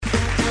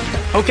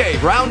Okay,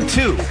 round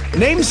two.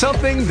 Name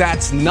something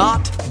that's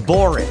not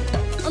boring.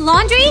 A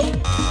laundry?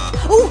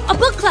 Ooh, a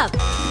book club.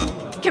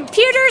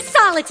 Computer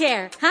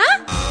solitaire,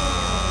 huh?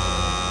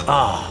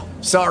 Ah,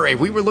 oh, sorry,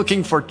 we were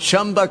looking for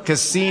Chumba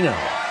Casino.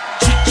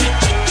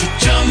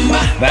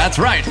 That's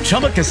right,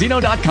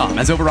 ChumbaCasino.com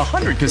has over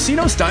 100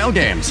 casino-style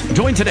games.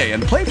 Join today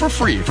and play for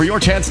free for your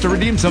chance to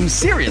redeem some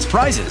serious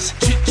prizes.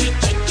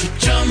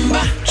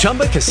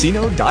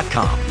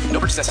 ChumbaCasino.com. No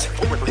purchase necessary.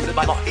 Void where prohibited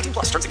by law. 18+.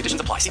 Terms and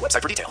conditions apply. See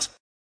website for details.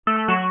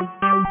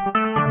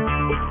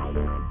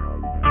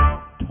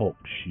 Talk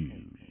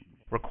shoes.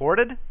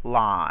 Recorded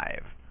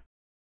live.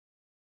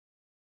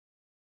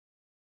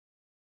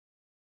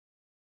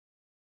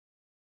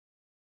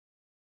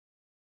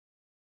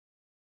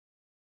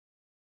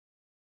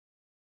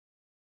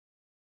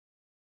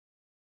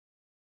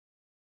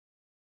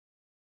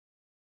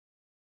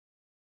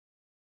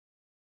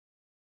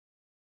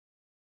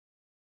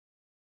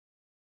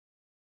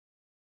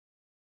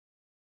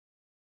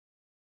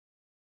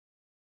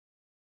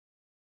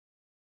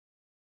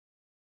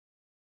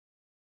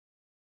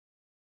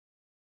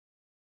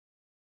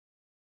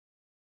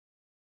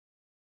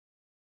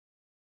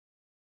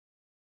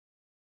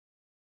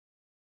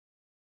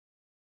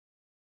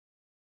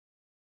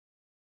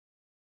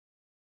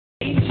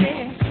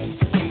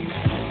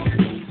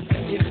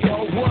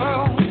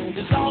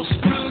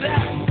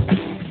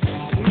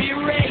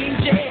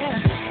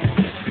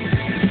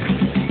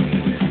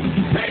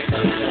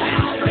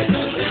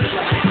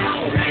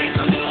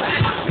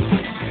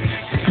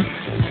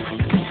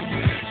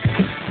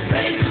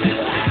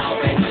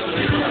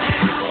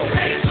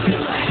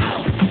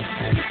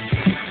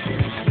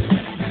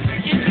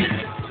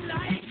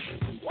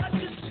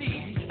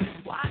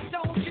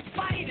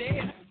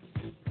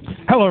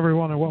 Hello,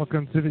 everyone, and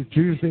welcome to the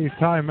Tuesday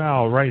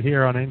Timeout right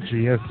here on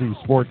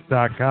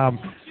NGSCSports.com.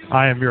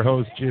 I am your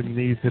host, Jim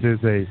Neese. It is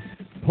a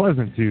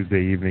pleasant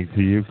Tuesday evening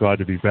to you. Glad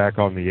to be back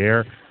on the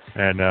air.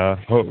 And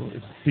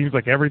it seems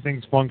like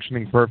everything's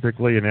functioning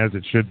perfectly and as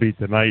it should be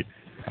tonight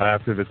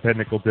after the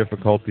technical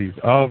difficulties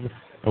of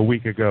a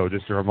week ago.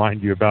 Just to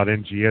remind you about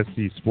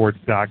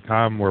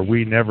NGSCSports.com, where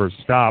we never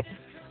stop.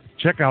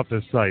 Check out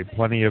this site.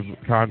 Plenty of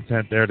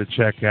content there to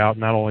check out.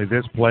 Not only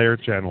this player,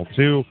 Channel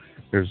 2,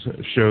 there's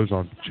shows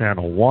on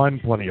Channel 1,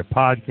 plenty of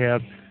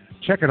podcasts.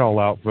 Check it all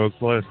out, folks.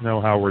 Let us know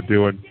how we're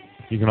doing.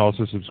 You can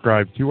also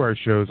subscribe to our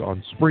shows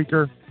on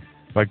Spreaker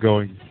by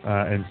going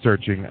and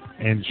searching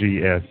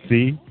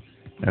NGSC,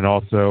 and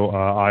also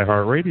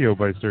iHeartRadio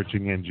by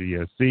searching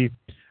NGSC.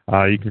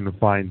 You can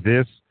find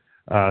this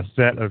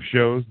set of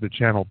shows, the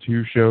Channel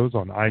 2 shows,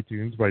 on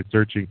iTunes by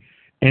searching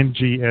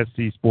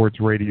NGSC Sports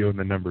Radio and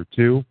the number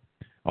 2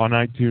 on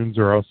iTunes,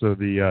 or also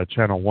the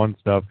Channel 1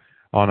 stuff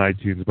on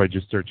iTunes by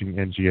just searching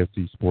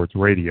NGSC Sports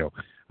Radio.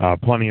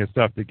 Plenty of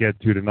stuff to get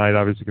to tonight.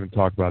 Obviously going to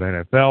talk about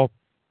NFL. We're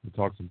going to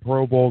talk some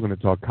Pro Bowl. We're going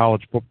to talk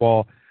college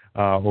football.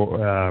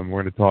 We're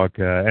going to talk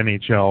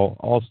NHL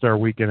All-Star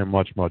Weekend and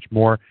much, much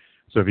more.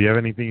 So if you have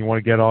anything you want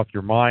to get off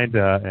your mind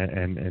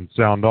and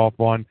sound off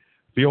on,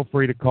 feel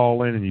free to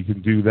call in, and you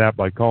can do that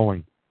by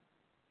calling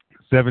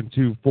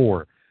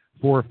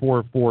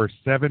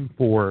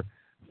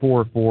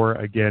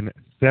 724-444-7444. Again,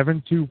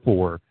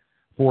 724-444-7444.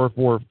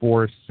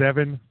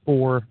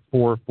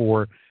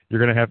 You're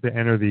going to have to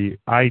enter the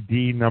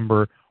ID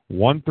number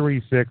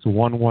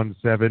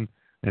 136117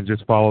 and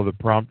just follow the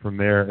prompt from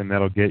there, and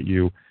that'll get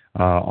you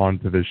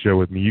onto the show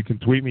with me. You can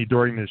tweet me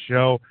during the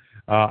show.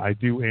 I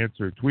do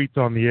answer tweets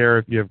on the air.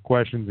 If you have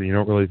questions and you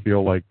don't really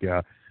feel like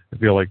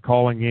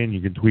calling in,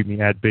 you can tweet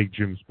me at Big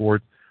Jim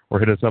Sports or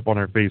hit us up on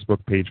our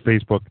Facebook page,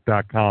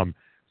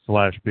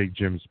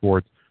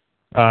 facebook.com/BigJimSports.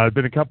 It's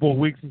been a couple of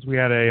weeks since we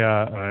had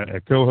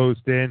a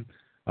co-host in.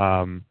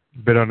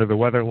 Been under the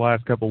weather the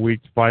last couple of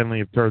weeks. Finally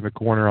have turned the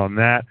corner on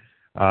that.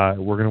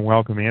 We're going to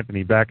welcome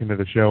Anthony back into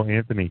the show.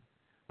 Anthony,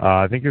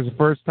 I think it's the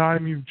first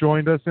time you've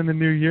joined us in the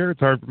new year.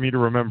 It's hard for me to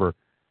remember.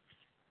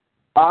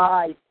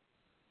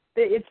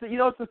 It's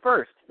the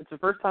first. It's the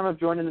first time I've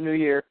joined in the new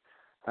year.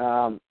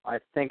 I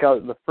think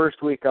the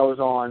first week I was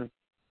on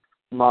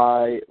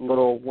my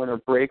little winter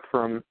break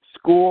from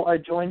school, I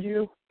joined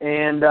you,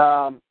 and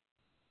I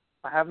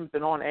haven't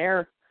been on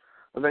air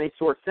of any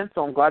sort since,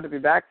 so I'm glad to be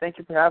back. Thank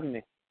you for having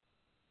me.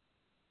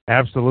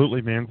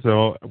 Absolutely, man.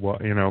 So, well,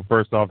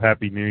 first off,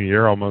 Happy New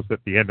Year, almost at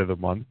the end of the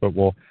month, but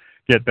we'll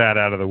get that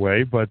out of the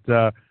way. But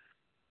gonna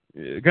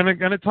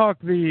talk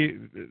the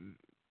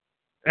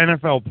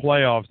NFL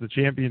playoffs, the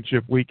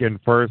championship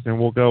weekend first, and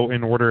we'll go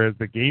in order as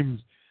the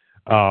games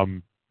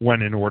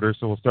went in order.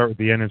 So we'll start with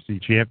the NFC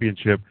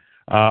Championship.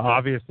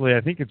 Obviously,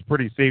 I think it's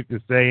pretty safe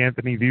to say,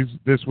 Anthony,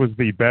 this was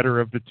the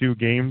better of the two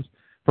games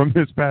from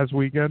this past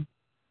weekend.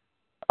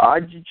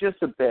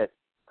 Just a bit.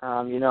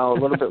 A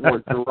little bit more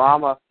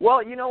drama.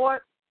 Well, you know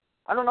what?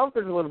 I don't know if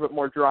there's a little bit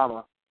more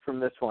drama from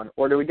this one,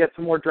 or do we get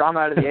some more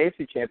drama out of the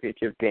AFC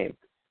Championship game?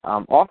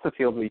 Off the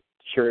field, we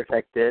sure as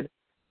heck did.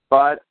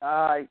 But,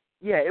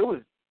 it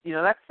was,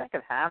 that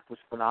second half was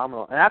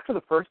phenomenal. And after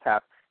the first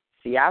half,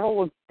 Seattle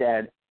was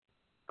dead.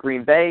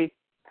 Green Bay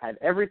had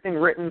everything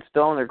written in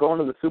stone. They're going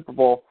to the Super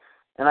Bowl.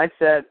 And I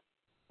said,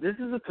 this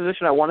is a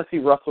position I want to see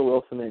Russell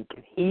Wilson in.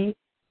 Can he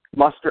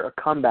muster a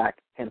comeback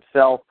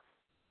himself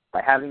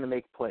by having to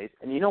make plays?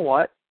 And you know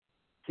what?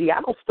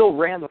 Seattle still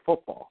ran the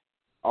football.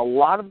 A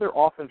lot of their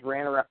offense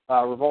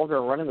revolved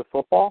around running the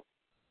football,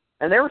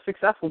 and they were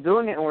successful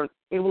doing it and were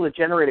able to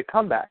generate a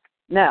comeback.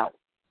 Now,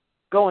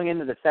 going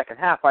into the second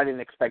half, I didn't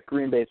expect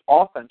Green Bay's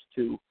offense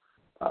to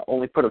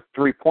only put up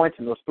 3 points,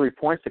 and those 3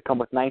 points to come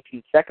with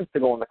 19 seconds to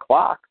go on the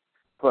clock.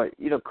 But,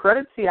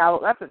 credit Seattle.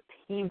 That's a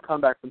team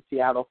comeback from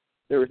Seattle.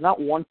 There was not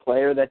one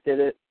player that did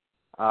it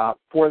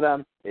for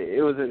them.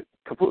 It was a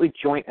completely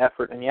joint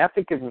effort, and you have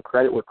to give them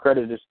credit where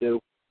credit is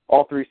due.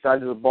 All three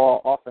sides of the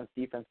ball, offense,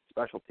 defense,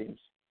 special teams.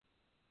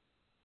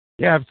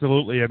 Yeah,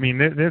 absolutely. I mean,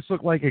 this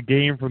looked like a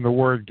game from the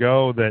word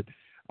go that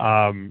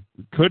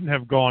couldn't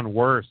have gone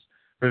worse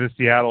for the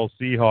Seattle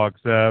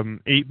Seahawks.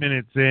 8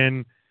 minutes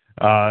in,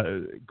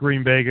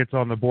 Green Bay gets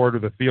on the board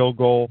with a field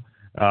goal.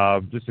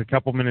 Just a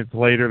couple minutes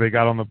later, they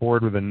got on the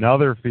board with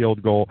another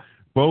field goal,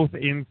 both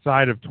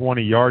inside of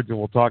 20 yards, and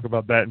we'll talk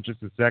about that in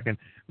just a second,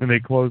 when they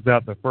closed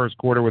out the first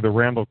quarter with a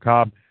Randall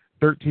Cobb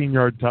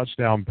 13-yard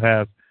touchdown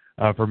pass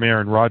from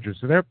Aaron Rodgers.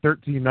 So they're up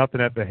 13-0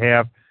 at the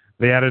half.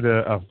 They added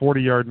a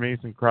 40-yard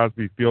Mason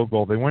Crosby field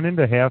goal. They went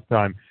into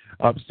halftime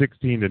up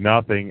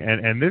 16-0,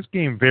 and this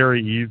game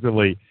very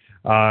easily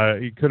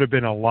it could have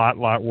been a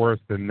lot worse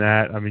than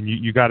that. I mean,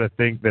 you got to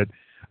think that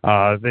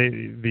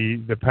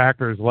the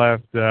Packers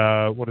left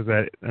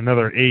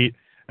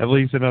at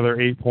least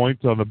another 8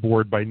 points on the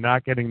board by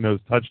not getting those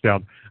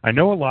touchdowns. I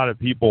know a lot of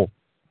people.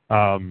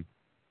 Let's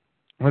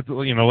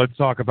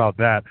talk about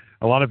that.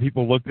 A lot of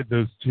people looked at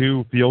those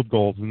two field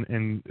goals,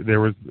 and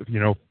there was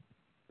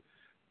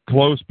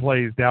close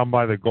plays down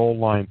by the goal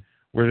line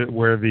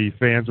where the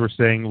fans were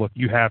saying, "Look,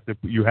 you have to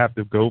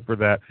go for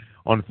that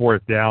on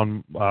fourth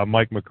down."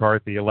 Mike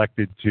McCarthy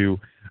elected to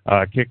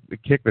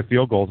kick the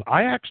field goals.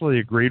 I actually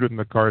agreed with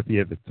McCarthy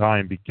at the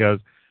time because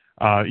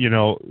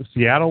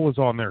Seattle was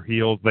on their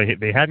heels.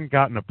 They hadn't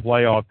gotten a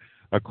playoff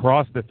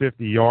across the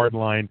 50-yard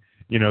line.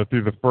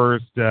 Through the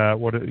first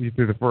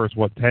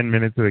 10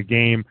 minutes of the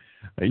game.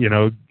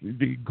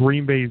 The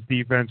Green Bay's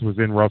defense was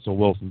in Russell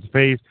Wilson's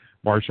face.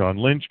 Marshawn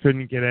Lynch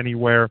couldn't get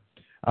anywhere.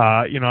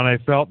 And I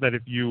felt that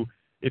if you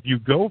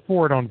go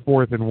for it on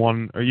fourth and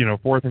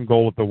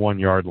goal at the 1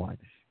 yard line,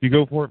 if you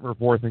go for it for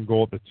fourth and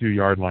goal at the 2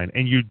 yard line,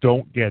 and you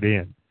don't get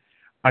in,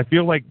 I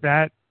feel like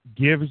that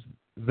gives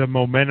the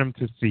momentum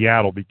to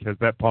Seattle because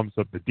that pumps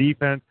up the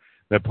defense,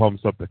 that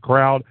pumps up the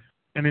crowd,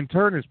 and in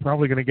turn is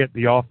probably going to get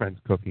the offense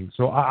cooking.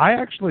 So I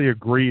actually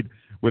agreed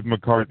with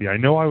McCarthy. I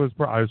know I was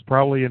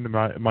probably in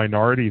the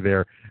minority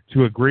there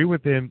to agree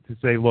with him to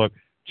say, look,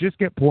 just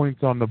get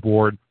points on the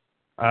board.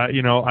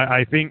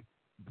 I think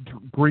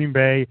Green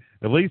Bay,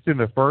 at least in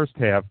the first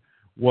half,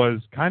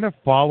 was kind of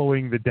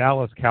following the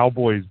Dallas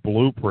Cowboys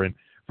blueprint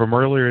from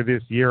earlier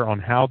this year on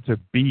how to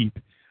beat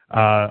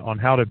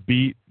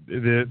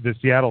the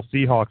Seattle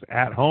Seahawks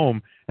at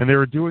home, and they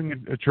were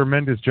doing a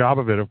tremendous job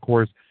of it. Of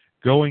course,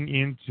 going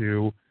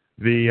into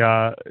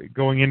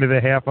the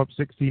half up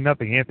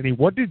 16-0. Anthony,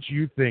 what did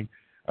you think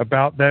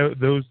about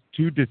those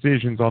two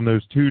decisions on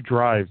those two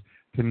drives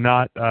to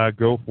not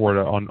go for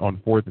it on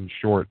fourth and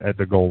short at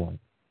the goal line?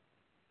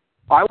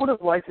 I would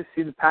have liked to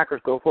see the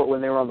Packers go for it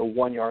when they were on the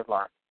 1 yard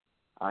line,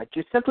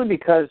 just simply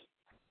because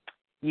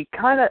I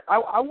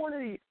would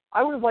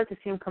have liked to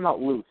see them come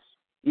out loose.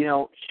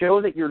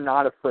 Show that you're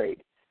not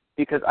afraid.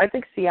 Because I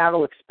think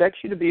Seattle expects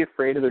you to be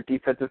afraid of their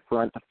defensive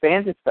front. The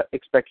fans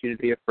expect you to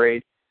be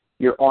afraid.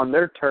 You're on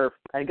their turf.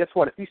 And guess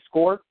what? If you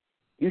score,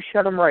 you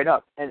shut them right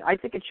up. And I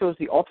think it shows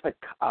the ultimate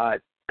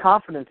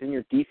confidence in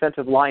your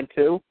defensive line,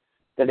 too,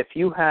 that if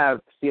you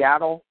have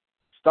Seattle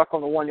stuck on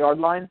the 1 yard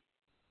line,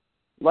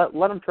 let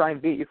them try and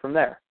beat you from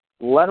there.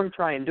 Let them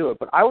try and do it.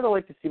 But I would have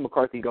liked to see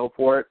McCarthy go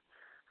for it.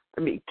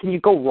 I mean, can you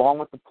go wrong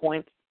with the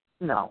points?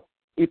 No,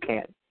 you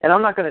can't. And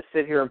I'm not going to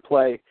sit here and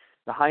play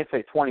the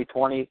hindsight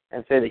 20/20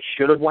 and say they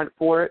should have went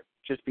for it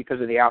just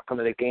because of the outcome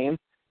of the game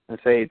and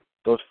say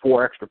those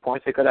 4 extra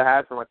points they could have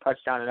had from a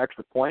touchdown and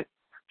extra point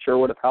sure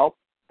would have helped.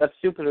 That's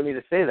stupid of me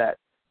to say that.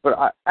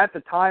 But at the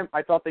time,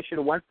 I thought they should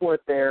have went for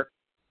it there.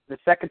 The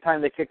second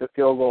time they kicked the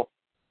field goal,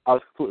 I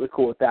was completely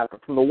cool with that.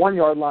 But from the 1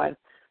 yard line,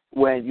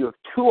 when you have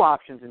two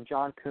options in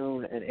John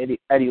Kuhn and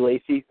Eddie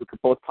Lacy who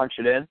could both punch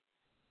it in,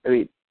 I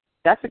mean,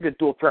 that's a good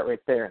dual threat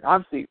right there. And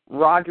obviously,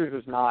 Rodgers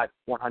was not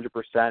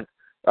 100%.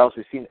 Or else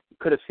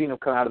could have seen him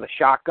come out of the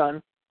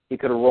shotgun. He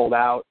could have rolled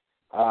out,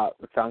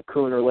 found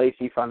Kuhn or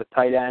Lacy, found a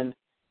tight end,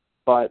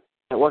 but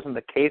it wasn't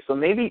the case. So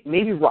maybe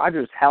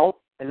Rodgers' health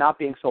and not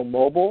being so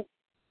mobile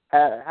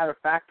had a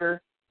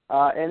factor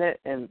in it,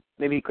 and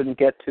maybe he couldn't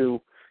get to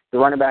the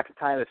running back at the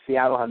time. That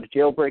Seattle had the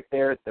jailbreak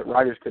there, that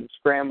Rodgers couldn't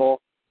scramble.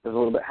 It was a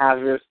little bit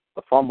hazardous.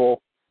 The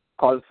fumble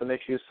caused some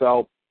issues.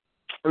 So,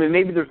 I mean,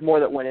 maybe there's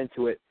more that went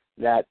into it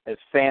that as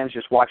fans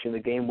just watching the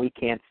game we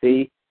can't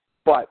see,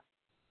 but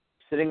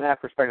sitting in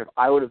that perspective,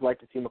 I would have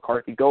liked to see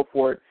McCarthy go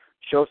for it,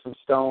 show some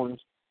stones,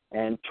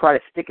 and try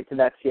to stick it to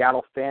that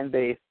Seattle fan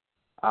base.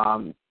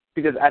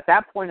 Because at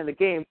that point in the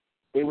game,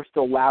 they were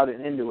still loud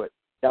and into it.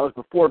 That was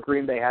before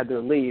Green Bay had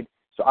their lead,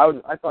 So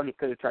I thought he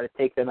could have tried to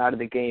take them out of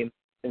the game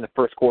in the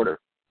first quarter.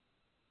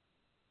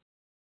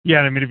 Yeah,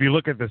 I mean, if you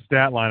look at the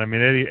stat line, I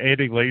mean,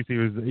 Eddie Lacy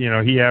was,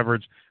 he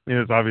averaged, I mean,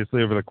 it was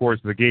obviously over the course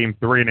of the game,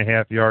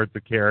 3.5 yards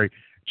a carry.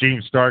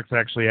 James Starks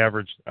actually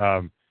averaged,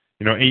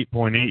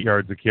 8.8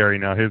 yards a carry.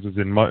 Now his was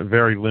in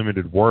very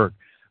limited work.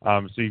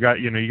 So you got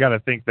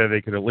to think that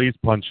they could at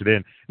least punch it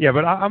in. Yeah,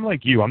 but I'm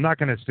like you. I'm not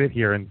going to sit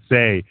here and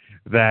say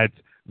that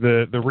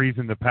the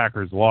reason the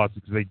Packers lost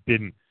is because they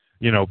didn't,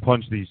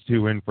 punch these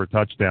two in for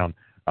touchdown.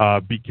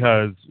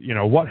 Because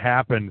what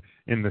happened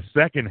in the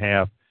second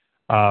half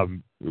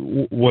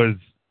was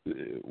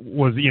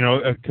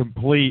a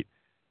complete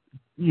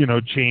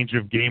change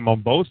of game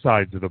on both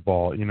sides of the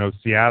ball.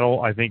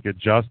 Seattle, I think,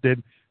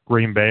 adjusted.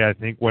 Green Bay, I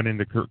think, went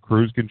into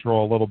cruise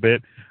control a little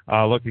bit.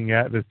 Looking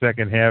at the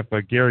second half,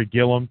 Gary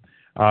Gillum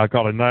caught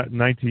a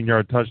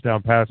 19-yard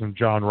touchdown pass from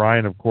John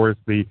Ryan. Of course,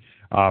 the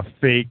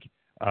fake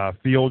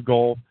field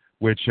goal,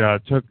 which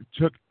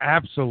took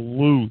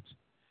absolute.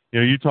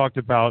 You talked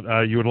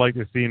about you would like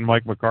to see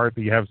Mike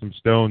McCarthy have some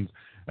stones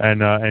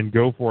and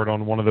go for it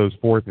on one of those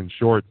 4th and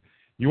shorts.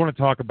 You want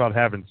to talk about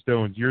having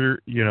stones?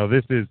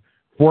 This is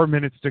 4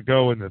 minutes to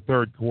go in the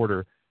third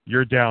quarter.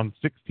 You're down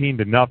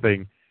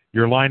 16-0.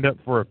 You're lined up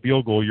for a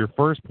field goal, your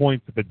first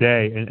points of the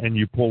day, and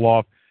you pull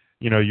off,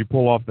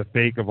 the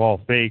fake of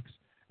all fakes,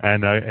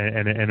 and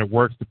it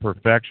works to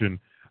perfection.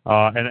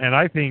 And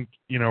I think,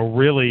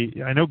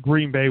 really, I know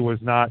Green Bay was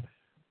not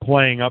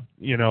playing at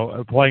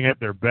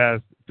their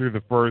best through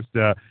the first,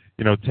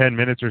 10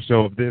 minutes or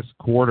so of this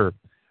quarter,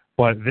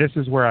 but this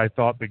is where I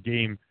thought the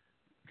game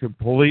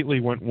completely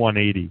went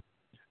 180.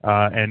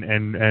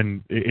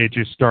 And it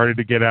just started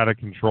to get out of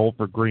control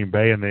for Green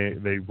Bay, and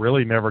they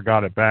really never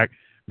got it back.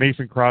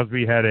 Mason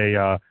Crosby had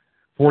a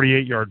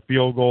 48-yard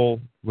field goal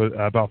with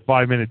about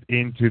 5 minutes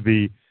into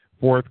the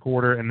fourth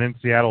quarter, and then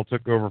Seattle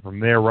took over from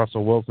there.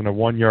 Russell Wilson, a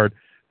 1-yard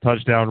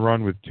touchdown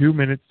run with 2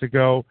 minutes to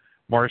go.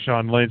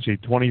 Marshawn Lynch, a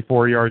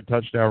 24-yard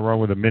touchdown run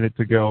with a minute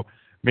to go.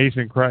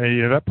 Mason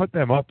Crosby, that put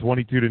them up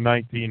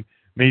 22-19.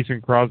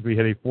 Mason Crosby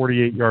had a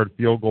 48-yard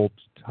field goal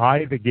to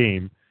tie the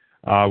game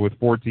with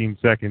 14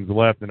 seconds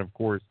left, and of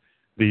course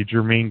the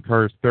Jermaine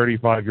Kearse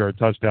 35-yard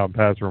touchdown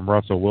pass from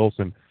Russell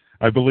Wilson.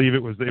 I believe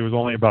it was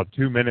only about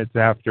 2 minutes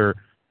after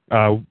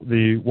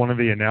one of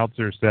the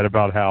announcers said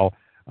about how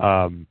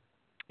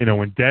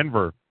when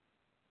Denver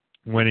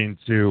went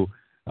into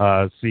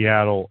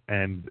Seattle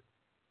and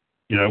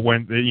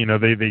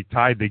they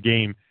tied the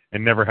game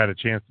and never had a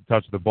chance to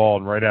touch the ball,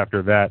 and right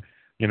after that,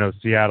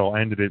 Seattle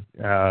ended it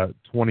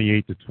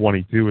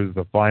 28-22 as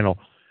the final.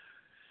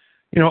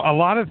 A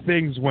lot of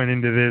things went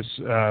into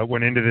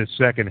this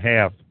second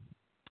half.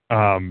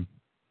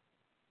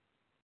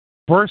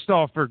 First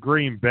off, for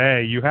Green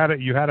Bay, you had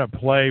a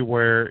play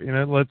where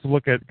let's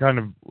look at kind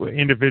of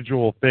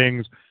individual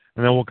things,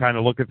 and then we'll kind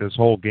of look at this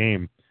whole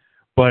game.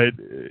 But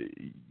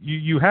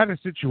you had a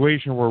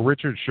situation where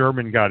Richard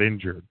Sherman got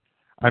injured.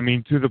 I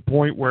mean, to the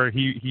point where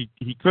he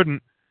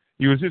couldn't.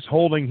 He was just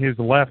holding his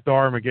left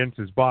arm against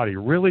his body.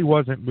 Really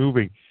wasn't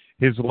moving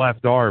his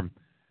left arm.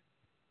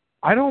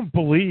 I don't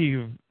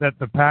believe that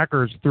the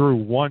Packers threw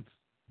once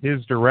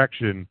his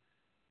direction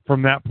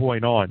from that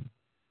point on.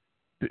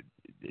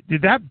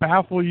 Did that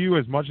baffle you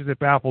as much as it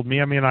baffled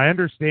me? I mean, I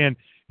understand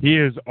he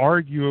is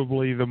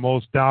arguably the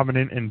most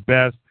dominant and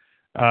best,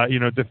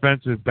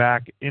 defensive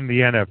back in the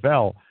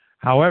NFL.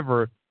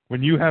 However,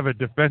 when you have a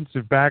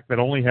defensive back that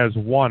only has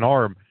one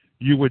arm,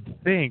 you would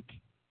think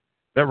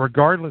that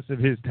regardless of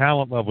his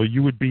talent level,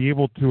 you would be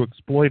able to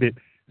exploit it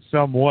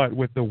somewhat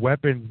with the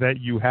weapons that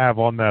you have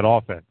on that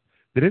offense.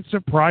 Did it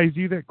surprise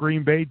you that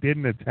Green Bay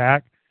didn't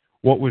attack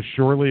what was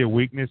surely a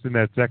weakness in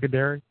that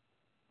secondary?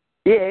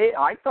 Yeah,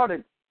 I thought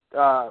it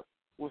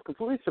was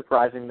completely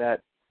surprising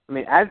that,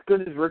 as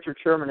good as Richard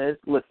Sherman is,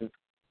 listen,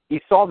 he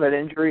saw that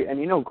injury,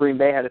 and Green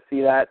Bay had to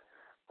see that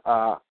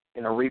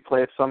in a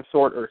replay of some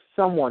sort, or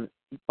someone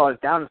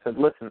buzzed down and said,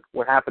 listen,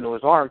 what happened to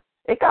his arm?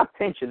 It got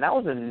pinched, and that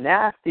was a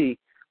nasty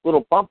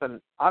little bump,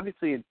 and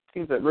obviously it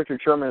seems that Richard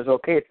Sherman is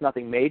okay. It's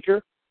nothing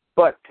major,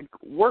 but to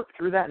work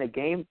through that in a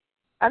game,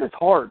 that is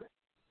hard.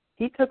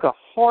 He took a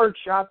hard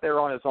shot there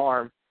on his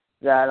arm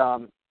that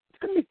it's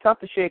going to be tough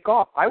to shake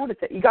off. I would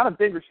have you got a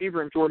big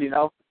receiver in Jordy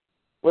Nelson.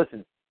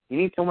 Listen, you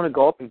need someone to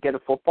go up and get a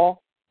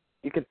football.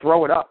 You can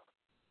throw it up.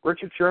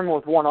 Richard Sherman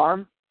with one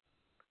arm,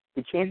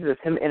 the chances of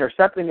him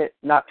intercepting it,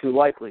 not too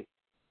likely.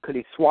 Could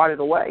he swat it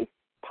away?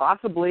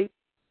 Possibly,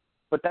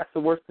 but that's the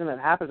worst thing that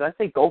happens. I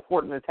say go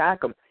for it and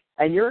attack him.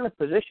 And you're in a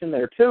position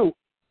there, too,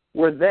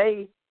 where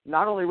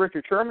not only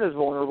Richard Sherman is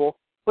vulnerable,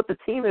 but the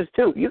team is,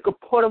 too. You could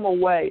put him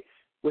away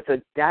with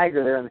a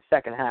dagger there in the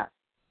second half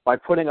by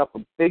putting up a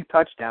big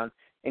touchdown.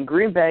 In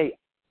Green Bay,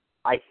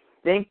 I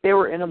think they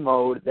were in a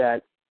mode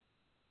that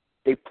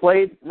they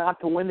played not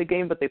to win the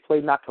game, but they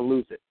played not to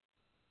lose it.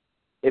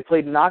 They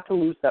played not to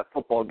lose that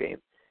football game.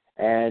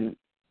 And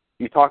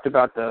you talked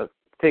about the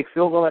fake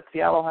field goal that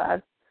Seattle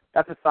had.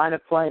 That's a sign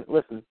of playing.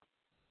 Listen,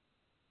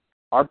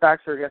 our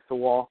backs are against the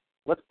wall.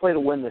 Let's play to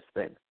win this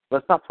thing.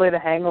 Let's not play to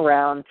hang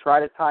around, try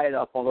to tie it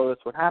up, although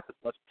that's what happens.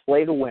 Let's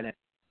play to win it.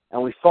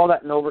 And we saw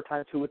that in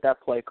overtime, too, with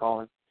that play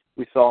calling.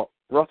 We saw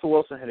Russell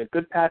Wilson hit a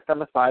good pass down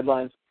the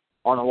sidelines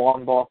on a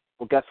long ball.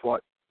 Well, guess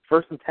what?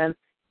 1st and 10,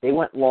 they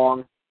went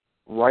long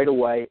right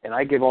away, and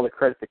I give all the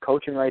credit to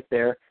coaching right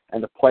there,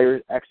 and the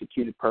players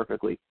executed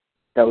perfectly.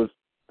 That was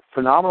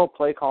phenomenal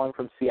play calling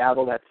from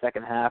Seattle that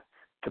second half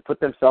to put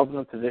themselves in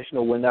a position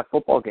to win that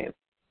football game.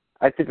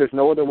 I think there's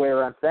no other way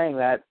around saying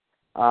that.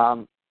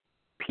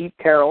 Pete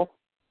Carroll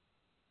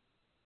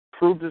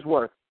proved his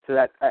worth. So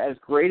that as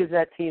great as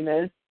that team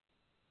is,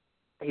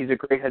 he's a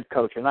great head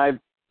coach. And I've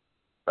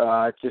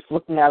just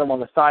looking at him on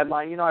the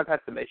sideline, I've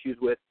had some issues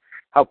with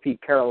how Pete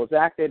Carroll has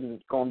acted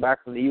and going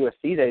back from the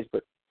USC days,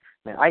 but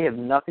man, I have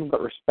nothing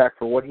but respect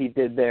for what he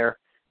did there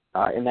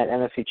in that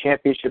NFC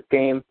Championship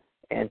game,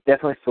 and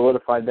definitely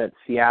solidified that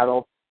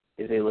Seattle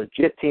is a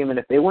legit team. And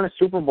if they win a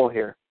Super Bowl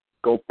here,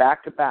 go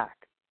back-to-back,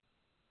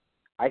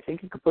 I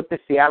think you could put the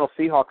Seattle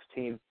Seahawks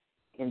team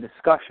in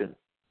discussion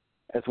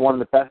as one of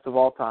the best of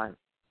all time.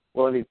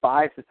 Will it be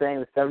biased to saying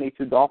the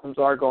 72 Dolphins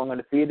are going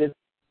undefeated?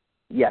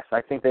 Yes,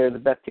 I think they're the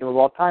best team of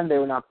all time. They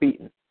were not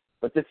beaten.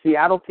 But this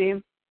Seattle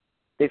team,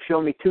 they've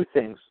shown me two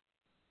things: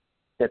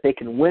 that they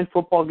can win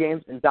football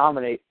games and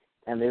dominate,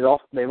 and they've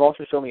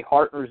also shown me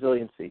heart and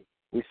resiliency.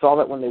 We saw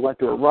that when they went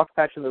through a rough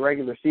patch in the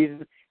regular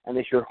season, and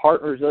they showed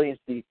heart and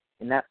resiliency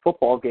in that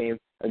football game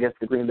against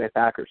the Green Bay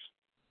Packers.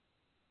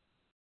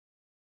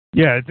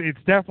 Yeah, it's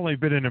definitely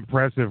been an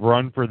impressive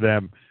run for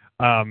them.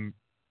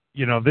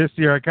 This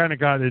year I kind of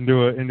got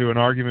into an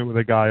argument with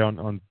a guy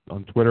on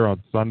Twitter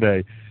on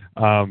Sunday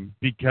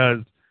because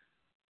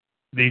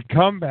the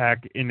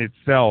comeback in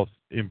itself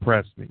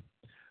impressed me.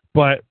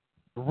 But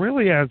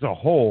really as a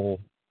whole,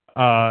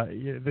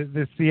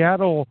 the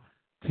Seattle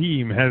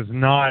team has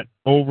not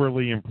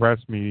overly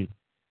impressed me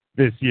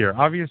this year.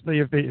 Obviously,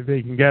 if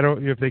they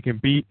can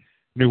beat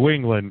New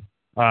England,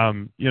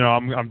 I'm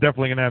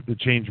definitely going to have to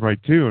change my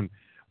tune.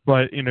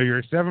 But you're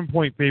a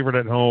 7-point favorite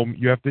at home.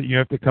 You have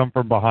to come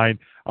from behind.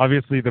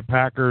 Obviously, the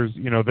Packers,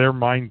 their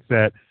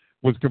mindset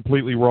was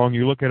completely wrong.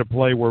 You look at a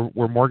play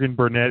where Morgan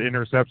Burnett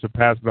intercepts a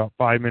pass about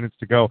 5 minutes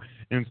to go.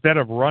 And instead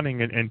of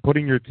running and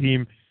putting your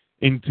team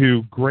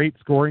into great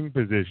scoring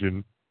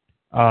position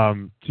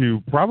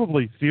to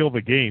probably seal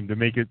the game, to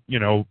make it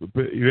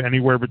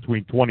anywhere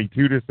between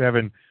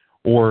 22-7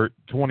 or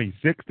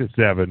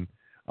 26-7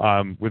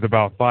 with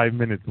about 5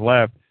 minutes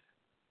left.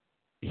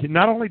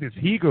 Not only does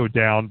he go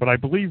down, but I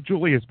believe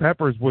Julius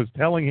Peppers was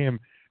telling him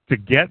to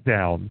get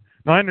down.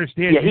 Now, I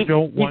understand you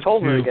don't want to... He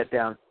told him to get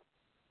down.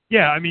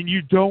 Yeah, I mean,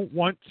 you don't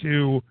want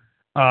to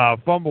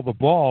fumble the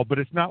ball, but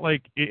it's not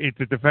like it's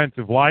a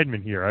defensive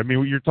lineman here. I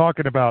mean, you're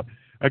talking about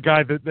a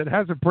guy that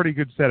has a pretty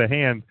good set of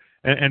hands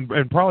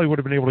and probably would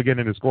have been able to get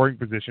into scoring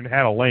position,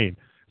 had a lane.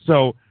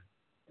 So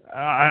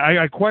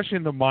I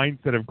question the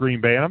mindset of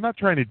Green Bay, and I'm not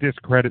trying to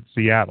discredit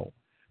Seattle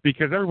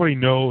because everybody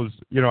knows,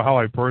 how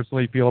I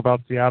personally feel about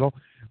Seattle.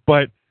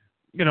 But,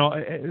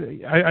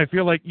 I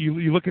feel like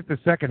you look at the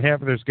second half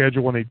of their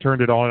schedule when they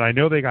turned it on, and I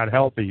know they got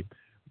healthy,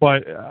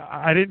 but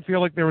I didn't feel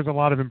like there was a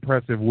lot of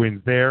impressive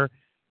wins there.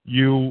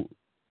 You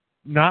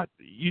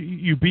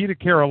beat a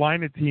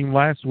Carolina team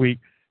last week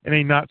in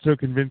a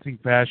not-so-convincing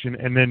fashion,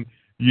 and then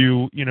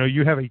you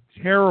have a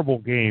terrible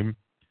game,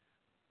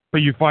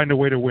 but you find a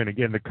way to win.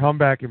 Again, the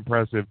comeback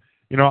impressive.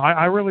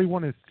 I really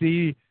want to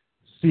see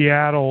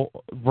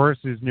Seattle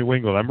versus New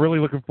England. I'm really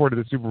looking forward to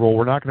the Super Bowl.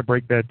 We're not going to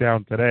break that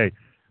down today.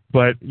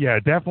 But, yeah,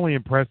 definitely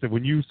impressive.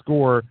 When you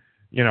score,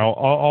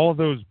 all of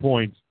those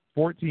points,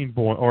 14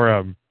 points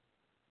or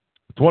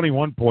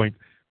 21 points,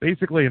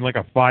 basically in like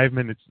a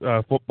 5-minute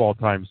football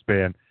time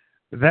span,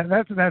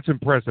 that's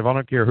impressive. I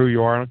don't care who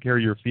you are. I don't care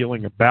your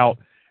feeling about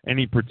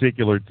any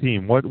particular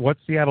team. What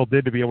Seattle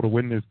did to be able to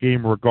win this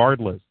game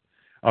regardless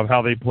of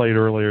how they played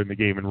earlier in the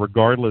game and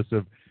regardless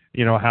of,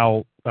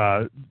 how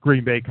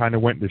Green Bay kind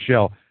of went in the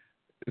shell,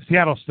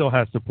 Seattle still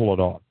has to pull it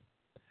off.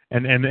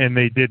 And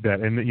they did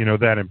that, and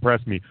that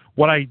impressed me.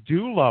 What I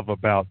do love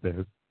about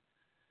this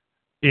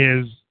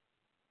is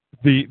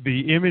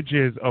the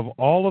images of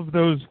all of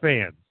those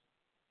fans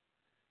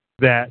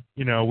that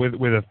with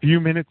a few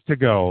minutes to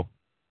go,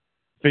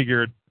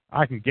 figured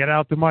I can get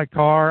out to my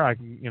car, I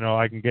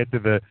can get to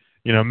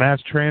the mass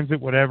transit,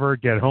 whatever,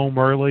 get home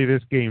early.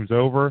 This game's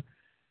over,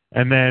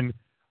 and then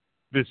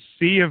the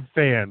sea of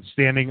fans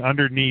standing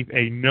underneath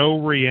a no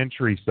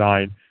re-entry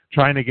sign,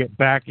 trying to get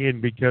back in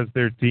because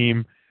their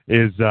team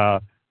is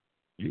on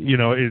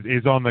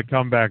the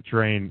comeback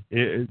train.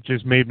 It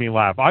just made me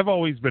laugh. I've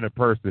always been a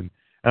person,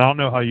 and I don't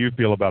know how you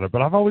feel about it,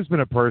 but I've always been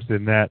a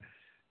person that,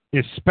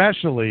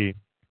 especially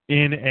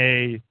in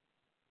a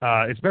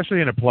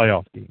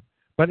playoff game,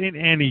 but in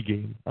any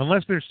game,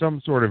 unless there's some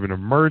sort of an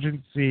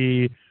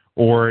emergency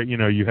or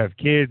you have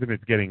kids and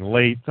it's getting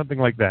late, something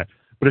like that.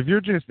 But if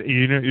you're just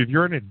if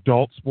you're an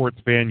adult sports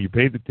fan, you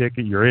paid the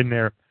ticket, you're in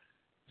there,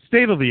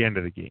 stay till the end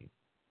of the game.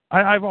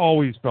 I've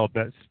always felt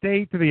that.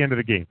 Stay to the end of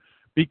the game,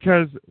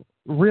 because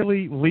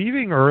really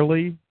leaving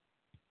early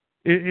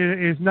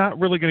is not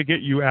really going to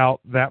get you out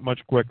that much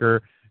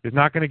quicker. It's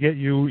not going to get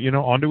you,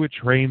 onto a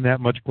train that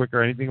much quicker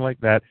or anything like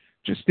that.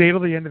 Just stay till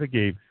the end of the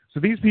game So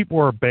these people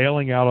are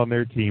bailing out on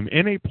their team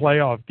in a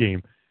playoff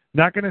game,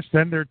 not going to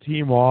send their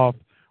team off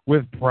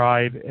with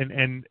pride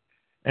and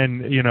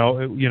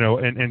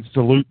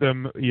salute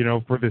them,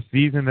 for the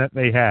season that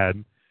they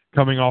had,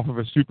 coming off of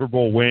a Super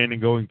Bowl win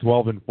and going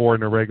 12-4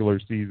 in a regular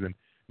season.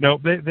 No,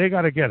 they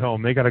got to get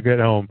home. They got to get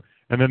home,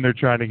 and then they're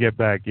trying to get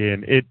back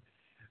in.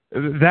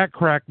 That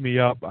cracked me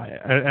up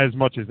as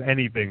much as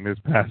anything this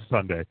past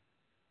Sunday.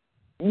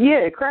 Yeah,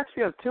 it cracks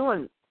me up too.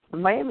 And the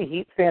Miami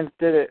Heat fans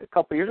did it a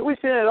couple of years ago. We've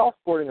seen it at all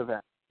sporting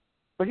events.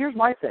 But here's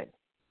my thing: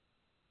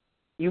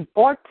 you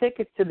bought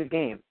tickets to the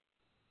game.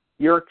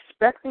 You're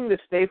expecting to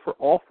stay for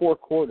all 4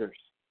 quarters.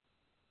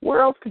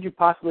 Where else could you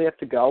possibly have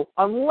to go?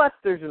 Unless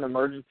there's an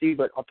emergency,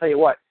 but I'll tell you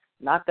what,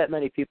 not that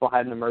many people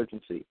had an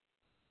emergency.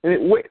 I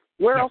mean,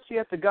 where else do you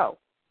have to go?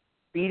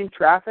 Beating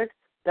traffic?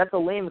 That's a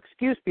lame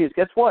excuse because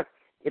guess what?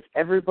 If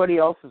everybody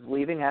else is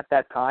leaving at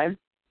that time,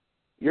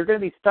 you're going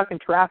to be stuck in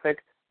traffic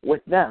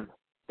with them.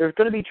 There's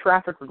going to be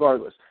traffic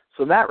regardless.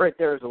 So that right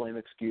there is a lame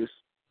excuse.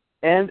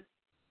 And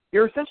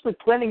you're essentially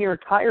planning your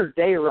entire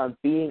day around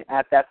being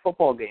at that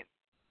football game.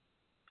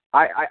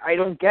 I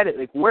don't get it.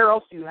 Like, where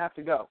else do you have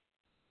to go?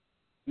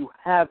 You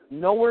have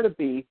nowhere to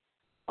be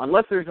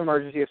unless there's an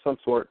emergency of some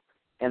sort,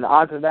 and the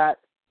odds of that,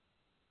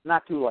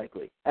 not too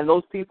likely. And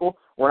those people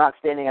were not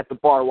standing at the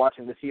bar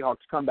watching the Seahawks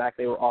come back.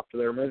 They were off to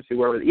their emergency.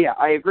 Yeah,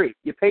 I agree.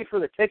 You paid for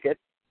the ticket.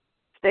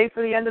 Stay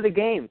for the end of the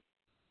game.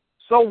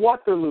 So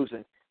what they're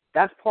losing?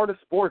 That's part of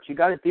sports. You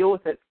got to deal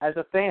with it as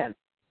a fan.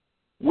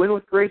 Win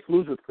with grace,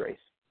 lose with grace.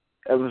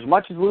 As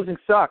much as losing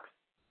sucks,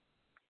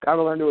 got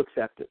to learn to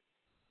accept it.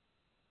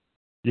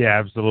 Yeah,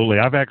 absolutely.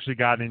 I've actually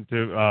gotten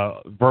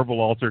into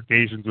verbal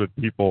altercations with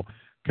people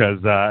because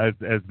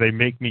as they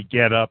make me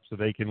get up so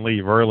they can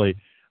leave early,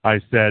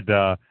 I said,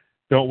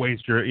 don't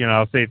waste your,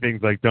 I'll say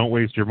things like, don't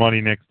waste your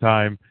money next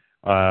time,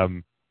 or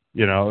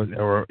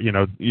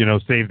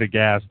save the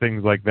gas,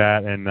 things like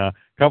that. And a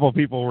couple of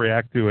people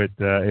react to it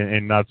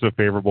in not so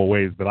favorable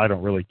ways, but I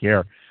don't really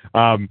care.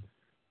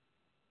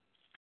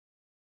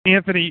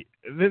 Anthony,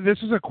 this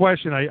is a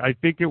question. I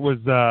think it was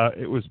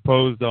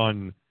posed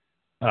on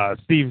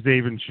Steve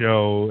Zavin's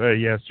show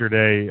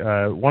yesterday,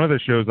 one of the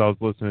shows I was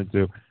listening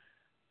to.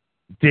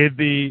 Did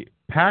the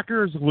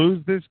Packers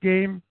lose this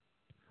game,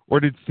 or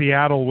did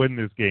Seattle win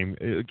this game?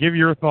 Give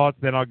your thoughts,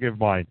 then I'll give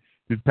mine.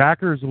 Did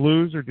Packers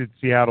lose, or did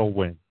Seattle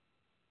win?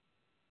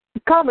 A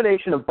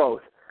combination of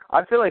both.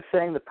 I feel like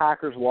saying the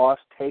Packers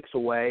lost takes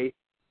away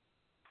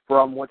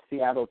from what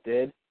Seattle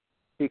did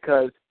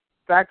because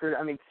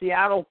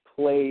Seattle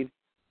played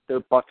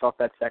their butts off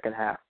that second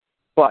half.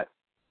 But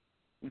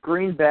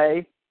Green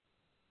Bay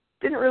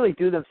didn't really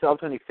do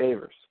themselves any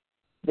favors.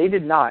 They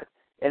did not.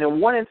 And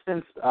in one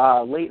instance,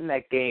 late in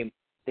that game,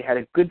 they had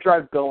a good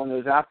drive going. It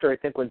was after, I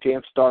think, when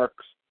James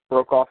Starks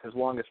broke off his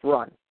longest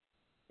run.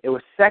 It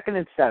was 2nd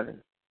and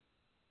 7.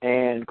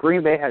 And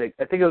Green Bay I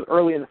think it was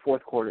early in the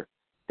fourth quarter.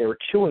 They were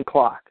chewing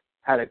clock.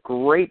 Had a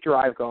great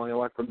drive going. It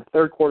went from the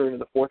third quarter into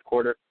the fourth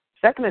quarter.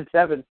 2nd and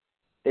 7,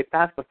 they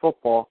passed the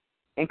football.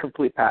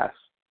 Incomplete pass.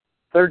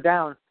 Third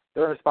down,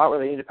 they're in a spot where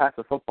they need to pass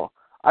the football.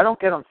 I don't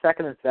get on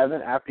 2nd and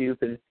 7 after you've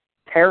been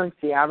tearing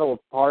Seattle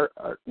apart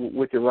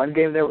with your run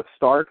game there with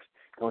Starks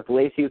and with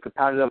Lacy who could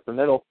pound it up the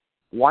middle.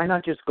 Why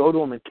not just go to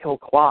them and kill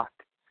clock?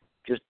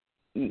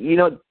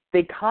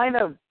 They kind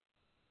of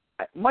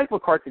 – Mike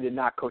McCarthy did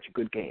not coach a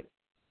good game.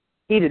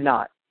 He did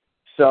not.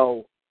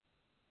 So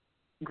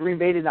Green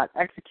Bay did not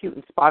execute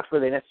in spots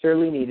where they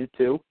necessarily needed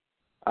to.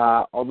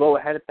 Although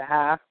ahead at the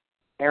half,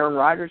 Aaron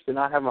Rodgers did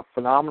not have a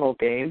phenomenal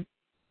game.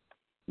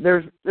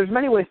 There's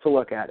many ways to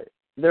look at it.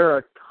 There are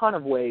a ton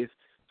of ways.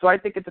 So I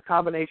think it's a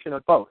combination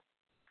of both.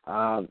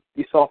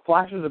 You saw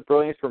flashes of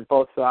brilliance from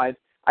both sides.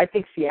 I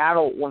think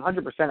Seattle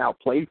 100%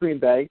 outplayed Green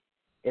Bay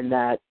in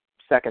that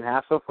second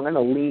half. So if I'm going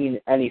to lean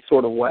any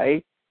sort of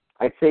way,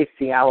 I'd say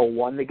Seattle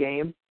won the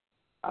game.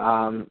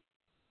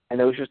 And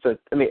it was just a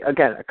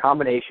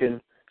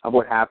combination of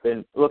what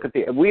happened.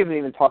 We haven't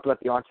even talked about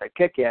the onside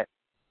kick yet.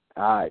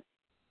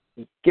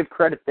 Give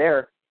credit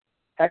there.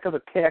 Heck of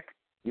a kick.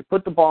 You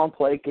put the ball in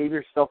play, gave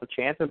yourself a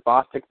chance, and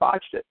Bostic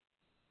botched it.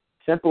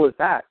 Simple as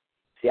that.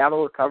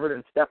 Seattle recovered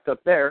and stepped up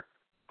there,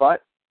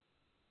 but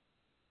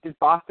did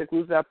Bostic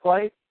lose that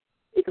play?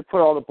 You could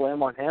put all the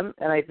blame on him,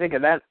 and I think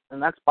in that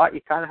spot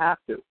you kind of have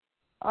to.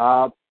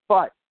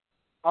 But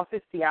I'll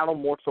say Seattle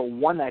more so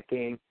won that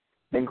game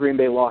than Green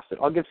Bay lost it.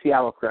 I'll give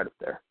Seattle credit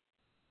there.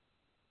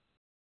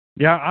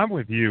 Yeah, I'm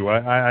with you.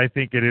 I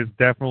think it is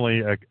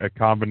definitely a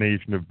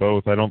combination of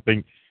both. I don't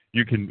think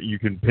you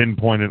can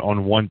pinpoint it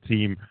on one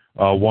team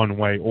one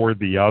way or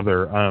the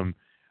other.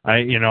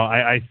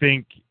 I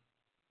think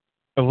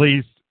at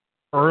least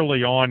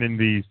early on in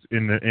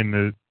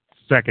the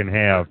second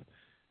half,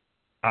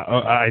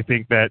 I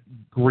think that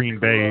Green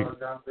Bay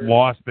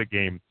lost the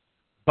game.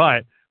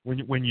 But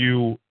when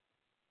you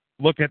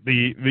look at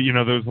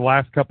those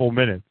last couple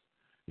minutes,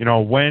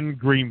 when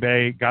Green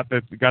Bay got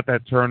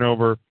that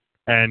turnover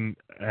and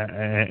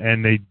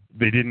they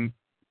didn't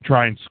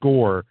try and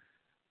score,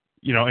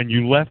 and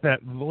you left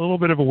that little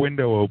bit of a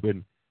window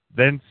open,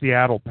 then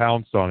Seattle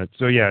pounced on it.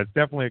 So, yeah, it's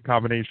definitely a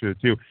combination of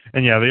the two.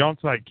 And, yeah, the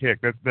onside kick,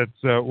 that's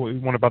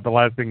one about the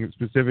last thing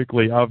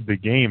specifically of the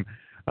game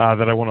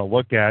that I want to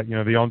look at. You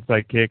know, the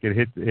onside kick, it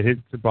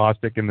hits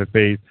Bostic in the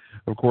face.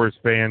 Of course,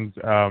 fans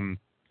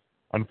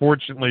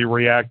unfortunately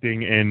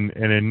reacting in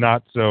a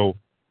not so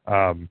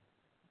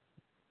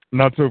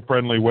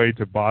friendly way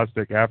to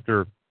Bostic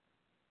after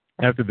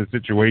the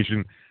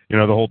situation, you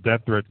know, the whole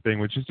death threats thing,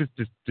 which is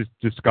just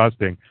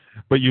disgusting.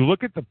 But you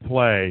look at the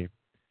play,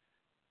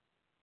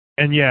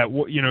 and yeah,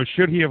 you know,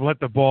 should he have let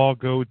the ball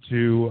go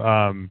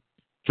to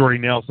Jordy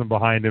Nelson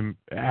behind him?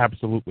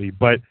 Absolutely.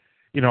 But,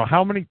 you know,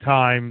 how many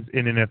times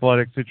in an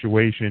athletic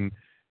situation,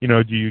 you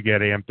know, do you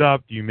get amped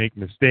up? Do you make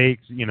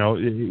mistakes? You know,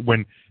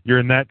 when you're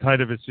in that type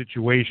of a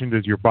situation,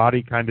 does your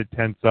body kind of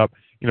tense up?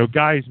 You know,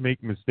 guys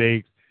make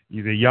mistakes.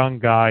 He's a young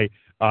guy,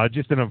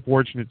 just an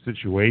unfortunate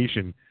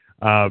situation.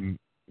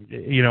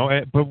 You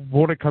know, but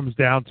what it comes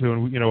down to,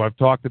 and, you know, I've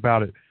talked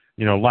about it,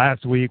 you know,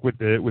 last week with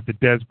the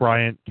Dez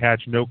Bryant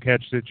catch, no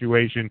catch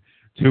situation,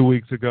 2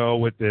 weeks ago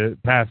with the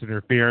pass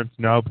interference,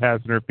 no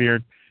pass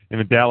interference in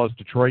the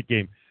Dallas-Detroit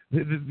game.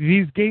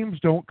 These games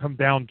don't come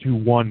down to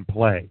one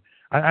play.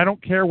 I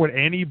don't care what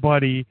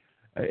anybody,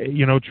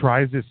 you know,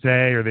 tries to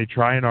say, or they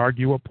try and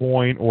argue a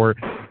point, or,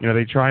 you know,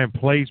 they try and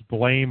place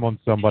blame on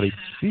somebody.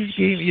 These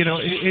games, you know,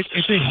 it's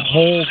a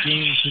whole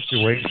game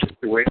situation.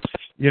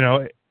 You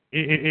know,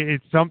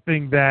 it's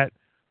something that,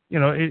 you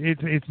know,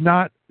 it's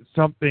not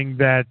something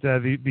that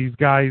these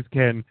guys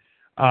can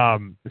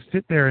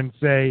sit there and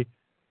say,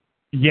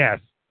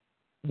 yes,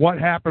 what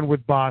happened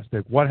with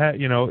Bostic?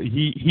 You know,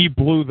 he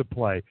blew the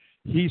play.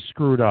 He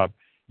screwed up.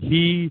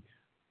 He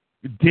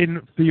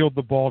didn't field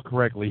the ball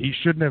correctly. He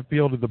shouldn't have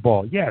fielded the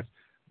ball. Yes,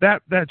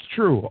 that's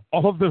true.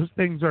 All of those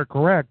things are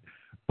correct,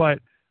 but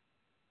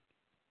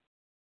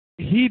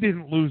he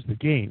didn't lose the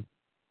game.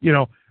 You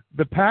know,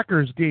 the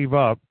Packers gave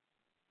up.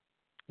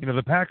 You know,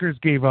 the Packers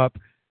gave up,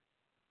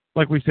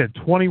 like we said,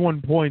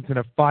 21 points in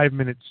a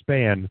 5-minute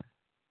span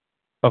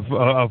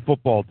of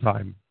football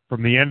time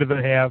from the end of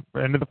the half,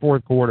 end of the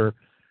fourth quarter,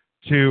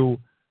 to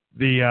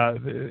the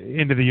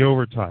into the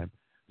overtime.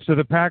 So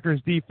the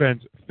Packers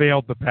defense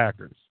failed the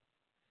Packers.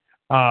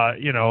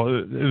 You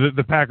know,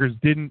 the Packers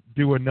didn't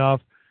do enough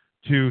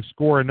to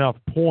score enough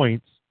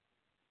points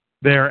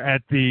there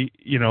at the,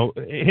 you know,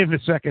 in the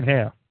second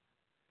half.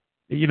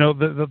 You know,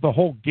 the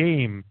whole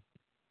game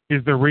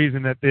is the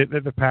reason that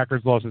the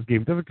Packers lost this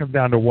game. It doesn't come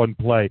down to one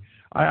play.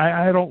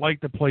 I don't like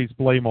to place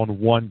blame on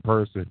one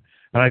person,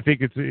 and I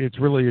think it's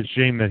really a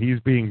shame that he's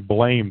being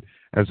blamed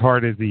as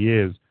hard as he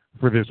is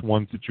for this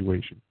one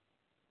situation.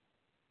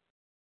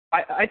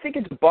 I think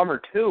it's a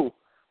bummer too.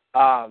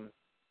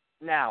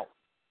 Now,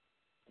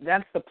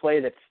 that's the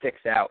play that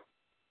sticks out.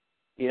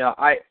 You know,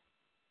 I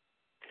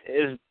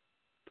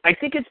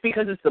think it's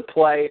because it's the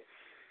play.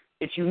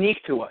 It's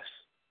unique to us.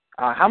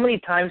 How many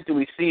times do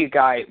we see a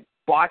guy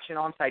botch an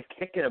onside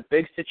kick in a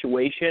big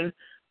situation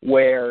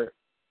where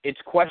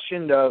it's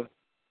questioned of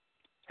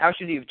how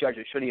should he have judged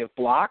it? Should he have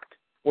blocked,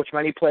 which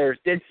many players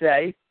did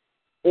say,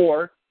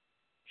 or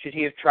should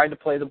he have tried to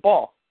play the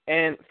ball?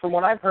 And from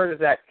what I've heard is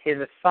that his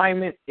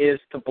assignment is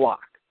to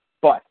block.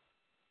 But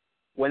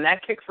when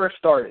that kick first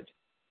started,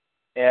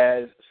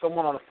 as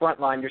someone on the front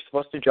line, you're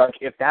supposed to judge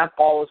if that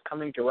ball is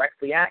coming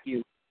directly at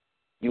you,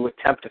 you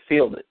attempt to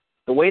field it.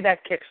 The way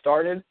that kick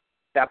started,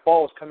 that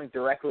ball was coming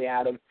directly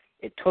at him.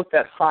 It took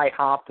that high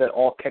hop that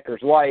all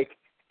kickers like,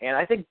 and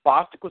I think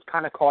Bostic was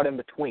kind of caught in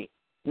between.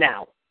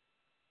 Now,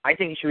 I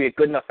think he should be a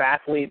good enough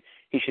athlete.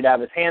 He should have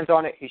his hands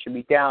on it. He should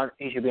be down.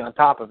 He should be on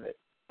top of it.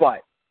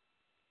 But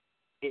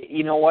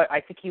you know what?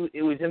 I think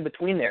it was in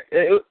between there.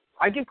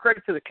 I give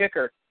credit to the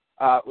kicker.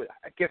 I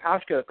give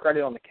Hauschka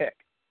credit on the kick.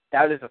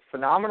 That is a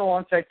phenomenal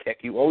onside kick.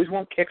 You always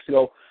want kicks to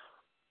go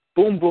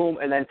boom, boom,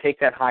 and then take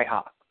that high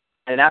hop.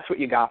 And that's what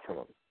you got from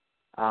him.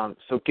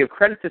 So give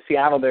credit to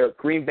Seattle there.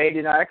 Green Bay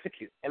did not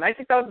execute. And I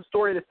think that was the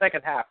story of the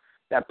second half.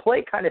 That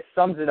play kind of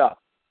sums it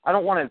up. I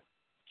don't want to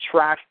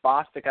trash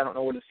Bostic. I don't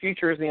know what his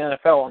future is in the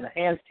NFL on the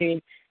hands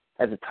team.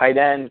 As a tight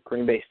end,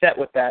 Green Bay set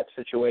with that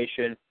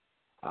situation.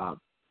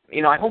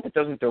 You know, I hope it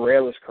doesn't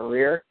derail his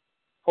career.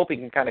 Hope he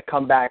can kind of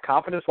come back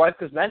confidence-wise,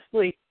 because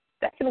mentally,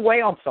 that can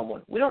weigh on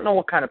someone. We don't know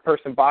what kind of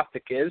person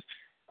Bostic is.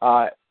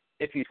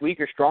 If he's weak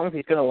or strong, if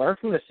he's going to learn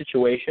from this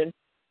situation.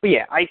 But,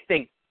 yeah, I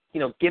think,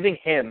 you know, giving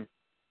him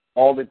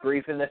all the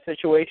grief in this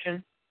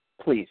situation,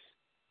 please.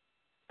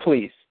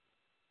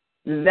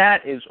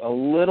 That is a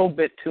little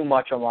bit too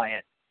much on my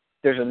end.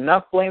 There's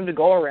enough blame to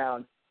go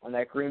around on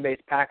that Green Bay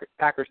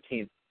Packers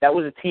team. That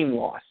was a team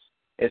loss.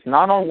 It's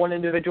not on one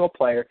individual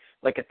player.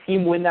 Like a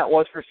team win that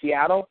was for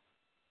Seattle,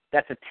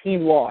 that's a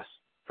team loss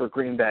for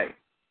Green Bay.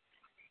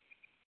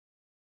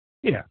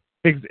 Yeah,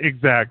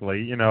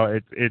 exactly. You know,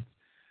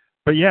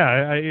 but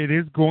yeah, it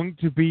is going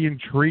to be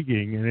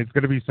intriguing, and it's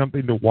going to be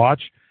something to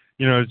watch,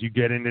 you know, as you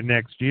get into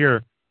next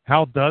year.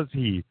 How does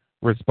he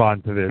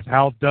respond to this?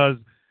 How does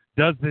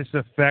this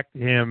affect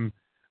him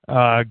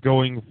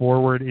going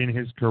forward in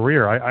his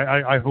career?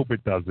 I hope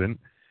it doesn't.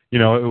 You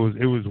know,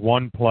 it was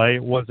one play.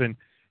 It wasn't,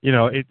 you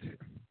know,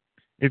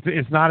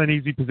 it's not an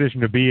easy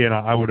position to be in.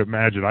 I would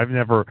imagine. I've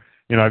never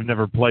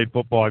played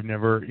football. I've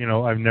never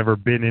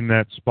been in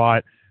that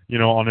spot,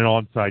 on an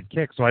onside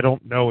kick. So I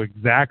don't know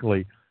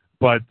exactly.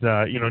 But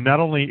not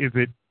only is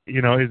it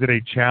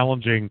a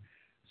challenging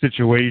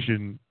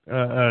situation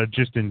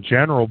just in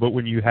general, but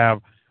when you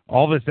have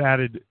all this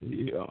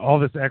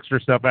extra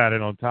stuff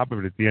added on top of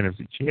it, it's the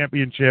NFC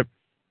Championship.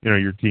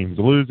 Your team's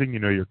losing.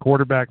 Your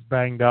quarterback's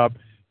banged up.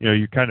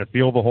 You kind of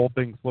feel the whole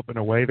thing slipping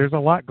away. There's a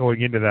lot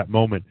going into that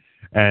moment,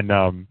 and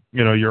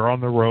you're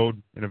on the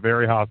road in a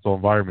very hostile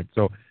environment.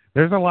 So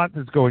there's a lot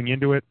that's going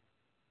into it,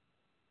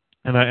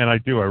 and I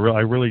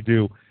really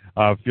do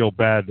feel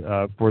bad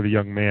for the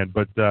young man.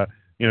 But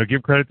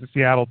give credit to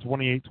Seattle,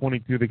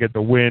 28-22, they get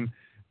the win.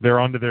 They're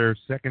on to their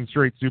second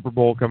straight Super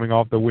Bowl, coming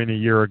off the win a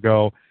year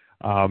ago.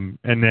 And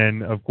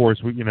then, of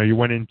course, you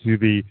went into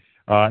the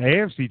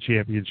AFC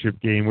Championship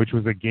game, which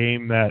was a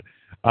game that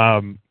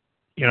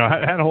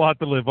had a lot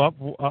to live up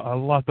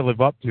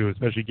to,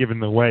 especially given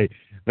the way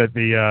that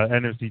the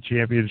NFC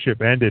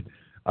Championship ended.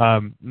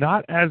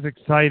 Not as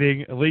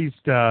exciting, at least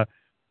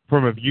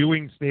from a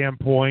viewing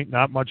standpoint.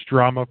 Not much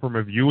drama from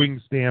a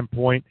viewing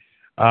standpoint.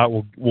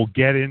 We'll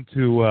get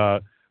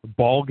into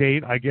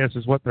Ballgate, I guess,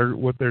 is what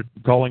they're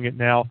calling it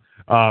now.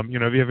 If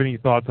you have any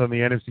thoughts on the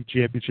NFC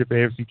Championship,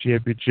 AFC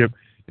Championship,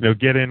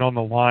 get in on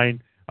the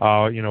line.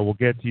 We'll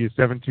get to you,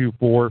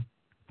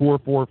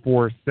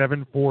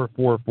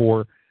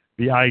 724-444-7444.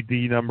 The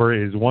ID number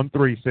is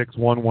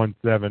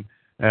 136117,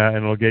 and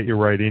it'll get you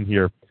right in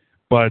here.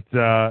 But,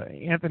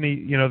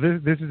 Anthony,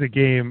 this is a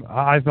game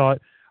I thought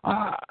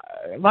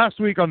last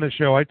week on the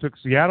show I took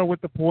Seattle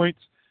with the points,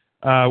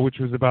 which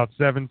was about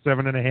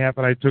 7.5,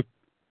 and I took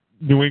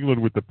New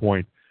England with the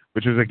point,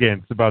 which is, again,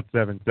 it's about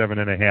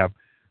 7.5.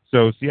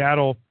 So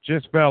Seattle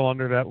just fell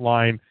under that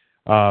line.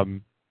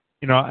 When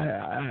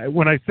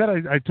I said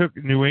I took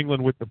New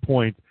England with the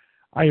point,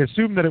 I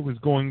assumed that it was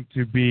going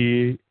to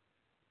be,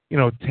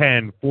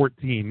 10,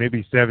 14,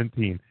 maybe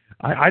 17.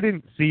 I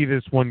didn't see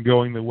this one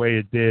going the way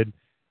it did.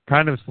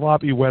 Kind of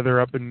sloppy weather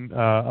up in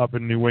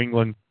New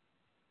England,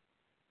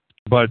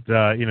 but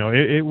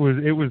it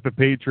was the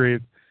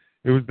Patriots.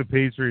 It was the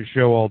Patriots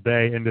show all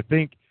day, and to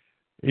think,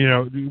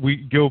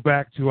 we go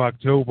back to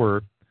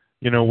October,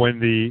 when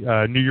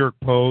the New York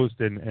Post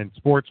and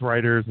sports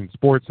writers and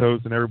sports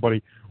hosts and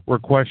everybody were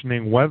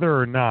questioning whether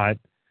or not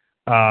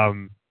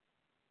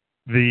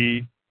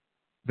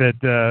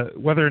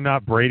whether or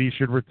not Brady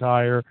should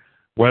retire,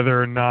 whether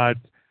or not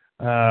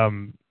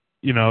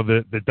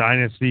the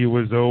dynasty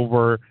was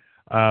over.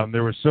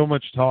 There was so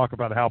much talk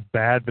about how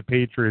bad the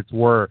Patriots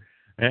were,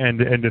 and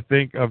to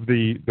think of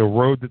the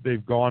road that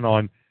they've gone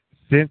on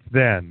since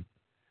then.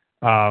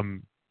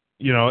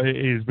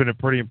 It has been a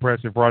pretty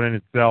impressive run in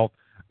itself.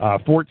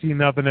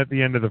 14-0 at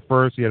the end of the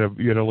first. You had a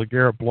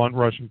LeGarrette Blount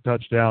rushing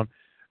touchdown,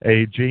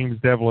 a James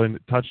Devlin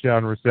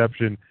touchdown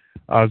reception.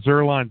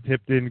 Zerline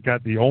Tipton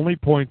got the only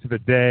points of the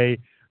day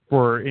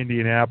for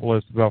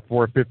Indianapolis. About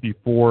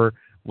 4:54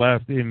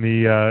 left in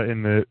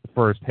the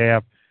first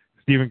half.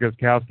 Stephen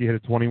Gostkowski hit a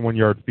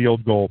 21-yard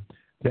field goal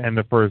to end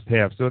the first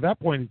half. So at that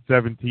point, it's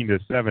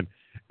 17-7,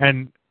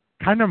 and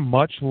kind of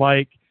much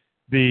like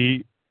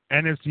the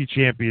NFC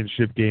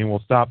Championship game.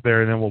 We'll stop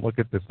there, and then we'll look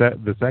at the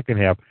second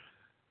half.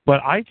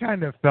 But I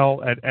kind of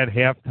felt at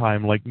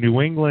halftime like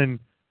New England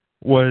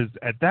was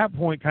at that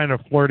point kind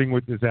of flirting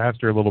with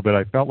disaster a little bit.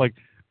 I felt like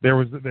there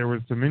was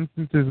some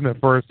instances in the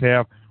first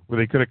half where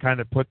they could have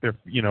kind of put their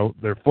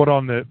foot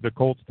on the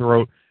Colts'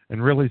 throat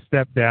and really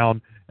step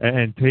down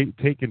and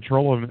take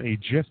control of them. They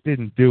just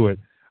didn't do it.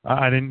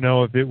 I didn't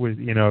know if it was,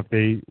 if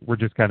they were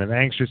just kind of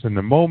anxious in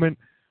the moment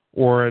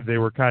or they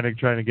were kind of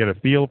trying to get a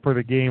feel for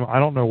the game. I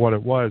don't know what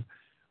it was,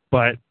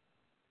 but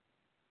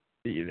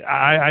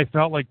I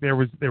felt like there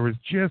was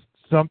just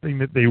something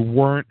that they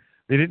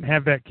didn't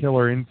have that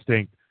killer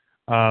instinct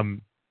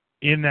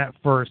in that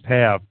first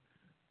half.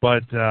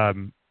 But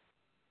they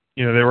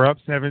were up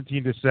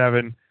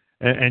 17-7,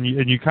 and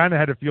you kind of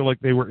had to feel like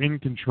they were in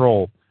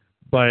control,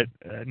 but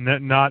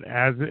not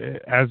as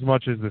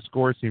much as the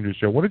score seemed to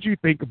show. What did you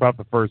think about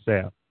the first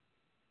half?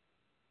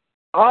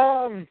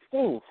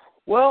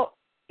 Well,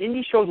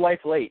 Indy showed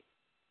life late,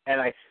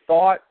 and I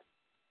thought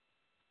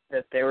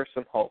that there was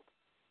some hope.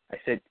 I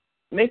said,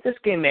 make this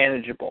game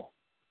manageable.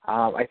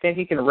 I think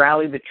he can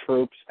rally the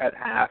troops at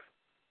half.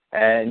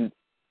 And,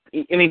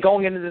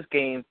 going into this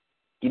game,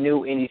 you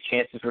knew Indy's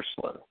chances were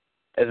slim.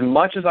 As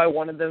much as I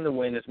wanted them to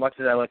win, as much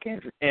as I like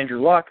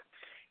Andrew Luck,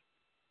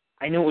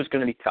 I knew it was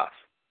going to be tough.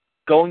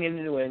 Going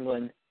into New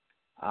England,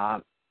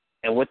 and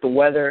with the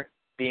weather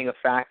being a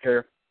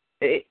factor,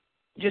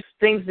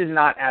 things did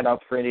not add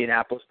up for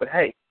Indianapolis. But,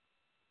 hey,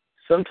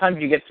 sometimes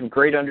you get some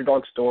great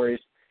underdog stories,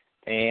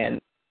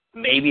 and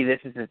maybe this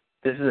is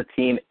a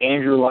team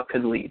Andrew Luck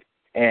could lead.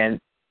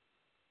 And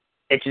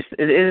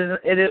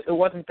it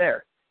wasn't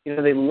there.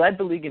 They led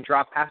the league in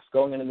drop passes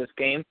going into this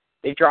game.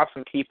 They dropped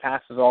some key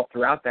passes all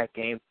throughout that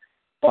game.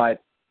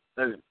 But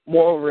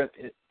moreover,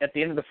 at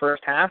the end of the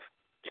first half,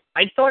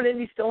 I thought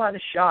Indy still had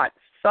a shot,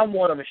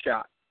 somewhat of a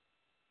shot.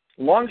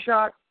 Long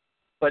shot,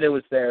 but it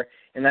was there,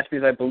 and that's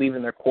because I believe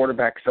in their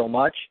quarterback so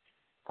much.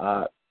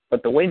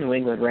 But the way New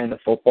England ran the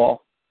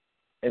football,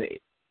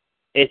 it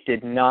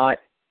did not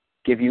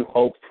give you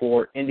hope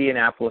for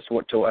Indianapolis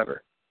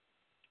whatsoever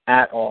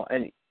at all.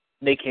 And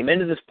they came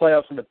into this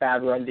playoffs with a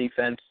bad run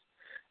defense,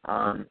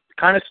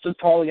 kind of stood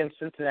tall against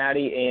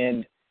Cincinnati,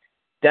 and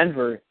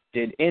Denver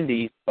did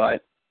Indy,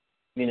 but,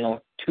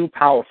 too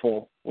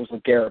powerful was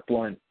LeGarrette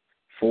Blount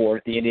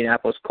for the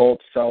Indianapolis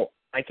Colts. So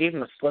I gave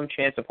them a slim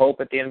chance of hope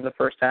at the end of the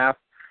first half.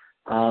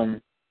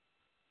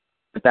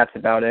 But that's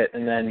about it.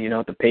 And then,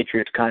 the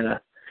Patriots kind of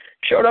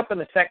showed up in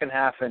the second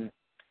half and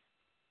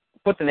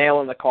put the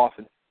nail in the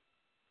coffin.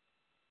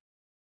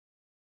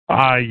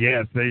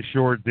 Yes, they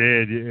sure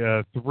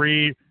did.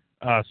 3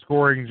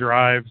 scoring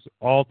drives,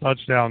 all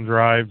touchdown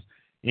drives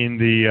in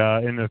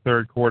the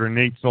third quarter.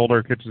 Nate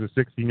Solder catches a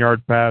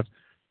 16-yard pass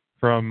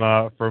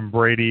from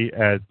Brady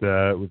at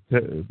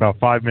about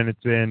 5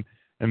 minutes in,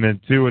 and then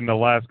 2 in the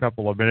last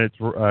couple of minutes.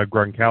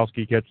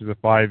 Gronkowski catches a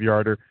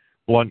 5-yarder.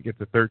 Blount gets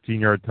a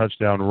 13-yard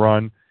touchdown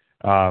run,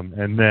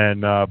 and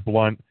then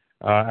Blount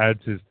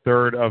adds his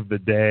third of the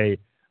day,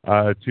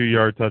 a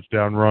 2-yard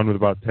touchdown run with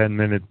about 10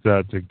 minutes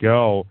to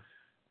go.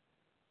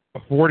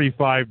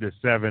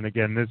 45-7.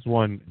 Again, this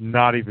one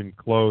not even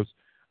close.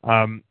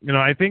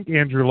 I think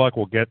Andrew Luck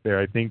will get there.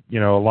 I think a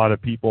lot of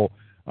people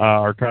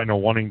are kind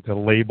of wanting to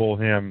label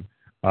him,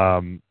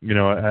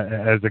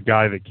 as a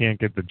guy that can't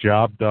get the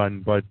job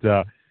done. But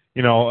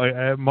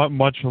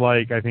much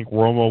like I think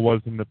Romo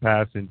was in the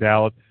past in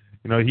Dallas,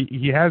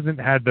 he hasn't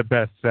had the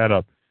best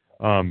setup,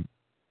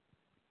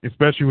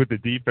 especially with the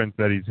defense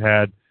that he's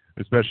had,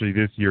 especially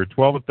this year.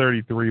 12 of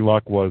 33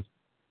 Luck was,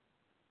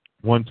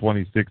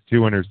 126,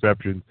 2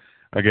 interceptions.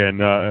 Again,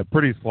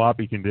 pretty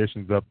sloppy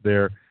conditions up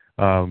there,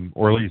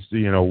 or at least,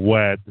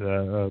 wet.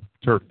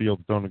 Turf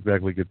fields don't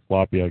exactly get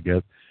sloppy, I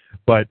guess.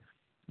 But,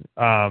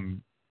 I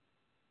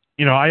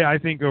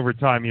think over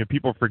time,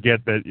 people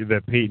forget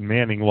that Peyton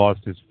Manning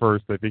lost his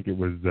first, I think it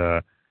was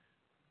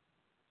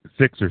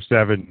 6 or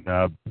 7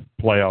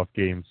 playoff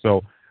games.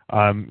 So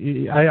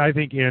I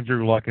think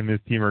Andrew Luck and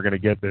this team are going to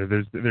get there.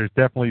 There's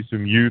definitely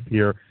some youth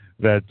here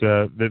that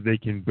they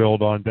can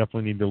build on.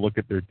 Definitely need to look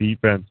at their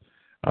defense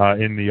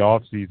in the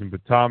offseason.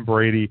 But Tom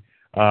Brady,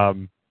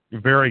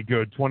 very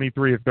good,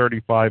 23 of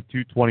 35,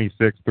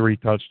 226, 3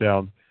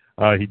 touchdowns.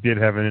 He did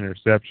have an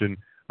interception.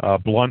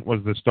 Blount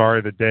was the star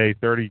of the day,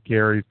 30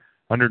 carries,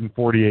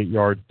 148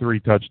 yards, 3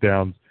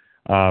 touchdowns.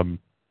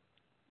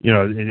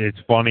 It's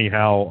funny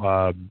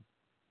how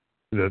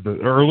the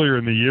earlier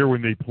in the year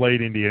when they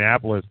played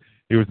Indianapolis,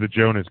 it was the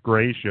Jonas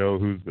Gray show,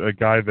 who's a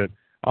guy that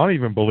I don't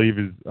even believe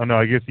is. Oh no,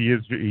 I guess he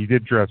is. He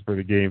did dress for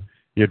the game.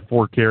 He had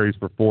 4 carries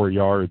for 4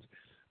 yards.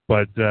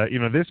 But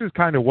this is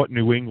kind of what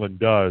New England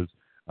does.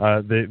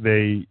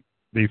 They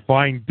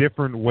find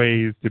different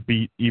ways to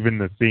beat even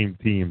the same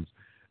teams,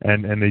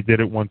 and they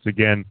did it once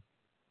again.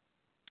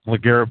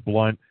 LeGarrette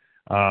Blount,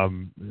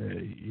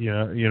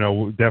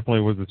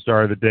 definitely was the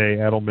star of the day.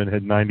 Edelman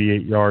had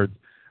 98 yards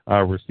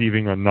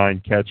receiving on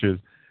 9 catches.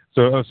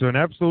 So an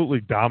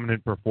absolutely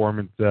dominant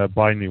performance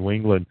by New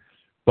England.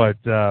 But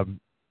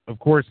of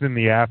course, in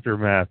the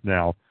aftermath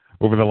now,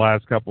 over the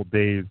last couple of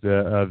days,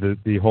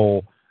 the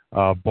whole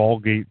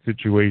Ballgate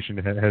situation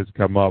has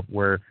come up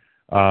where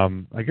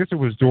I guess it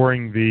was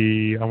during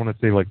the, I want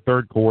to say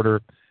third quarter,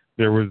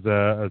 there was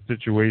a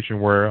situation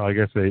where I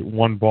guess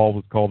one ball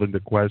was called into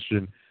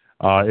question.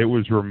 It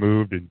was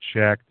removed and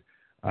checked.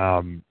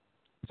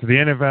 So the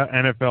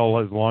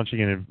NFL is launched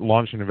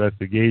an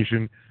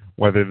investigation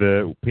whether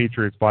the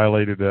Patriots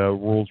violated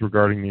rules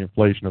regarding the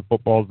inflation of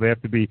footballs. They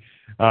have to be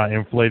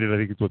inflated, I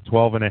think it's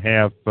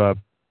 12.5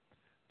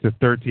 to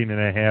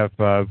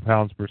 13.5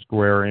 pounds per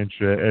square inch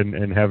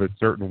and have a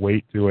certain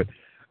weight to it.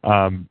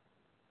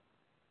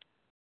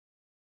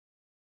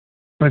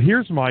 But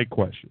here's my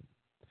question,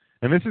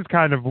 and this is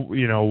kind of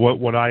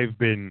what I've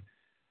been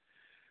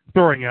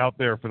throwing out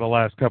there for the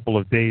last couple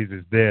of days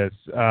is this: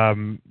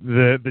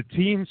 the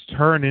teams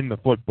turn in the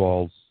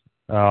footballs.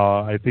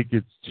 I think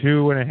it's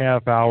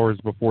 2.5 hours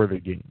before the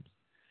games,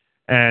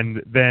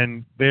 and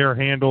then they're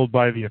handled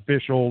by the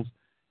officials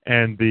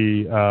and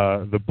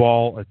the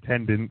ball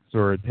attendants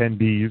or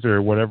attendees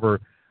or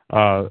whatever.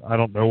 I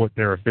don't know what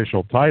their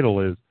official title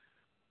is.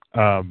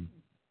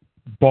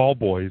 Ball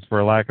boys,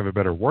 for lack of a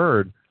better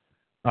word.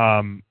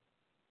 That's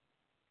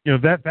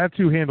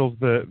who handles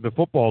the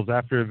footballs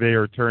after they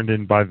are turned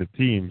in by the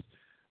teams.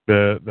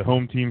 The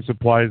home team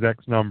supplies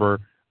X number,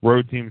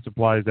 road team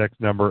supplies X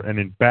number, and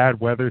in bad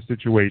weather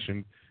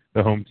situations,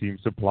 the home team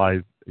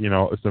supplies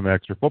some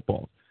extra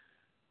footballs.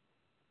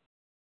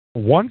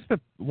 Once the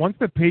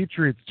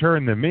Patriots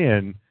turn them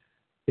in,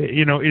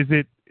 is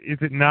it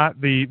not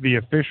the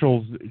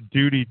officials'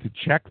 duty to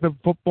check the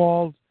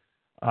footballs,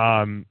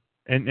 and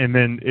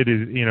then it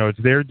is it's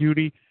their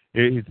duty.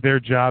 It's their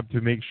job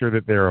to make sure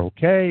that they're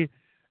okay.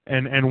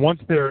 And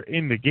once they're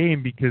in the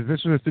game, because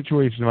this was a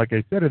situation, like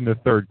I said, in the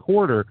third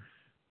quarter,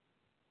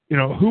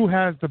 who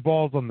has the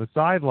balls on the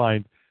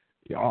sidelines?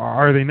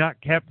 Are they not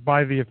kept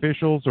by the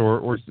officials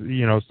or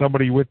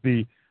somebody with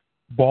the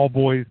ball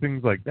boys,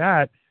 things like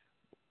that?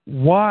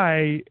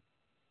 why,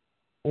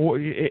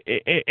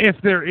 if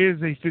there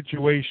is a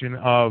situation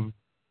of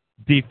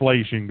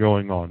deflation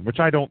going on, which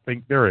I don't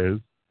think there is,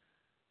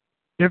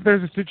 if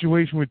there's a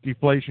situation with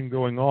deflation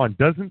going on,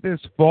 doesn't this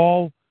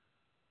fall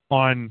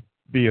on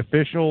the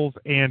officials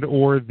and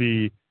or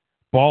the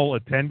ball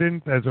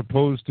attendants as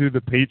opposed to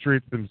the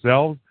Patriots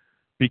themselves,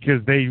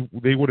 because they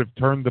would have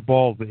turned the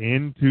balls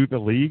into the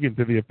league and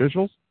to the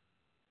officials?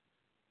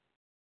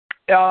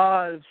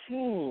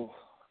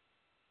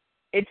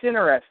 It's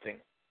interesting.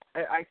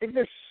 I think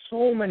there's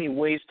so many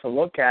ways to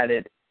look at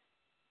it,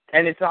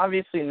 and it's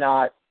obviously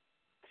not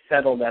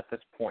settled at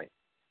this point.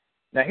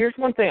 Now, here's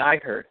one thing I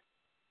heard.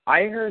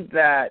 I heard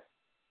that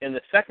in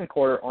the second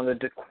quarter on the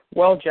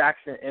DeQuell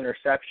Jackson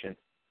interception,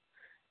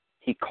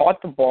 he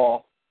caught the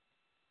ball,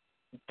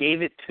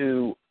 gave it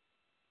to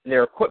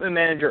their equipment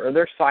manager or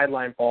their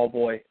sideline ball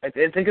boy. I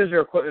think it was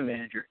their equipment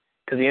manager,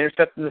 because he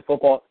intercepted the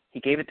football. He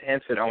gave it to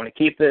him, said, I want to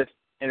keep this,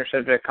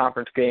 intercepted a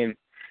conference game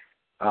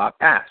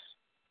pass.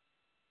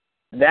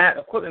 That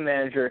equipment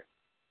manager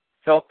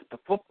felt that the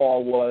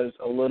football was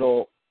a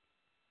little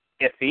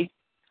iffy,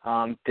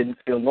 didn't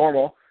feel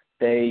normal.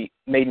 They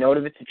made note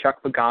of it to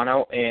Chuck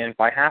Pagano, and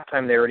by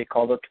halftime they already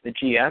called up to the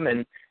GM,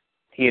 and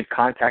he had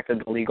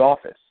contacted the league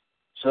office.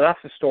 So that's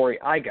the story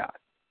I got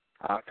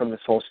from this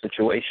whole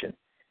situation.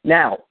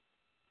 Now,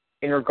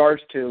 in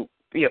regards to,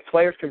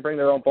 players can bring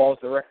their own balls,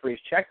 the referees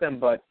check them,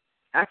 but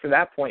after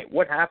that point,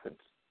 what happens?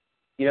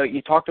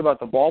 You talked about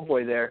the ball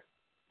boy there.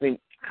 I mean,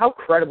 how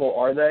credible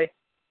are they?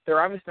 They're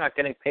obviously not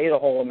getting paid a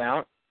whole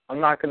amount. I'm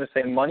not going to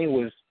say money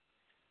was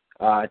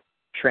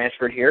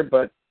transferred here,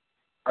 but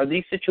are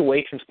these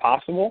situations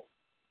possible?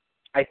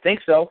 I think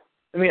so.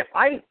 I mean,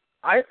 I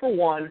for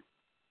one,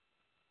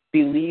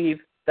 believe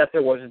that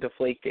there was a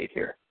Deflategate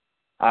here.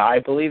 I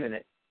believe in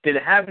it. Did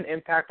it have an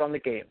impact on the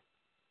game?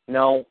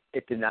 No,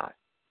 it did not.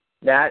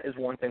 That is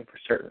one thing for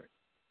certain.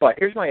 But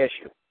here's my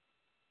issue.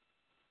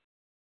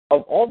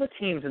 Of all the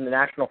teams in the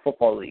National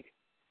Football League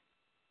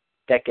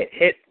that get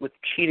hit with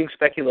cheating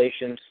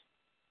speculations,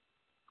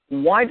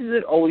 why does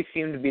it always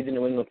seem to be the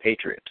New England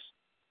Patriots?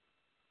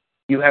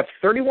 You have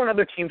 31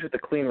 other teams with a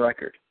clean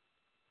record.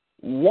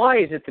 Why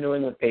is it the New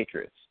England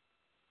Patriots?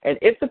 And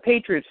if the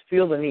Patriots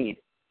feel the need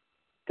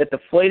that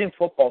deflating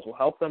footballs will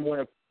help them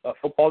win a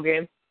football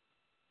game,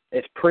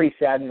 it's pretty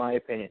sad in my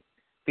opinion,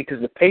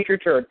 because the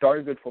Patriots are a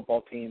darn good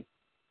football team,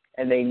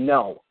 and they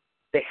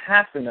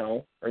have to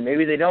know, or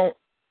maybe they don't,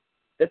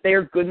 that they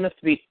are good enough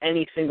to beat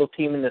any single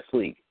team in this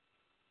league.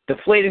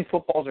 Deflating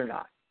footballs or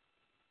not.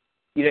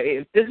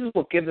 If this is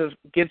what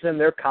gives them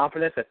their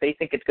confidence that they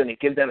think it's going to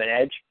give them an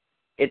edge,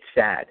 it's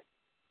sad.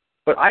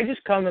 But I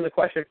just come to the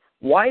question,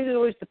 why is it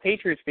always the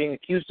Patriots being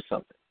accused of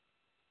something?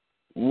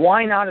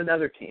 Why not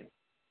another team?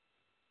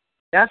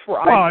 That's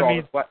where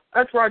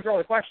I draw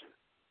the question.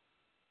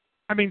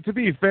 I mean, to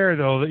be fair,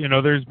 though,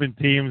 there's been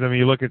teams. I mean,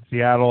 you look at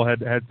Seattle,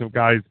 had some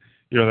guys,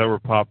 that were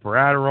popped for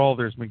Adderall.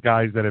 There's been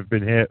guys that have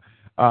been hit,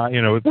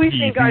 with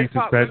PED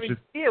suspension.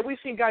 We've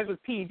seen guys with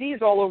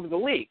PEDs all over the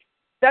league.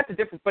 That's the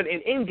difference. But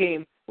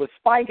in-game with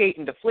Spygate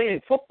and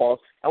deflating footballs,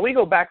 and we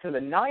go back to the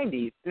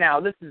 90s. Now,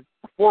 this is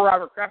before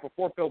Robert Kraft,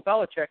 before Bill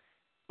Belichick.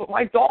 But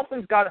my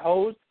Dolphins got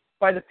hosed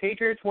by the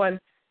Patriots when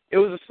it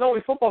was a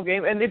snowy football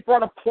game, and they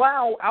brought a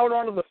plow out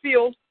onto the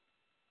field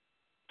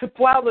to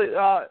plow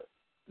to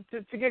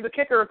give the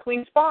kicker a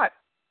clean spot.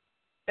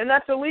 And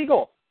that's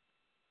illegal.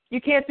 You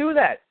can't do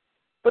that.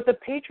 But the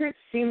Patriots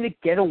seem to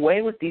get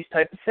away with these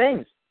type of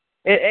things.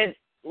 And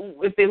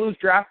if they lose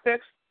draft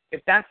picks,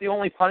 if that's the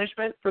only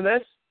punishment for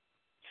this,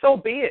 so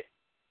be it.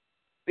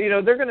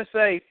 They're going to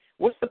say,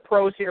 what's the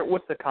pros here,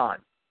 what's the con?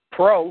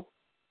 Pro,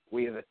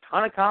 we have a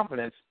ton of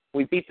confidence.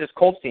 We beat this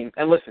Colts team.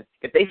 And listen,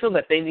 if they feel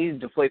that they need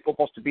to deflate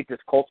footballs to beat this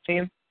Colts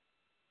team,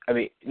 I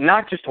mean,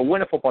 not just to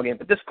win a football game,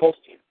 but this Colts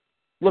team,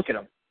 look at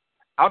them.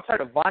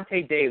 Outside of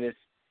Vontae Davis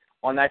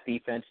on that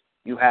defense,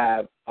 you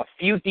have a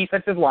few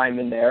defensive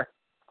linemen there,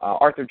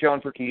 Arthur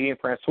Jones, Ricky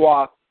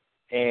Jean-Francois,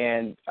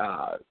 and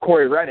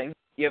Corey Redding.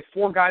 You have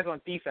 4 guys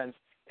on defense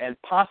and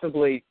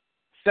possibly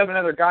 7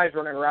 other guys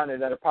running around there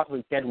that are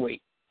possibly dead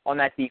weight on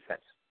that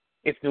defense.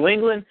 If New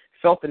England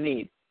felt the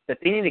need that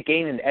they need to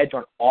gain an edge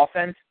on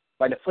offense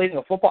by deflating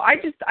a football,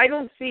 I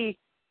don't see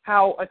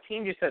how a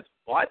team just says,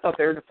 well, I thought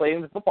they were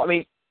deflating the football. I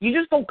mean, you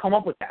just don't come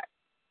up with that.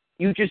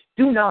 You just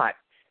do not,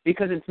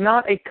 because it's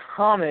not a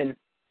common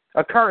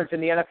occurrence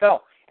in the NFL.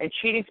 And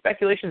cheating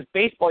speculations,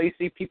 baseball, you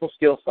see people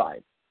steal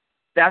signs.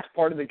 That's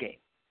part of the game.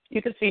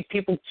 You can see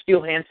people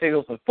steal hand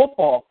signals in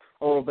football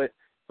a little bit,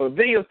 but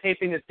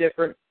videotaping is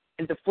different.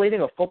 And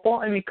deflating a football,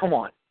 I mean, come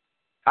on.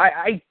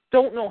 I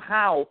don't know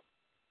how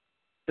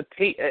the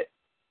Patriots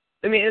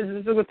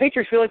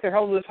feel like they're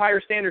held to this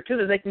higher standard, too,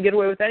 that they can get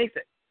away with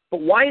anything.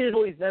 But why is it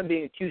always them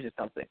being accused of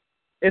something?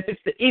 If it's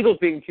the Eagles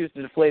being accused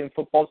of deflating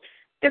footballs,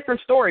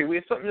 different story. We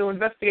have something to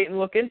investigate and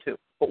look into.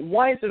 But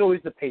why is it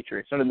always the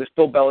Patriots under this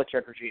Bill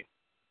Belichick regime?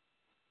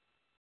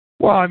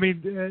 Well, I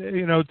mean,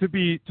 to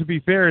be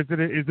fair, is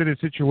it a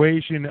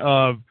situation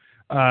of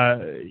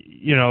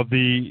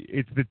the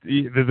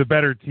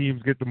better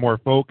teams get the more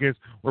focus,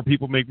 or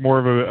people make more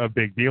of a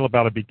big deal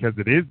about it because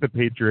it is the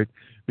Patriots.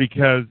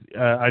 Because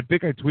I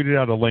think I tweeted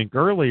out a link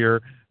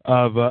earlier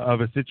of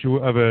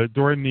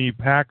during the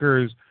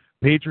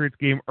Packers-Patriots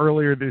game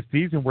earlier this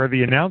season, where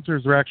the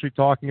announcers were actually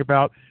talking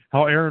about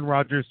how Aaron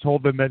Rodgers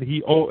told them that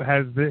he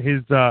has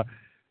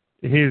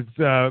his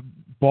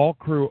ball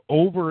crew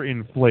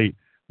overinflate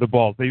the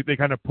balls. They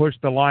kind of push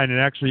the line and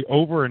actually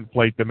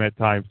overinflate them at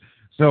times.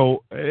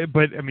 So,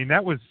 but I mean,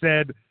 that was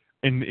said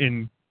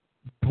in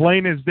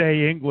plain as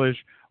day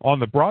English on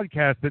the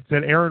broadcast that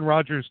said Aaron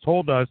Rodgers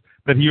told us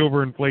that he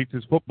overinflates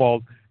his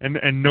footballs,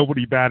 and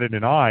nobody batted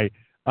an eye.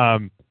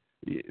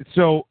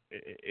 So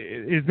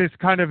is this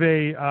kind of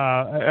and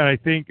I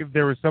think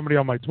there was somebody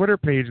on my Twitter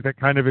page that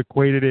kind of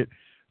equated it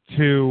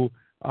to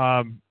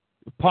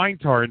pine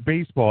tar in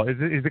baseball. Is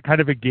it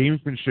kind of a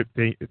gamesmanship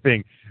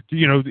thing?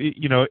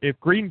 If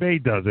Green Bay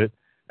does it,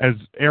 as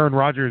Aaron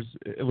Rodgers,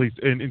 at least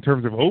in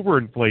terms of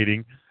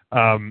overinflating,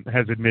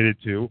 has admitted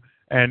to,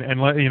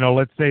 and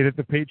let's say that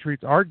the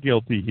Patriots are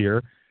guilty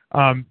here,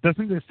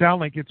 doesn't it sound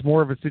like it's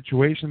more of a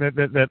situation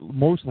that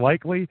most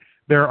likely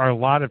there are a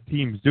lot of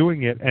teams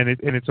doing it, and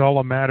it's all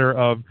a matter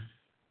of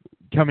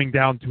coming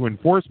down to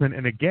enforcement?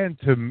 And again,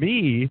 to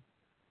me,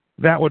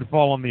 that would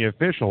fall on the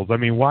officials. I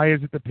mean, why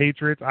is it the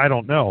Patriots? I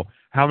don't know.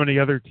 How many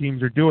other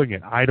teams are doing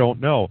it? I don't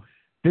know.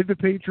 Did the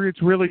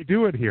Patriots really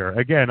do it here?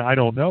 Again, I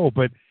don't know.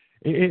 But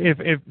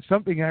if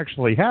something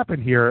actually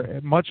happened here,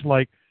 much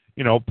like,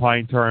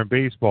 pine tar in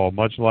baseball,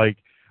 much like,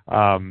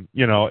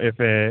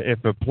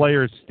 if a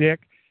player's stick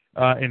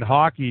in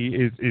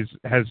hockey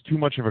has too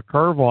much of a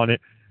curve on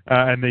it,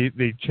 and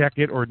they check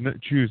it or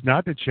choose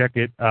not to check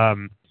it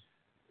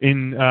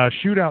in a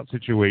shootout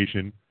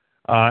situation,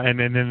 and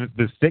then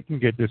the stick can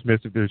get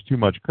dismissed if there's too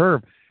much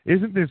curve.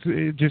 Isn't this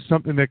just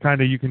something that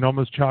kind of you can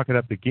almost chalk it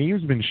up to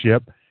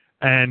gamesmanship,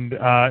 and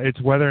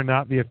it's whether or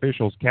not the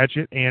officials catch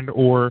it and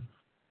or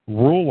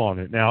rule on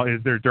it? Now,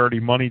 is there dirty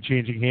money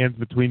changing hands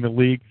between the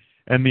league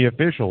and the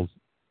officials?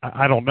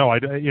 I don't know.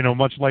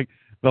 Much like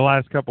the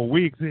last couple of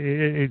weeks,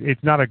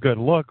 it's not a good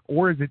look.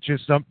 Or is it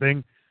just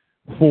something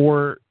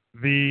for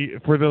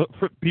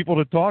people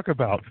to talk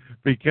about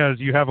because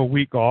you have a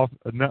week off?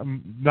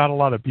 Not a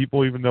lot of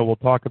people, even though we'll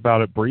talk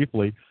about it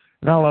briefly,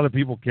 not a lot of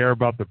people care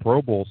about the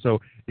Pro Bowl. So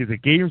is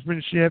it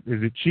gamesmanship?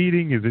 Is it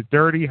cheating? Is it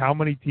dirty? How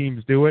many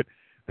teams do it?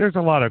 There's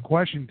a lot of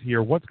questions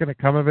here. What's going to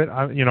come of it?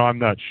 I'm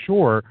not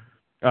sure.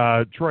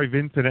 Troy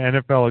Vincent,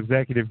 NFL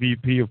Executive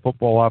VP of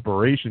Football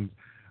Operations,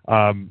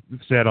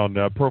 said on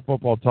Pro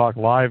Football Talk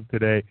Live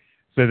today,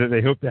 said that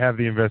they hope to have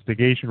the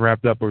investigation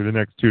wrapped up over the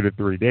next 2 to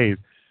 3 days.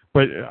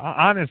 But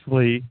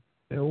honestly,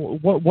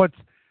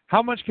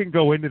 how much can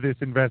go into this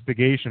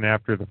investigation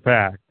after the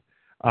fact?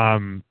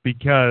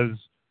 Because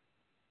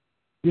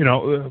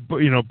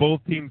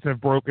both teams have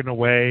broken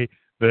away.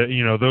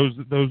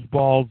 Those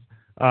balls.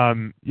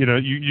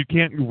 You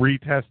can't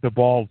retest the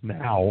balls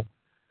now,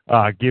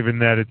 given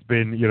that it's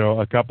been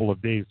a couple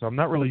of days. So I'm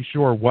not really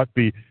sure what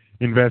the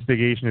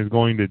investigation is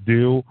going to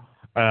do.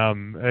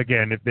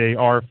 Again, if they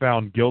are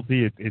found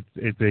guilty,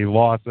 it's a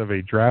loss of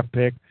a draft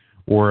pick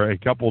or a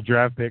couple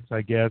draft picks,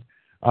 I guess.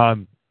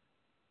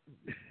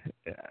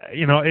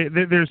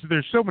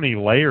 There's so many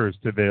layers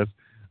to this,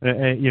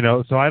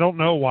 so I don't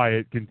know why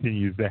it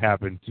continues to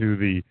happen to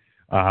the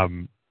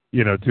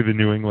to the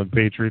New England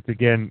Patriots.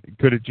 Again,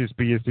 could it just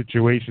be a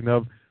situation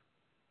of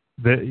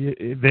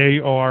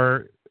they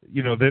are,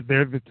 that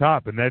they're the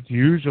top, and that's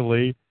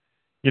usually,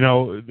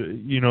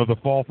 the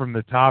fall from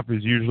the top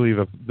is usually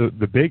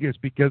the biggest,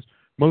 because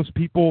most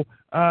people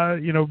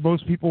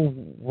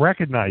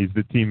recognize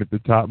the team at the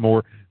top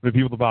more than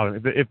people at the bottom.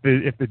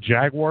 If the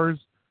Jaguars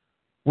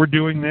were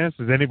doing this,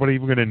 is anybody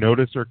even going to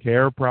notice or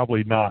care?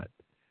 Probably not.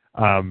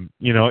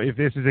 If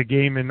this is a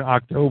game in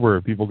October,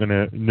 are people going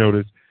to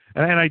notice?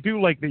 And I do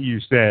like that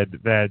you said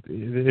that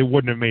it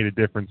wouldn't have made a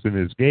difference in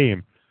this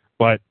game,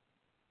 but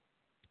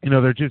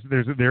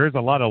there is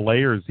a lot of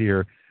layers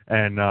here,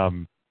 and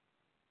so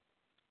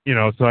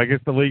I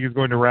guess the league is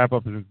going to wrap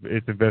up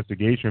its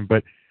investigation.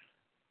 But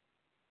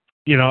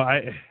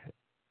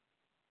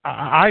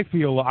I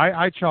feel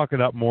I chalk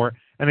it up more.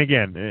 And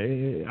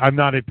again, I'm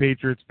not a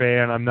Patriots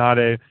fan. I'm not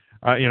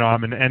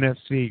I'm an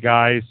NFC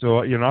guy,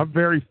 so I'm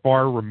very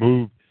far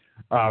removed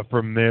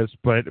from this.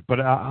 But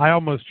I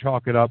almost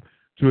chalk it up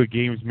to a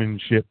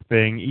gamesmanship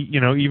thing,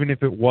 even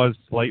if it was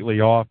slightly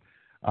off.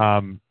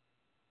 I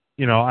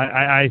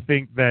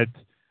think that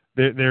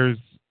there's,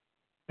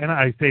 and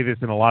I say this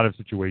in a lot of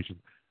situations,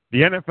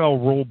 the NFL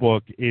rule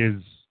book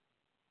is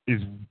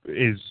it's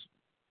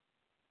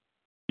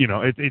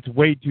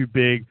way too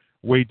big,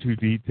 way too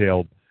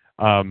detailed.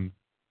 Is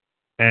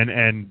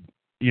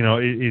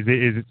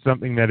it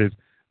something that is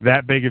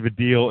that big of a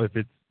deal if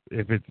it's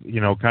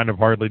kind of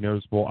hardly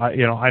noticeable?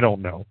 I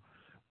don't know.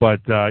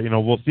 But,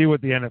 we'll see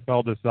what the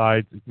NFL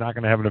decides. It's not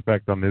going to have an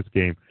effect on this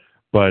game.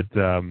 But,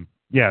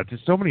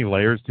 just so many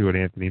layers to it,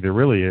 Anthony. There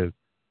really is.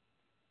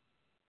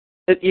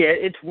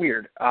 It's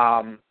weird.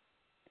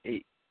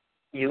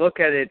 You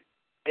look at it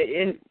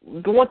and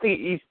the one thing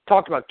he's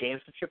talked about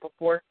gamesmanship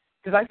before,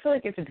 because I feel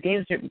like if it's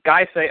gamesmanship,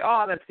 guys say,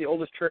 "Oh, that's the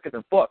oldest trick in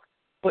the book,"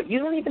 but you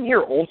don't even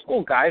hear old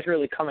school guys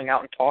really coming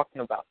out and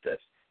talking about this.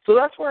 So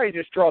that's where I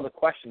just draw the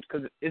questions,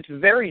 because it's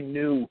very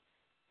new.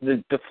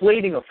 The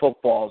deflating of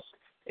footballs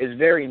is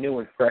very new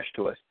and fresh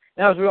to us.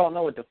 Now, as we all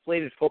know, a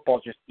deflated football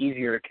is just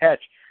easier to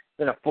catch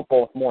than a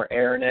football with more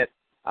air in it,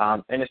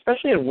 and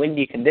especially in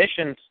windy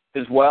conditions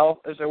as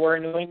well as there were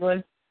in New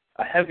England,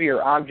 a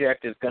heavier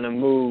object is going to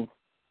move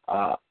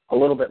a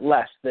little bit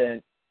less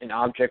than an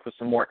object with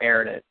some more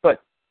air in it.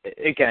 But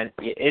again,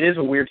 it is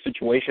a weird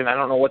situation. I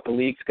don't know what the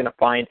league's going to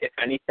find, if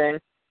anything.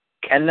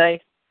 Can they?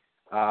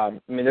 I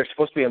mean, there's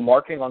supposed to be a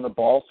marking on the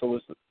ball, so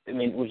was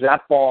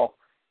that ball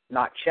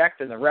not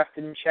checked and the ref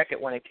didn't check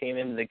it when it came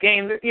into the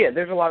game? Yeah,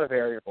 there's a lot of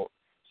variables.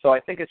 So I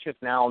think it's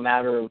just now a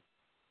matter of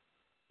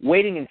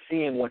waiting and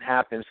seeing what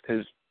happens,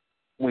 because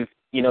you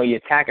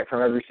attack it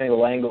from every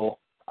single angle,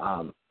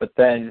 but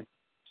then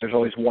there's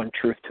always one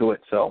truth to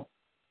it. So,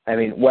 I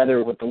mean,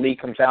 whether what the league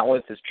comes out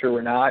with is true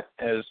or not,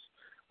 as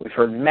we've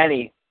heard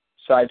many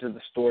sides of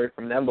the story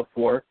from them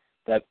before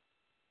that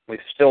we've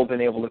still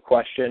been able to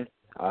question.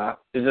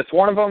 Is this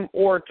one of them,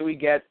 or do we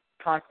get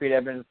concrete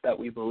evidence that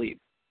we believe?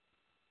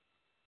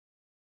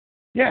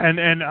 Yeah,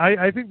 and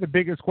I think the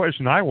biggest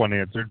question I want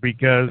answered,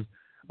 because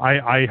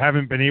I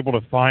haven't been able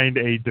to find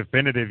a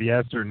definitive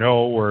yes or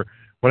no or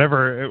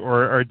whatever,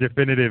 or a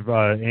definitive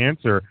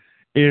answer,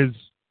 is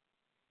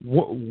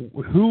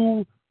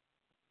who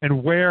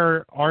and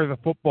where are the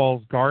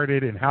footballs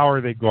guarded, and how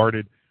are they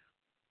guarded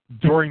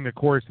during the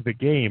course of the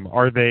game?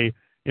 Are they,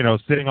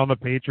 sitting on the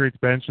Patriots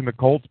bench and the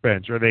Colts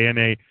bench? Are they in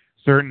a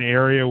certain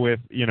area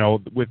with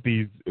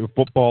these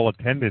football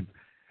attendants?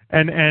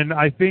 And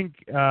I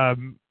think,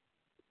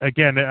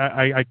 again,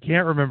 I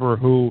can't remember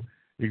who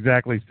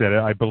exactly said it.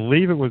 I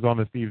believe it was on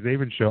the Steve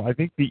Zabin show. I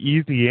think the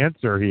easy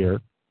answer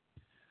here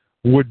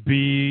would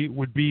be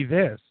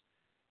this.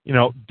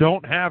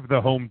 Don't have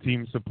the home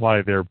team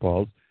supply their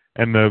balls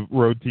and the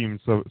road team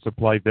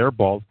supply their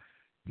balls.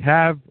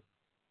 Have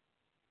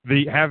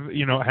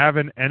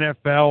an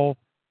NFL,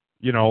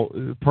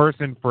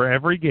 person for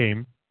every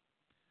game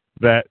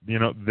that,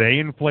 they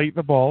inflate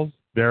the balls.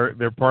 They're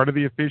part of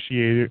the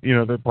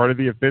they're part of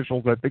the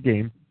officials at the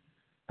game.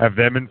 Have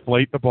them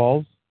inflate the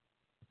balls.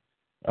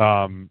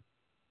 Have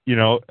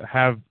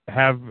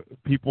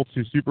people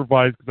to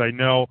supervise, because I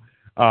know,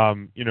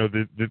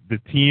 the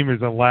team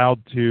is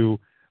allowed to,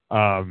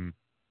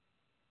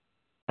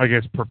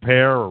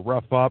 prepare or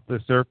rough up the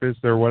surface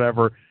or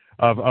whatever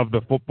of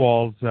the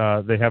footballs.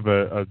 They have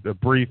a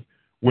brief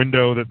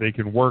window that they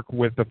can work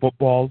with the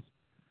footballs.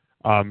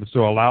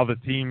 So allow the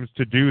teams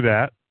to do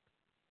that,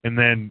 and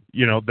then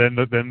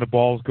then the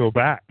balls go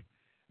back,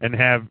 and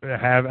have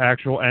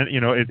actual, and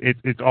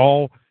it's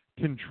all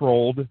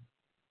controlled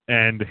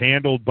and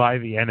handled by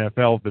the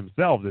NFL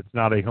themselves. It's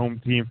not a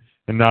home team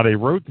and not a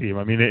road team.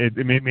 I mean, it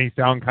may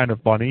sound kind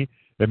of funny,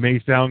 it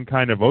may sound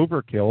kind of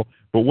overkill,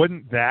 but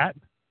wouldn't that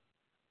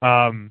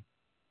kind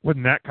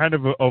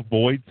of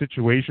avoid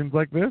situations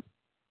like this?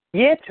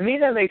 Yeah, to me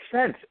that makes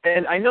sense.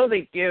 And I know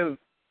they give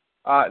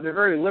they're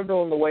very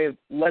liberal in the way of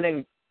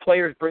letting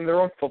players bring their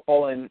own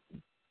football and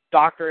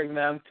doctoring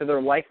them to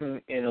their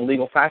liking in a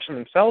legal fashion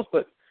themselves.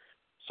 But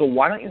so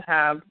why don't you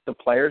have the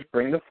players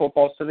bring the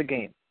footballs to the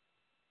game?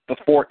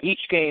 Before each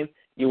game,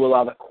 you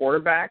allow the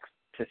quarterbacks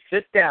to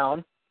sit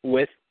down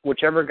with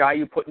whichever guy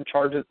you put in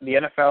charge of the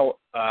NFL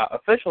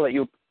official that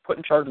you put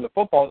in charge of the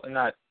footballs, and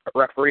not a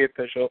referee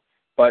official,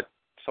 but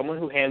someone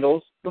who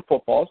handles the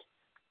footballs.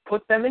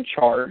 Put them in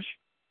charge,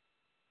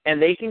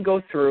 and they can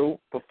go through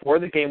before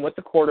the game with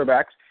the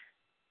quarterbacks,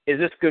 is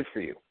this good for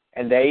you?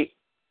 And they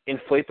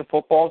inflate the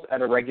footballs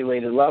at a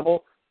regulated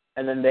level,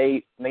 and then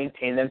they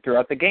maintain them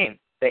throughout the game.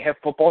 They have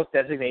footballs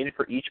designated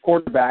for each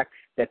quarterback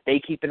that they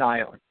keep an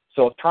eye on.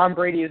 So if Tom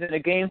Brady is in a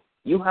game,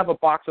 you have a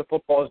box of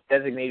footballs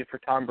designated for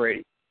Tom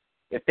Brady.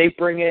 If they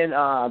bring in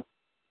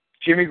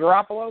Jimmy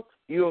Garoppolo,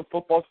 you have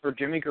footballs for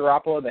Jimmy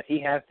Garoppolo that he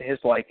has to his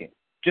liking,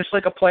 just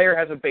like a player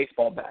has a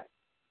baseball bat.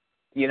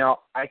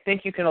 I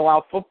think you can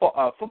allow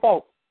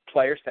football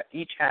players to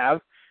each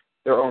have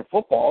their own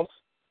footballs,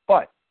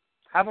 but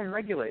have them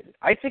regulated.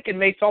 I think it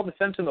makes all the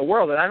sense in the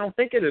world, and I don't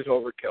think it is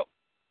overkill.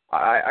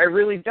 I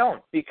really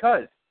don't,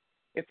 because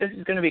if this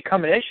is going to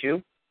become an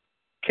issue,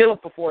 kill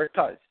it before it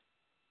does.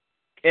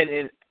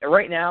 And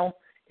right now,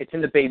 it's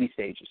in the baby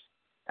stages.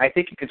 I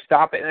think you could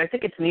stop it, and I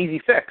think it's an easy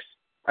fix.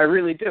 I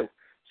really do.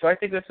 So I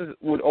think this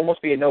would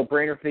almost be a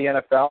no-brainer for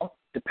the NFL,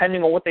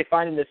 depending on what they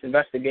find in this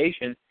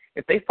investigation.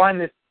 If they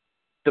find this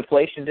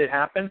deflation did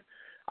happen,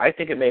 I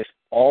think it makes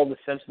all the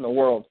sense in the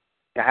world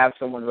to have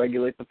someone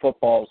regulate the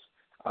footballs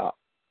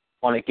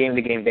on a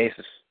game-to-game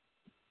basis.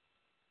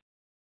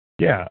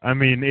 Yeah, I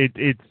mean,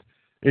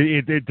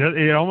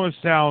 it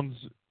almost sounds,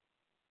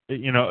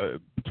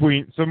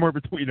 somewhere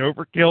between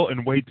overkill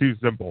and way too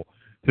simple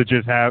to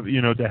just have,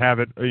 to have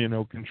it,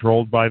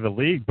 controlled by the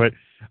league. But,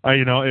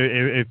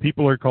 if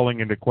people are calling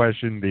into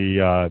question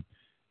the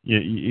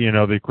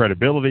the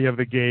credibility of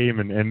the game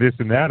and this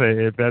and that.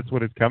 If that's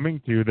what it's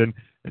coming to, then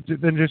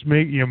just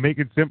make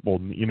it simple.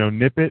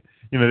 Nip it.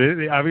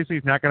 Obviously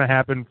it's not going to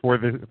happen for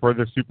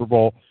the Super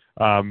Bowl.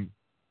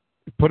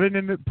 Put it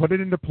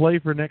into play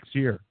for next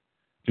year.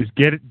 Just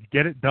get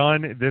it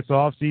done this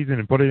off season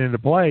and put it into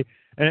play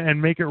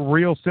and make it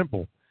real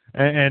simple.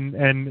 And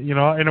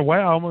in a way,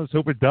 I almost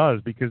hope it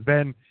does, because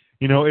then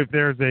if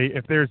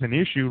there's an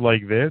issue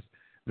like this,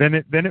 then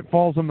it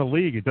falls on the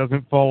league. It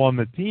doesn't fall on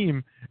the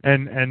team.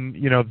 And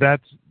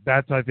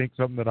that's I think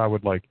something that I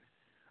would like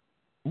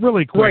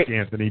really quick, Right.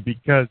 Anthony.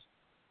 Because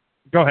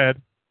go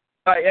ahead.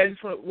 I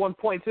just want one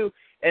point too.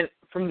 And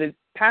from the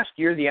past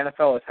year the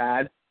NFL has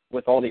had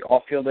with all the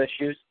off-field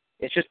issues,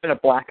 it's just been a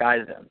black eye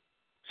to them.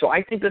 So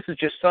I think this is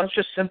just such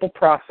a simple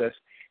process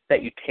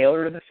that you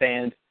tailor to the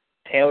fans,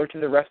 tailor to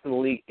the rest of the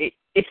league.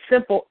 It's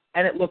simple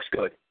and it looks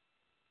good.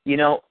 We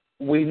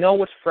know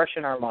what's fresh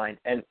in our mind.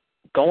 And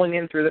going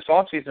in through this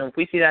offseason, if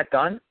we see that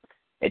done,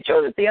 it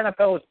shows that the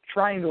NFL is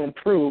trying to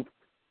improve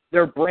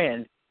their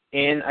brand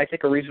in, I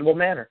think, a reasonable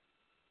manner.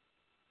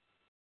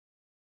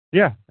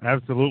 Yeah,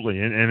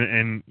 absolutely.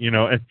 And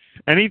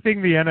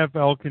anything the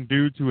NFL can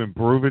do to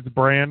improve its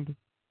brand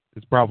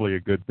is probably a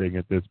good thing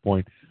at this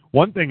point.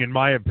 One thing, in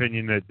my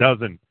opinion, that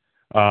doesn't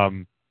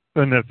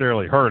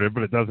necessarily hurt it,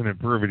 but it doesn't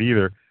improve it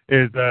either,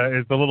 is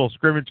the little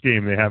scrimmage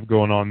game they have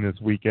going on this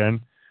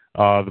weekend,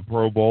 the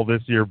Pro Bowl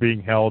this year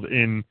being held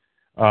in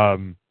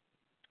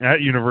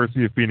at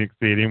University of Phoenix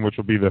Stadium, which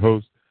will be the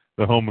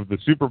home of the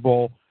Super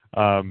Bowl.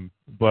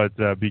 But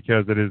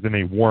because it is in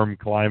a warm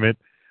climate,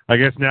 I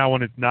guess now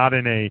when it's not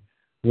in a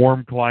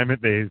warm climate,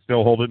 they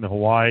still hold it in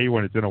Hawaii.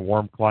 When it's in a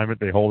warm climate,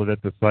 they hold it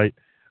at the site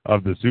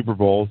of the Super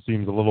Bowl.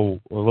 Seems a little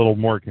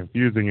more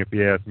confusing if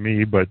you ask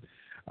me, but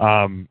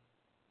I'm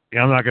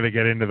not going to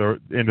get into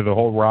the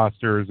whole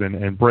rosters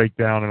and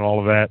breakdown and all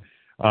of that.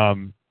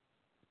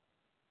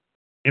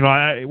 When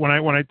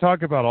I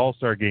talk about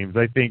All-Star games,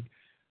 I think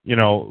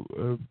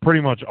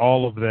pretty much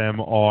all of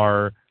them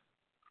are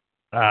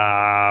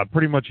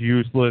pretty much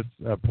useless,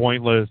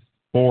 pointless,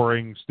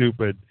 boring,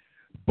 stupid.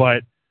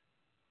 But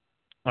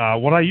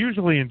what I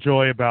usually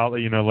enjoy about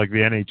like the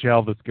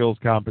NHL, the skills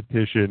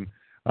competition,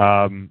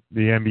 the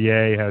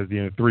NBA has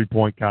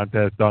 3-point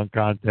contest, dunk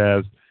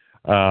contest,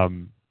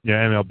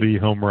 MLB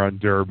home run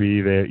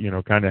derby. They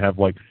kind of have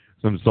like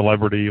some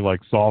celebrity like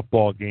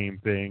softball game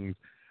things.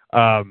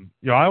 I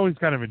always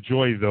kind of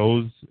enjoy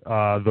those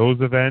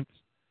events.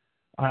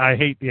 I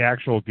hate the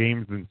actual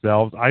games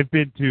themselves. I've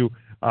been to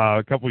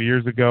a couple of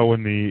years ago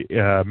when the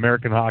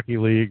American Hockey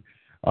League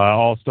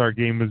All-Star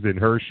game was in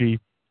Hershey.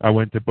 I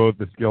went to both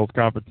the skills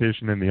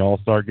competition and the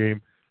All-Star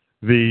game.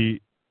 The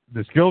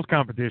skills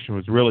competition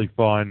was really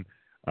fun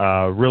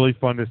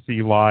to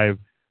see live.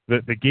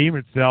 The game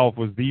itself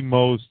was the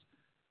most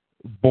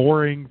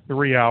boring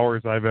 3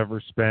 hours I've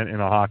ever spent in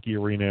a hockey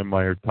arena in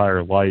my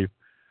entire life.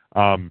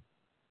 So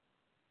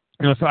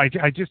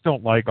I just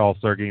don't like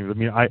All-Star games. I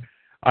mean,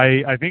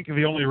 I think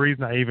the only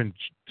reason I even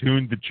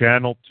tuned the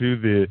channel to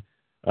the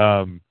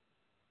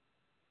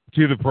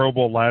Pro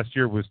Bowl last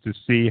year was to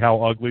see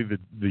how ugly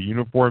the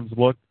uniforms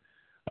looked,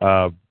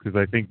 because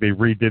I think they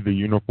redid the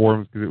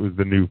uniforms because it was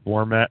the new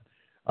format.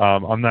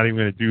 I'm not even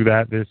going to do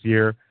that this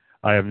year.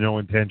 I have no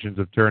intentions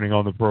of turning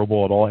on the Pro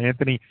Bowl at all.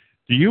 Anthony,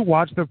 do you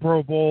watch the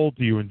Pro Bowl?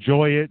 Do you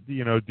enjoy it?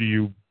 Do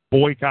you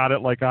boycott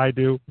it like I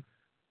do?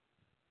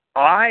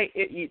 I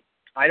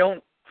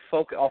don't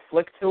focus. I'll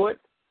flick to it.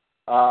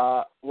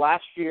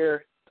 Last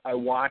year I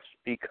watched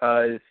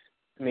because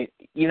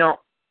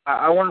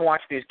I want to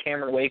watch because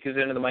Cameron Wake is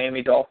into the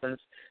Miami Dolphins,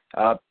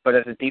 but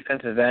as a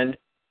defensive end,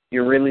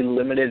 you're really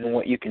limited in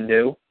what you can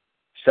do.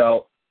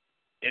 So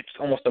it's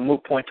almost a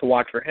moot point to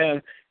watch for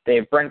him. They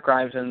have Brent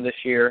Grimes in this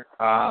year.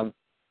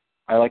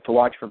 I like to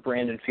watch for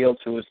Brandon Fields,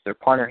 who was their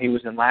punter. He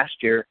was in last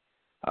year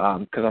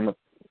because I'm a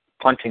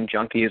punting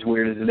junkie, as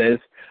weird as it is.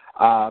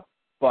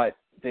 But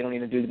they don't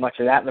even do much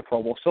of that in the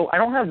Pro Bowl. So I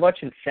don't have much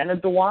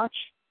incentive to watch.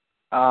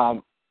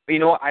 But you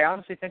know what? I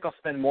honestly think I'll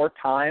spend more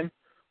time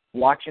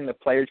watching the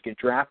players get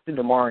drafted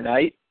tomorrow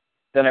night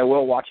than I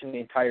will watching the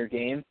entire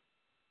game.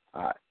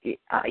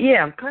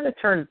 I'm kind of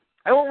turned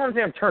 – I don't want to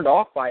say I'm turned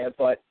off by it,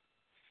 but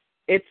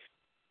it's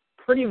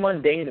pretty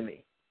mundane to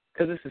me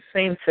because it's the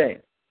same thing.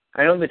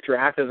 I know the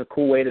draft is a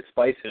cool way to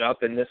spice it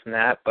up and this and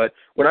that, but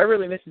what I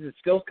really miss is the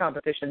skills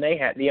competition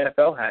the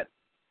NFL had.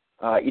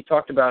 You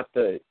talked about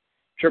the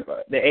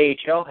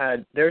AHL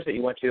had theirs that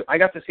you went to. I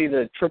got to see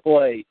the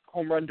AAA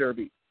home run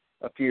derby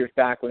a few years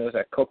back when it was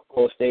at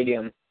Coca-Cola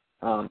Stadium,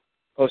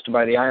 hosted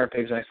by the Iron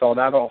Pigs, and I saw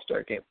that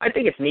All-Star game. I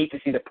think it's neat to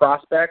see the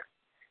prospects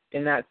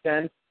in that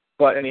sense,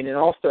 but, I mean, an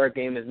All-Star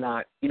game is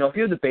not, if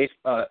you have the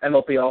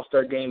MLB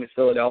All-Star game in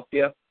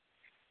Philadelphia,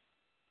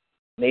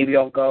 maybe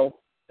I'll go.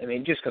 I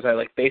mean, just because I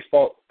like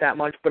baseball that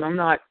much, but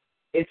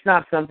it's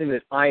not something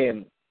that I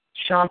am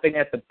chomping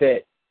at the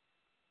bit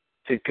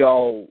to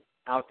go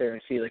out there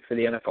and see, like, for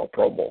the NFL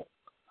Pro Bowl.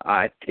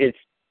 It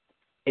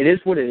is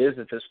what it is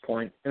at this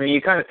point. I mean,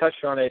 you kind of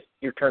touched on it.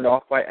 You're turned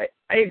off by it.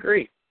 I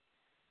agree.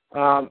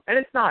 And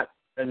it's not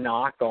a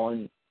knock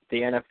on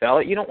the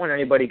NFL. You don't want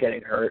anybody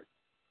getting hurt.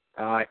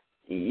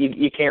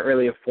 You can't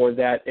really afford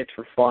that. It's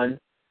for fun.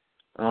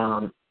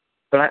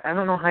 But I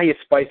don't know how you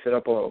spice it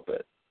up a little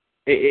bit.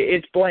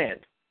 It's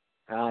bland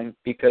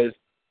because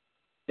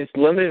it's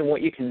limited in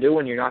what you can do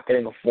when you're not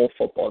getting a full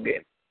football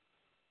game.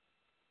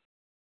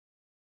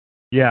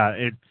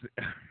 Yeah,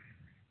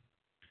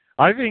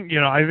 I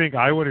think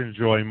I would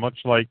enjoy, much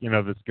like,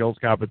 the skills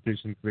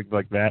competitions, things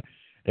like that,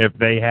 if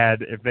they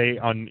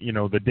on,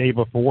 the day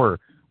before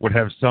would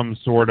have some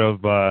sort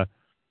of, I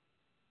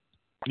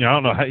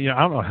don't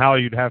know how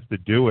you'd have to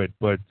do it,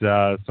 but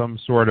some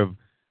sort of,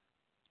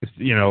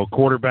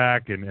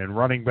 quarterback and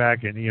running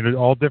back, and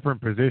all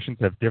different positions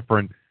have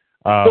different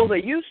well,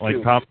 they used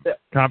to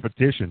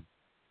competition.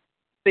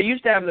 They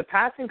used to have the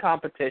passing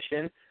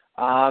competition,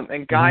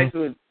 and guys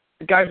would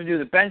do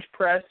the bench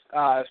press,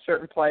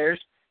 certain players.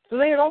 So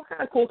they had all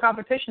kind of cool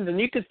competitions, and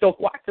you could still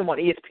watch them on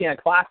ESPN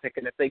Classic.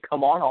 And if they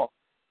come on,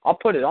 I'll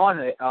put it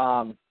on.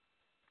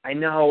 I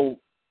know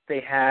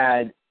they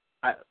had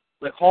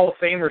like Hall of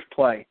Famers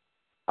play,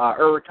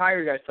 or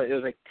retired guys play. It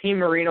was like Team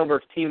Marino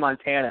versus Team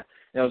Montana.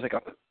 And it was like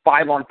a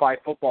 5-on-5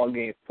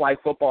 flag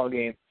football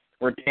game,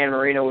 where Dan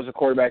Marino was a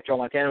quarterback, Joe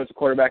Montana was a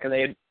quarterback, and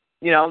they had,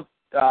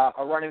 a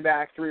running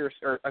back,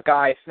 or a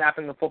guy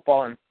snapping the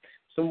football, and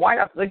some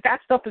wideouts. Like,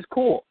 that stuff is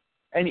cool.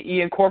 And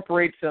you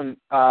incorporate some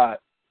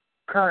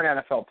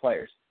current NFL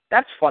players.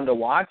 That's fun to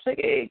watch,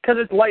 because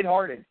it's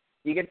lighthearted.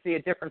 You get to see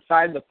a different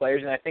side of the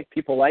players, and I think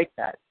people like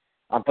that.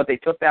 But they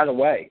took that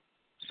away.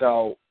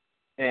 So,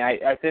 and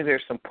I think there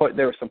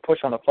was some push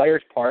on the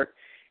players' part,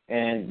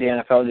 and the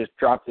NFL just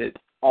dropped it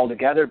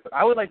altogether. But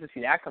I would like to see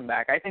that come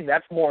back. I think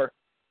that's more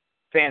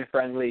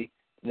fan-friendly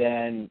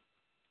than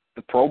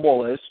the Pro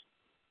Bowl is.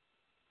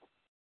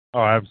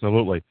 Oh,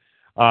 absolutely.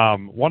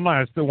 One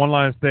last thing,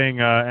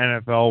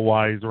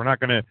 NFL-wise, we're not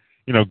going to,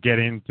 get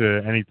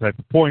into any type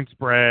of point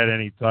spread,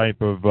 any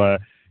type of,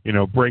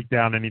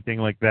 breakdown, anything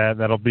like that.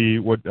 That'll be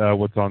what's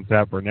on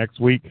tap for next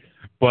week.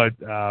 But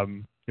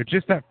it's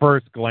just at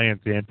first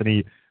glance,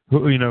 Anthony,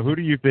 who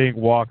do you think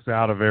walks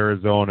out of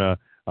Arizona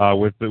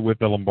with the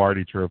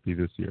Lombardi Trophy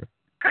this year?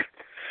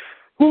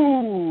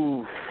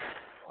 Ooh,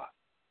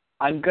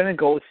 I'm gonna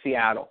go with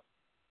Seattle.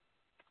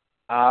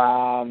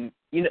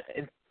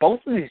 Both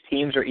of these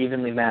teams are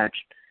evenly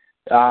matched.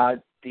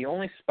 The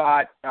only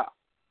spot,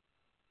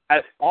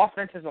 as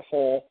offense as a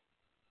whole,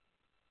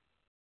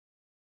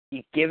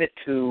 you give it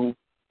to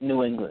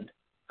New England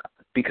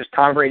because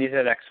Tom Brady's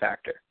that X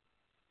factor.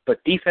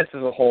 But defense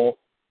as a whole,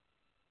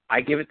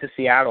 I give it to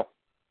Seattle.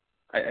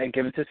 I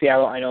give it to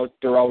Seattle. I know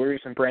Darrell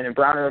Reeves and Brandon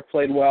Browner have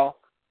played well,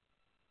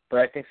 but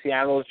I think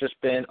Seattle has just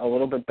been a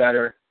little bit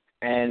better.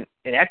 And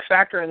an X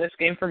factor in this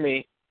game for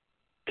me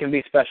can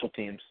be special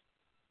teams.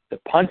 The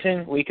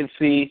punting we can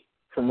see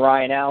from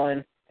Ryan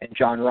Allen and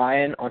John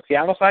Ryan on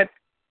Seattle side,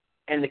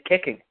 and the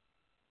kicking.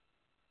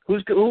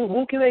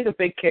 Who can make a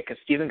big kick? Can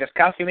Stephen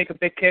Gostkowski make a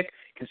big kick?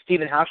 Can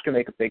Stephen Hauschka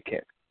make a big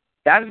kick?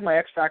 That is my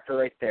X factor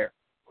right there.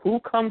 Who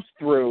comes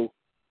through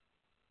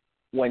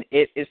when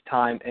it is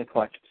time and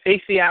clutch?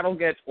 Say Seattle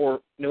gets, or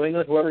New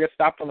England, whoever gets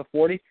stopped on the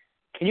 40,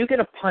 can you get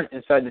a punt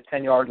inside the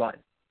 10-yard line?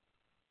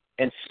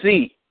 And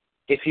see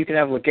if you can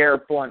have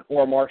LeGarrette Blount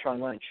or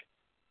Marshawn Lynch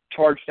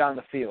charge down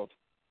the field.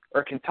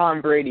 Or can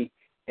Tom Brady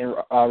and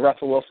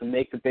Russell Wilson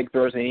make the big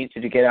throws they need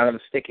to get out of a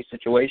sticky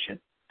situation?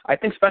 I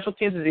think special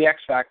teams is the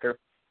X factor,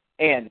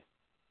 and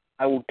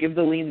I will give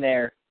the lean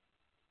there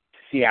to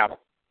Seattle.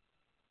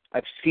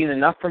 I've seen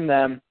enough from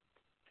them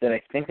that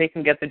I think they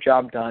can get the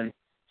job done.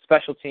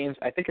 Special teams,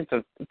 I think it's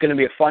going to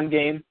be a fun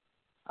game.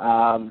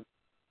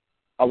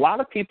 A lot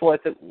of people,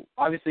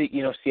 obviously,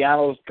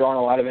 Seattle's drawn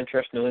a lot of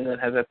interest. New England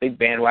has that big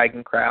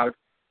bandwagon crowd.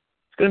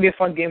 It's going to be a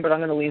fun game, but I'm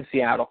going to lean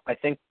Seattle. I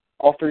think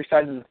all three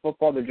sides of the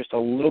football, they're just a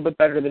little bit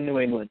better than New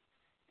England.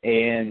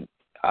 And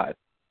I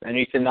know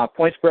you said not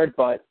point spread,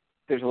 but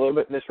there's a little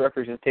bit of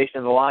misrepresentation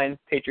of the line.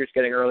 Patriots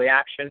getting early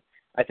action.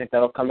 I think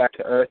that'll come back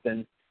to earth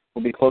and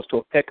will be close to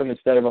a pick 'em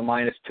instead of a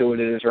 -2 it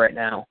is right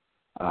now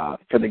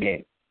for the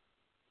game.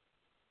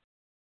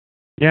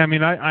 Yeah, I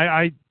mean,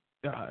 I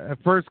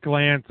at first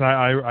glance,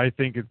 I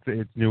think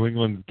it's New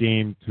England's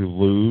game to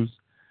lose.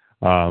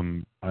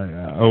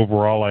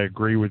 Overall, I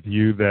agree with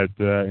you that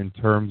in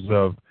terms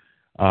of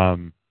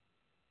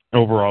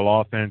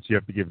overall offense, you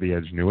have to give the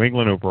edge to New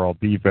England. Overall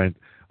defense,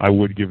 I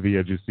would give the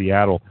edge to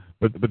Seattle.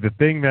 But the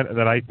thing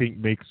that I think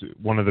makes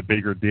one of the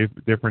bigger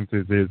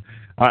differences is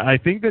I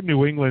think that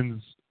New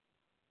England's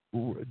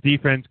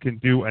defense can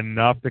do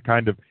enough to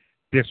kind of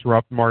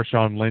disrupt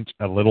Marshawn Lynch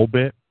a little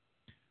bit.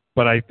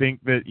 But I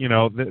think that,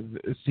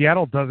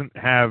 Seattle doesn't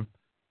have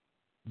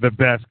the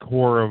best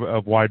core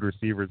of wide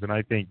receivers, and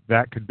I think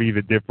that could be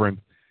the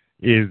difference.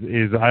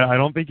 I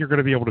don't think you're going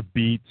to be able to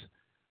beat.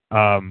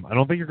 I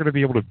don't think you're going to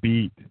be able to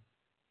beat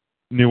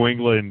New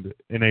England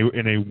in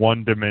a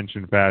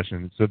one-dimension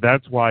fashion. So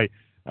that's why,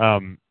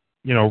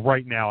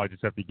 right now I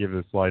just have to give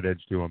a slight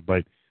edge to them.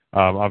 But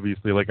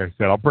obviously, like I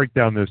said, I'll break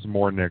down this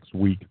more next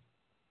week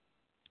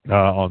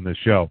on the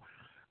show.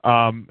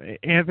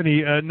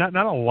 Anthony, not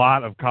a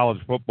lot of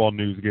college football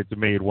news gets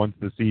made once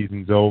the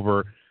season's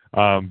over,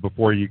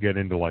 before you get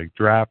into like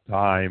draft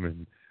time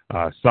and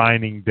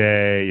signing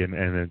day and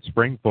then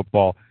spring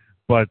football.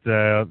 But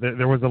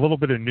there was a little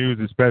bit of news,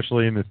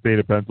 especially in the state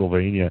of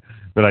Pennsylvania,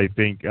 that I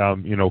think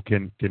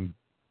can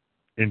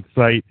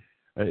incite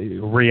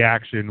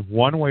reaction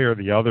one way or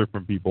the other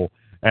from people.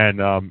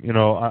 And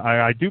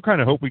I do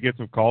kind of hope we get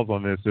some calls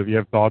on this. So if you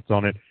have thoughts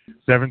on it,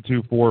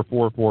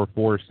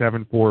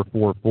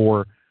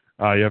 724-444-7444.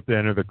 You have to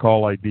enter the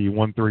call ID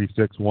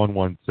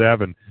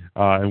 136117,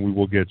 and we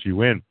will get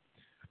you in.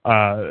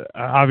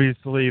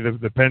 Obviously,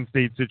 the Penn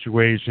State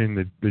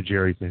situation, the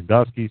Jerry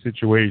Sandusky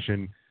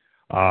situation,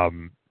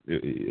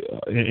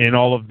 in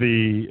all of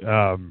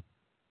the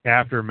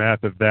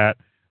aftermath of that,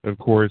 of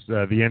course,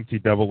 the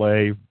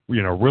NCAA,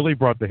 really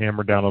brought the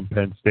hammer down on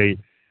Penn State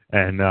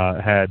and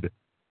had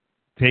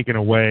taken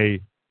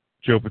away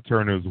Joe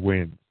Paterno's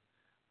wins.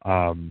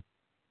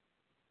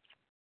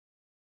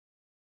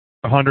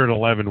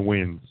 111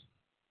 wins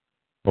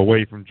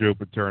away from Joe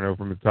Paterno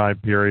from a time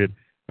period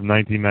from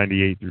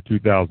 1998 through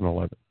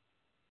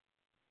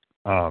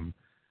 2011,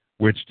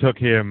 which took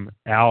him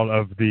out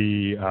of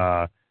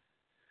the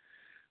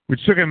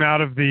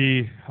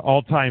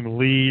all-time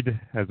lead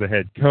as a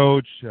head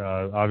coach.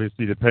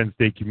 Obviously, the Penn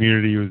State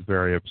community was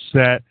very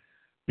upset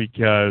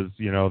because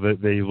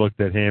they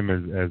looked at him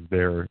as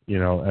their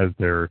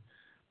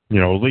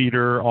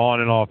leader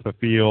on and off the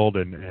field,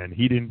 and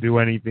he didn't do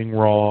anything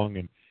wrong,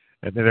 and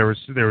there was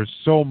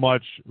so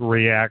much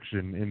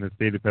reaction in the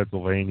state of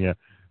Pennsylvania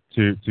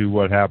to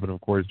what happened.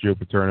 Of course, Joe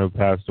Paterno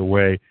passed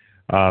away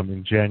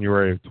in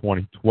January of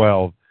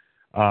 2012.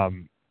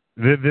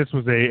 This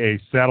was a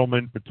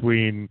settlement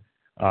between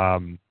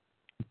Penn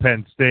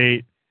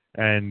State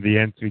and the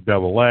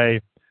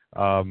NCAA.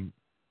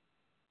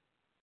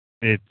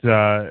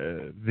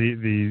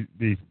 The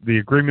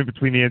agreement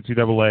between the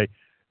NCAA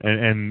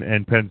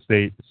and Penn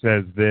State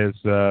says this: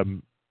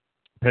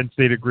 Penn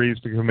State agrees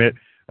to commit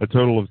a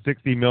total of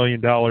 $60 million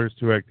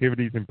to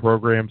activities and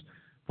programs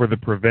for the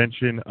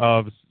prevention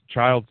of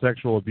child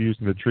sexual abuse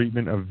and the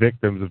treatment of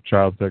victims of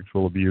child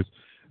sexual abuse.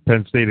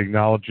 Penn State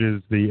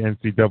acknowledges the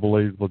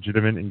NCAA's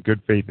legitimate and good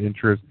faith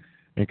interest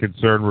and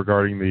concern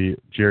regarding the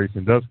Jerry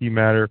Sandusky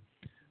matter.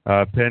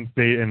 Penn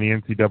State and the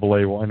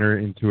NCAA will enter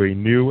into a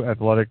new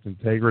athletics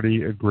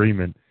integrity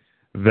agreement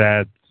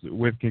that,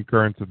 with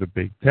concurrence of the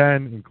Big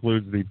Ten,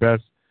 includes the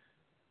best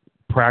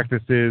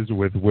practices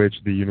with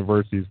which the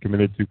university is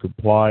committed to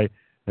comply,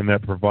 and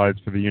that provides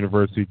for the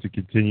university to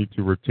continue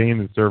to retain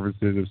the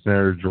services of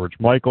Senator George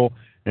Michael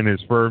and his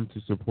firm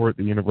to support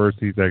the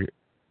university's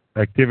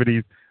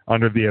activities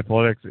under the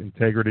Athletics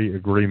Integrity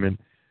Agreement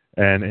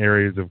and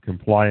areas of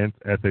compliance,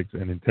 ethics,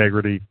 and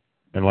integrity.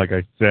 And like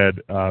I said,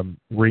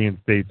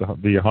 reinstates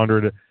the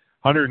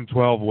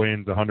 112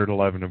 wins,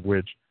 111 of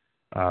which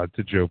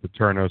to Joe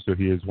Paterno. So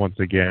he is once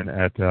again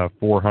at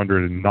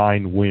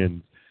 409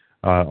 wins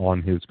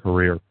on his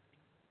career.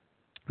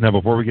 Now,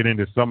 before we get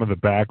into some of the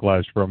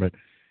backlash from it,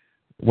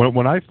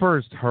 when I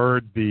first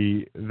heard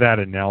that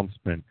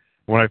announcement,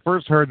 when I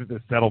first heard that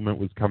the settlement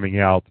was coming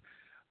out,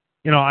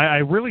 I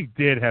really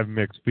did have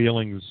mixed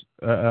feelings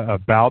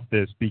about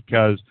this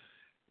because,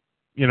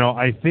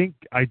 I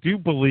do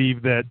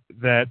believe that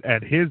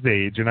at his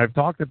age, and I've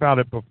talked about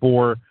it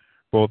before,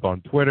 both on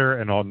Twitter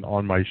and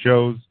on my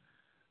shows,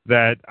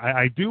 that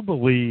I do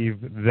believe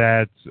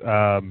that,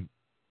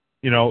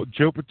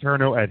 Joe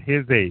Paterno at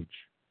his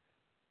age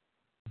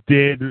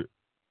did,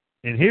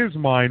 in his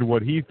mind,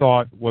 what he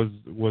thought was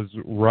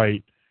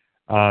right.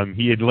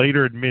 He had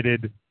later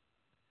admitted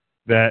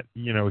that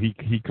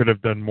he could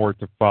have done more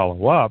to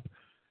follow up,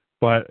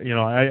 but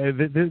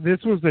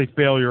this was a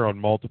failure on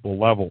multiple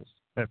levels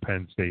at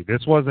Penn State.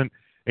 This wasn't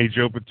a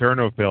Joe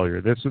Paterno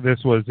failure. This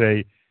was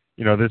a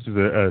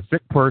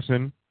sick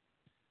person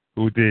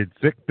who did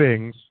sick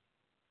things,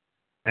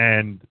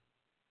 and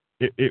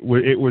it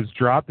was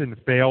dropped and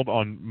failed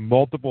on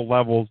multiple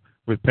levels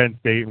with Penn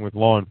State and with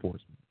law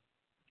enforcement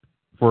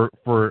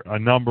for a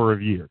number of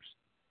years.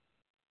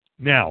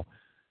 Now,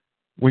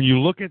 when you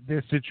look at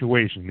this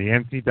situation, the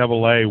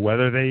NCAA,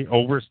 whether they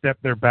overstep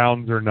their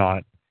bounds or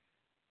not,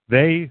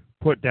 they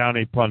put down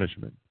a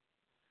punishment.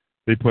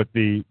 They put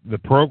the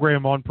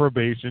program on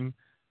probation,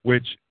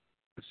 which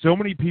so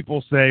many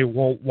people say,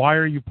 well, why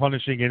are you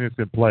punishing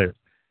innocent players?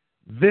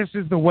 This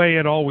is the way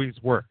it always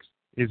works.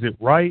 Is it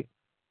right?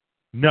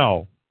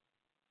 No.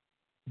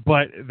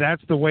 But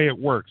that's the way it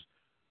works.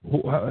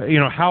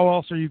 How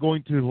else are you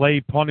going to lay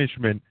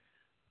punishment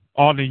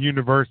on a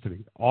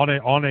university,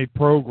 on a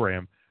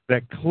program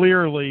that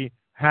clearly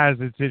has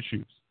its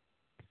issues?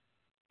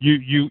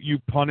 You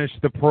punish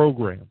the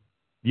program.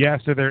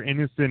 Yes, so they're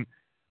innocent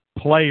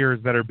players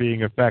that are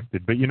being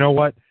affected, but you know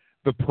what?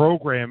 The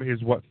program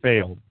is what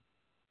failed.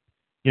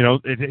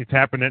 It's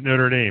happened at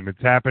Notre Dame.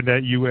 It's happened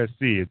at USC.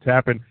 It's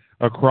happened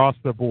across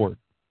the board.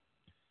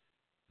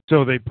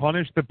 So they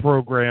punished the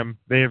program.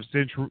 They have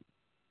since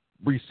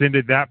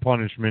rescinded that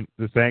punishment.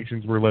 The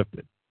sanctions were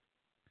lifted.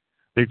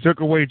 They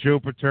took away Joe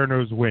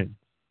Paterno's win.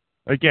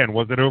 Again,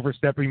 was it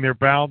overstepping their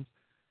bounds?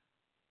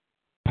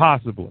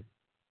 Possibly.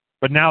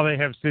 But now they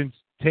have since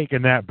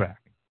taken that back.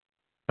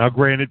 Now,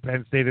 granted,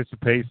 Penn State has to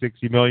pay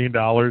 $60 million,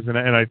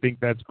 and I think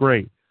that's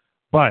great.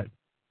 But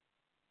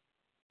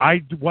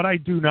what I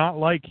do not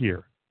like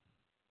here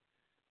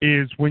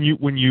is when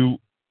you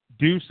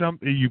do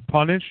something, you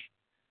punish,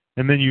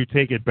 and then you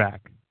take it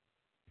back.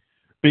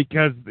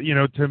 Because,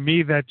 to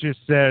me, that just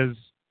says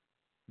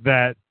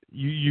that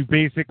you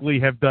basically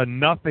have done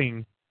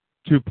nothing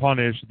to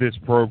punish this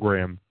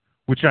program,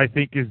 which I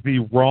think is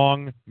the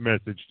wrong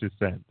message to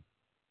send.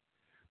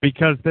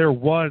 Because there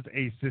was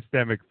a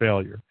systemic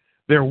failure.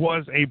 There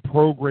was a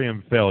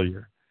program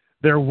failure.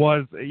 There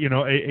was,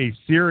 a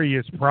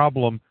serious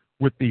problem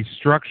with the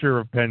structure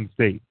of Penn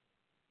State.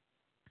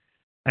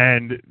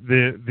 And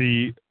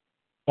the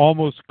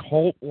almost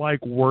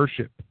cult-like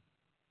worship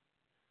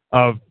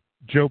of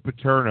Joe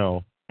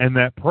Paterno and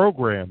that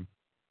program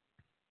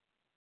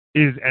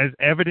is as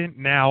evident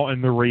now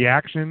in the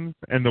reactions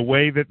and the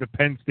way that the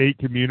Penn State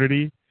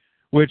community,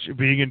 which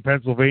being in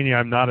Pennsylvania,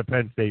 I'm not a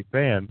Penn State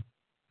fan,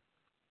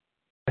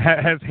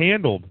 has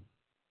handled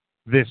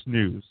this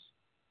news.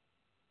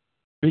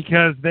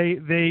 Because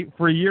they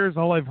for years,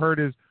 all I've heard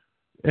is,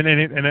 and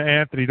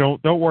Anthony,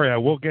 don't worry, I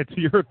will get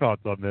to your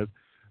thoughts on this.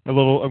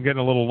 I'm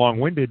getting a little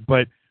long-winded,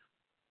 but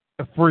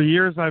for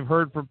years I've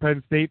heard from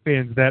Penn State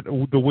fans that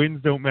the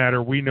wins don't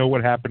matter. We know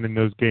what happened in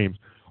those games.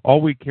 All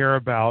we care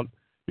about,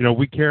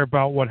 we care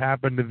about what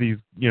happened to these,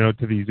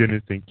 to these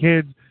innocent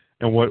kids,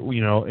 and what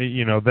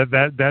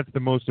that's the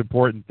most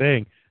important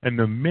thing. And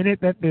the minute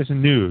that this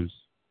news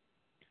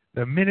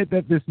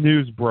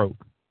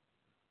broke,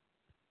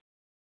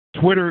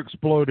 Twitter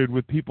exploded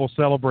with people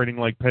celebrating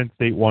like Penn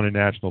State won a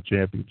national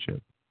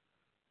championship.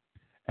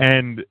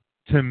 And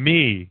to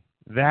me,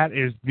 that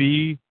is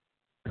the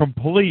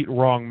complete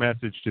wrong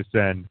message to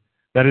send.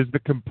 That is the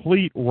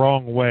complete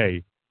wrong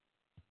way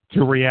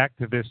to react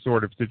to this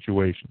sort of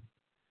situation.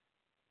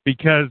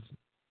 Because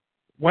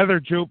whether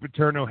Joe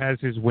Paterno has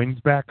his wins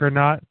back or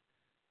not,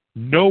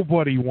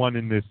 nobody won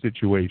in this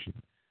situation.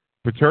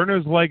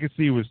 Paterno's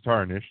legacy was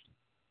tarnished.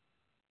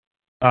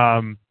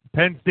 Penn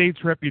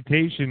State's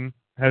reputation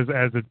has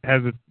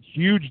a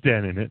huge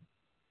dent in it,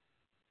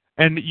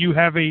 and you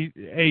have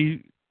a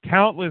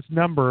countless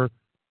number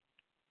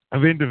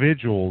of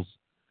individuals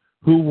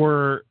who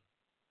were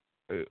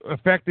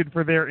affected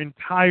for their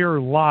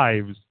entire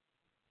lives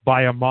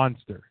by a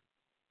monster.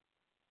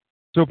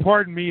 So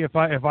pardon me if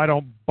I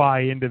don't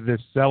buy into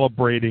this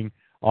celebrating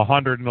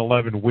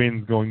 111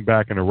 wins going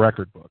back in a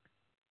record book.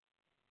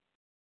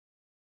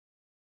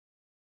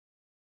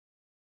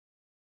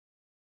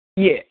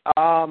 Yeah,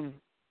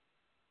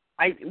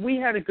 we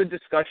had a good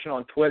discussion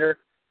on Twitter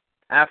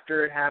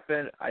after it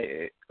happened.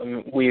 I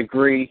mean, we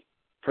agree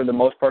for the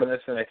most part on this,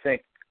 and I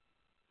think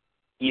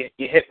you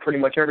hit pretty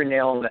much every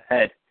nail on the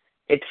head.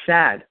 It's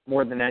sad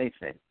more than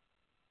anything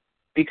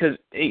because,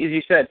 as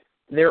you said,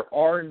 there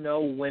are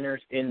no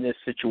winners in this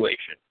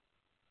situation.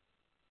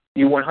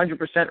 You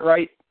 100%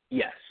 right?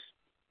 Yes.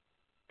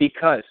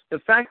 Because the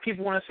fact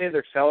people want to say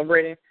they're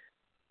celebrating,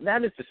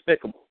 that is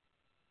despicable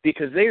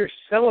because they are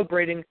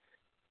celebrating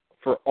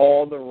for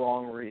all the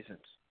wrong reasons.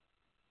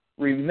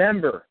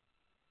 Remember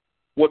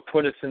what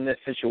put us in this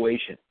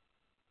situation.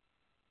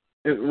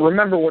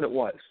 Remember what it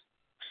was.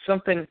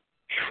 Something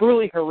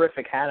truly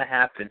horrific had to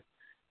happen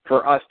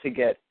for us to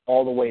get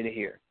all the way to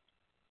here.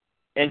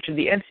 And should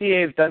the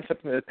NCAA have done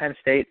something to Penn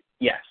State?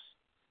 Yes.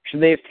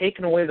 Should they have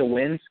taken away the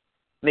wins?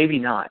 Maybe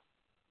not.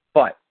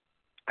 But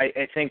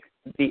I think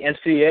the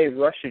NCAA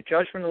rushed to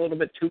judgment a little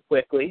bit too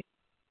quickly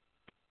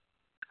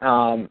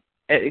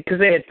because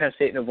they had Penn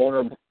State in a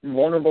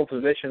vulnerable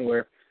position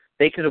where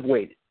they could have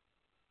waited.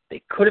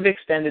 They could have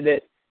extended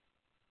it,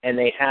 and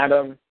they had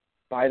them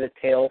by the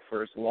tail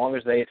for as long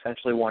as they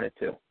essentially wanted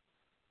to.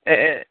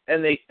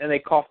 And they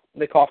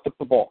coughed up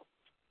the ball.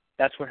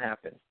 That's what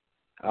happened.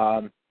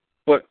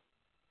 But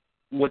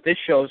what this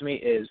shows me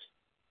is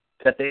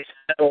that they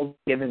settled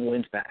giving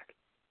wins back.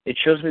 It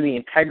shows me the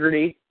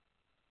integrity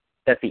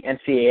that the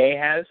NCAA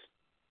has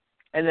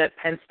and that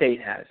Penn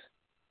State has,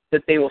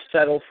 that they will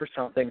settle for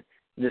something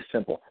this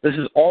simple. This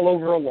is all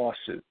over a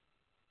lawsuit.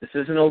 This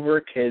isn't over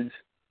kids.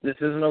 This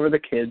isn't over the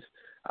kids.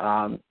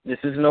 This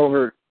isn't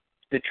over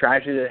the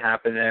tragedy that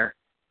happened there.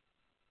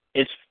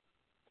 It's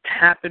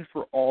happened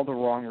for all the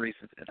wrong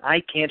reasons, and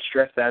I can't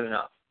stress that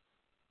enough.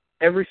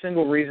 Every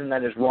single reason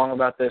that is wrong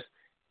about this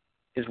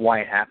is why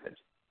it happened.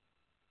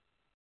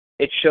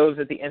 It shows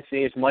that the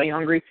NCAA is money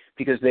hungry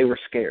because they were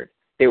scared.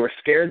 They were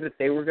scared that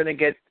they were going to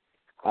get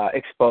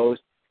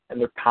exposed and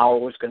their power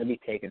was going to be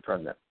taken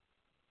from them.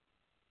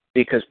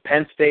 Because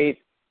Penn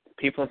State,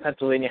 people in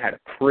Pennsylvania had a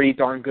pretty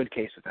darn good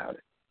case about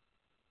it.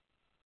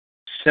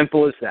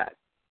 Simple as that.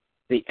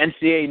 The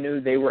NCAA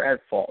knew they were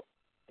at fault.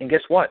 And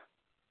guess what?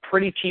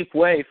 Pretty cheap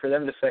way for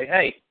them to say,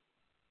 hey,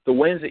 the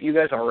wins that you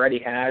guys already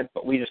had,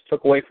 but we just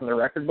took away from the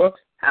record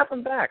books, have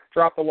them back.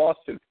 Drop the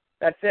lawsuit.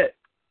 That's it.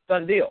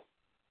 Done deal.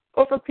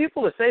 But for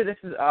people to say this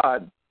is,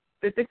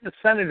 they think the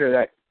senator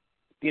that,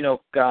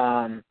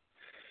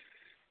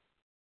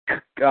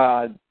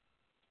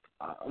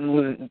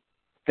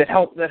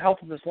 that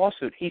helped with this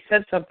lawsuit, he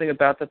said something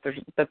about that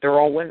they're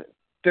all winners.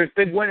 There's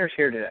big winners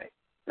here today.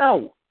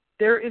 No,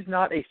 there is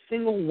not a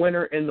single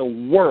winner in the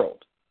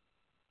world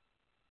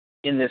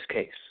in this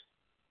case.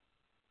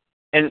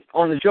 And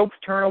on the Joe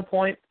Paterno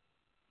point,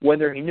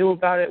 whether he knew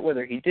about it,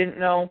 whether he didn't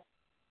know,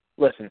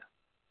 listen,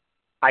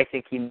 I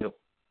think he knew.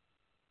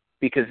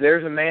 Because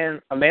there's a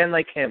man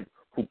like him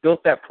who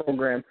built that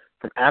program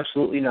from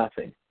absolutely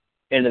nothing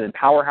into the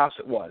powerhouse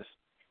it was,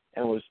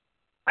 and was,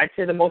 I'd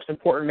say, the most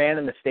important man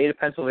in the state of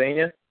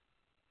Pennsylvania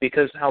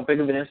because how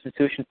big of an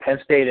institution Penn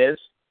State is,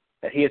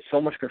 that he had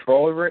so much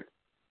control over it.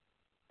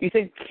 You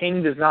think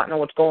King does not know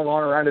what's going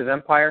on around his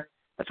empire?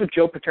 That's what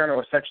Joe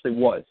Paterno essentially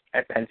was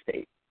at Penn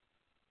State.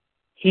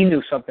 He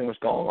knew something was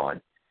going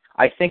on.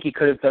 I think he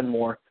could have done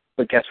more,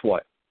 but guess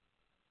what?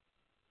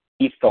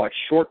 He thought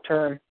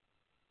short-term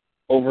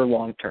over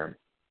long-term.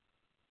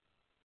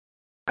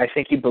 I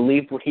think he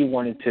believed what he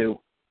wanted to,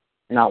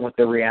 not what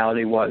the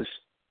reality was.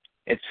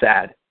 It's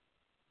sad.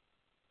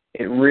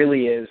 It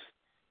really is.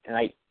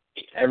 And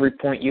every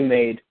point you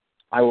made,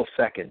 I will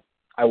second.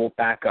 I will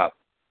back up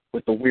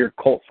with the weird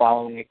cult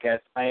following it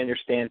gets. I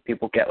understand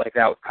people get like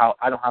that with college.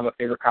 I don't have a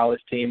favorite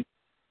college team.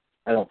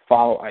 I don't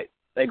follow.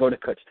 They go to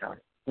Kutztown.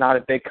 Not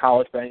a big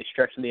college by any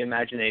stretch of the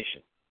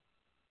imagination.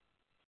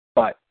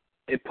 But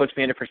it puts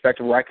me into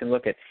perspective where I can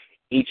look at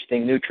each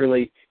thing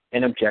neutrally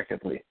and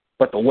objectively.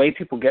 But the way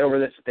people get over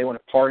this, if they want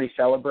to party,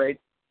 celebrate,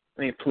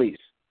 I mean, please,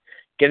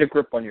 get a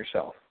grip on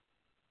yourself.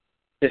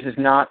 This is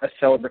not a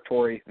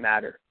celebratory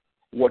matter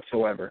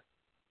whatsoever.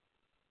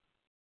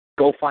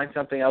 Go find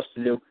something else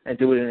to do and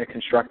do it in a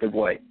constructive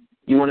way.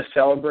 You want to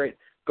celebrate?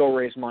 Go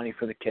raise money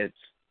for the kids.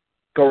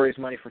 Go raise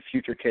money for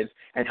future kids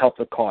and help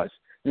the cause,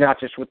 not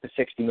just with the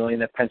 $60 million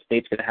that Penn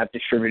State's going to have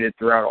distributed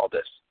throughout all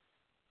this.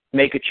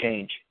 Make a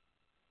change,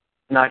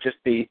 not just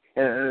be.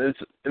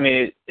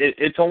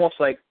 It's almost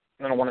like,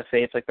 I don't want to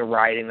say it's like the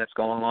rioting that's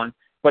going on,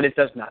 but it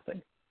does nothing.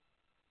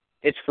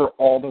 It's for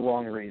all the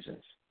wrong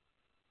reasons.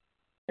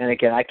 And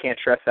again, I can't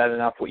stress that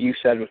enough. What you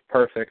said was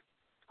perfect.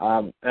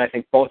 And I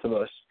think both of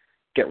us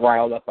get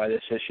riled up by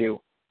this issue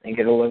and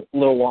get a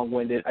little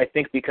long-winded. I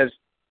think because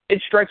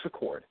it strikes a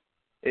chord.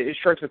 It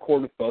strikes a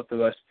chord with both of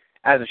us,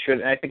 as it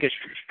should. And I think it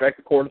strikes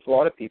a chord with a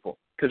lot of people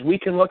because we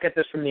can look at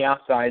this from the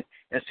outside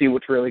and see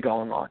what's really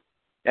going on.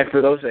 And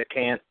for those that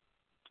can't,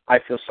 I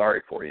feel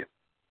sorry for you.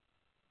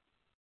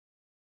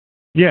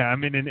 Yeah, I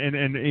mean,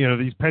 and you know,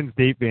 these Penn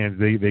State fans,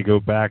 they go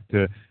back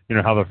to, you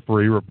know, how the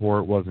Free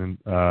Report wasn't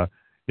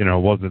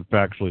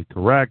factually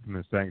correct and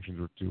the sanctions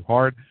were too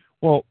hard.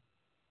 Well,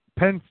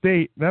 Penn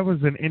State, that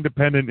was an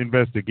independent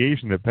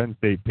investigation that Penn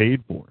State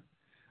paid for.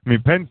 I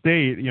mean, Penn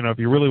State, you know, if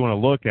you really want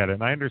to look at it,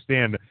 and I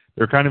understand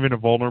they're kind of in a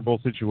vulnerable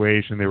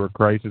situation, they were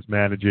crisis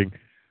managing,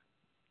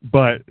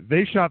 but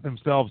they shot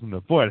themselves in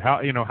the foot.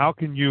 How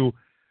can you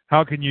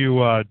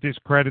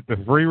discredit the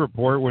Free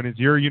Report when it's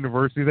your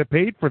university that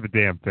paid for the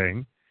damn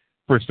thing,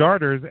 for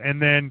starters?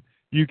 And then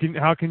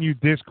how can you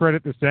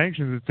discredit the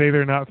sanctions and say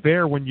they're not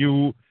fair when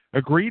you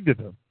agreed to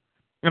them?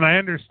 And I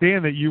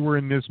understand that you were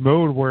in this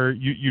mode where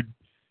the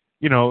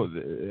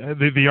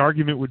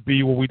argument would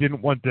be, well, we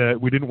didn't want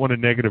a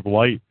negative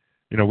light.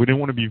 You know, we didn't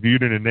want to be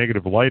viewed in a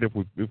negative light if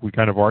we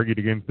kind of argued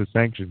against the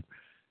sanctions.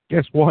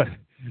 Guess what?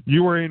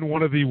 You were in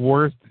one of the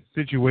worst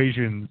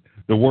situations,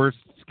 the worst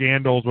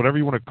scandals, whatever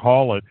you want to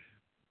call it,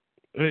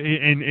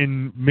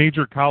 in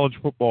major college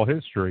football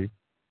history.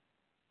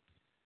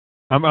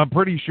 I'm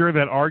pretty sure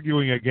that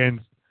arguing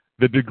against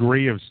the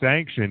degree of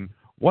sanction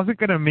wasn't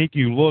going to make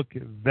you look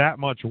that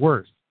much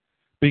worse,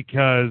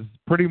 because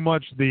pretty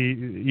much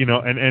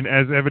and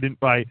as evident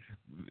by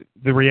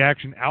the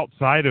reaction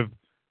outside of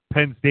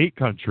Penn State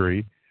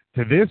country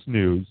to this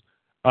news,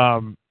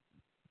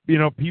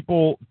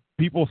 people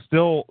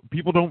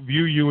don't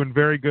view you in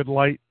very good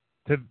light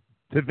to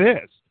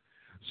this.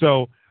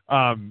 So,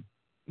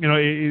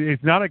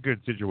 it's not a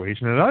good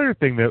situation. Another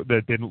thing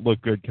that didn't look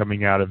good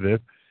coming out of this,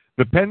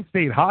 the Penn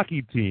State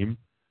hockey team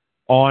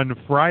on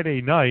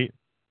Friday night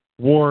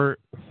wore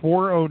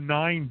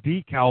 409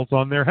 decals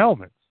on their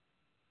helmets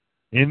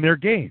in their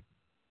game.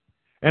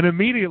 And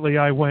immediately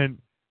I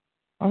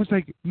was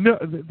like, no,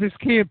 this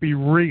can't be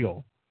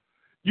real.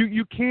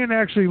 You can't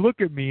actually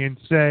look at me and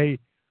say,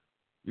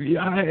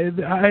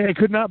 I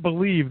could not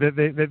believe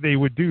that they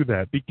would do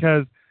that,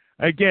 because,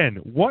 again,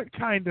 what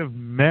kind of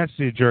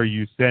message are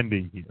you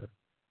sending here?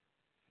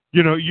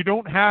 You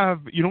don't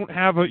have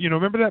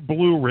remember that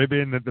blue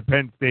ribbon that the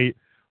Penn State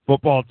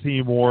football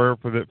team wore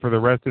for the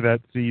rest of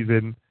that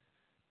season?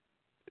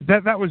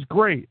 That was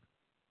great.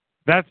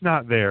 That's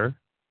not there.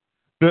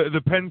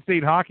 The Penn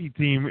State hockey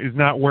team is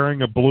not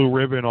wearing a blue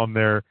ribbon on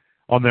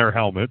their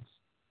helmets.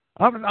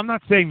 I'm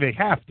not saying they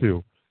have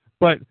to,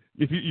 but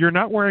if you're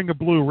not wearing a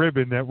blue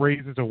ribbon, that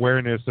raises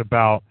awareness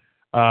about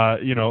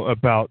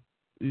the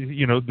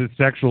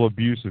sexual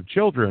abuse of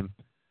children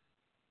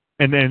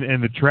and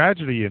the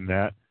tragedy in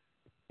that.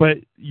 But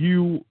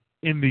you,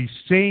 in the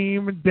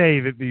same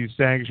day that these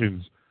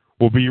sanctions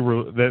will be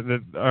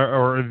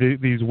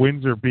these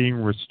wins are being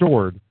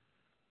restored,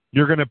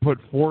 you're going to put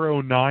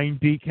 409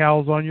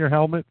 decals on your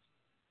helmet?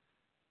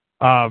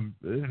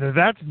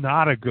 That's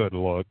not a good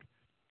look.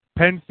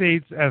 Penn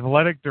State's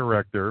athletic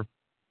director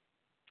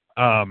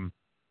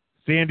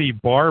Sandy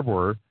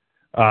Barbour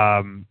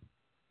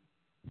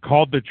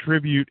called the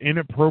tribute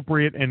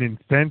inappropriate and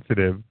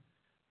insensitive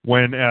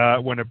when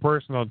a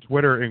person on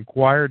Twitter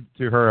inquired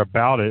to her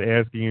about it,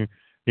 asking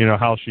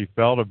how she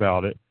felt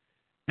about it.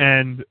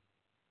 And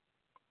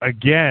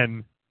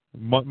again,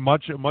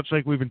 much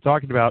like we've been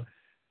talking about,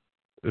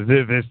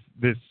 this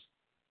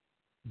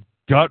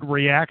gut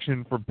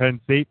reaction from Penn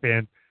State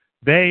fans,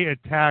 they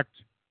attacked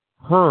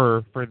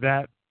her for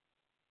that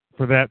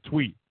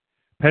tweet.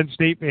 Penn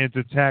State fans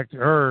attacked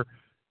her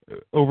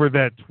over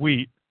that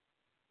tweet,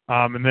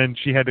 and then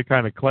she had to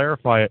kind of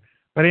clarify it.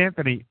 But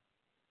Anthony,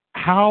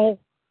 how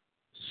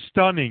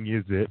stunning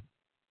is it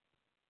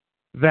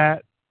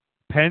that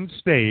Penn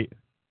State's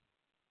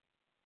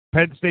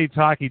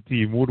hockey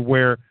team would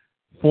wear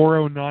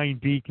 409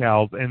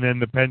 decals, and then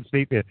the Penn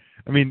State fan,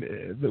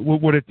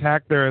 would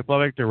attack their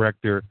athletic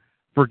director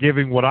for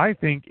giving what I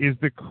think is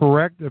the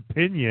correct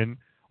opinion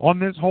on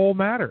this whole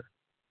matter?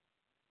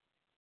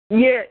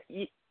 Yeah,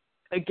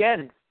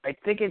 again, I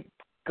think it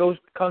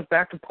comes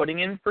back to putting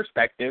it in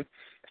perspective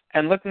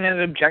and looking at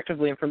it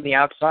objectively and from the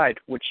outside,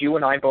 which you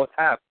and I both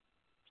have.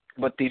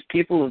 But these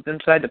people who's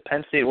inside the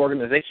Penn State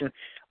organization,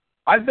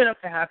 I've been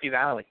up to Happy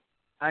Valley,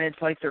 and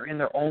it's like they're in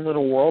their own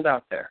little world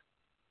out there.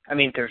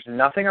 There's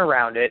nothing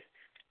around it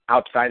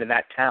outside of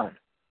that town.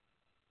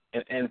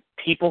 And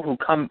people who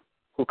come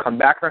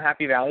back from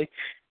Happy Valley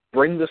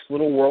bring this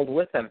little world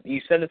with them.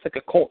 You said it's like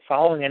a cult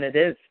following, and it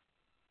is.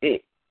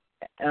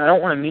 And I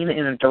don't want to mean it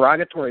in a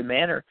derogatory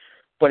manner,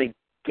 but it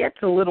gets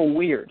a little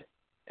weird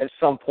at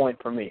some point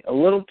for me, a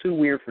little too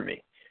weird for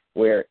me,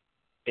 where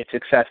it's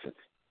excessive.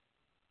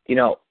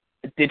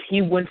 Did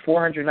he win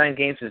 409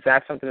 games? Is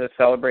that something to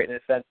celebrate in a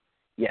sense?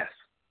 Yes.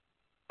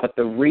 But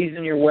the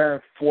reason you're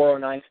wearing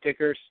 409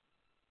 stickers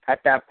at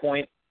that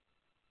point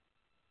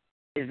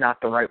is not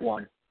the right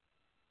one.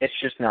 It's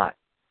just not.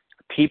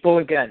 People,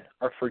 again,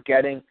 are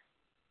forgetting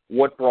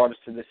what brought us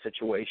to this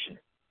situation.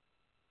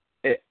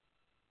 It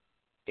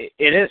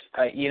is.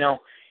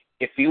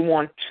 If you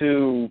want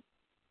to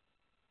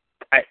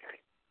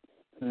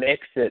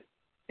mix it,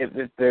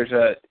 if there's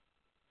a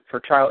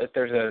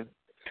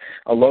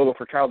logo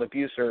for child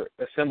abuse or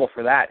a symbol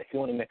for that, if you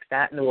want to mix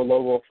that into a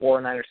logo of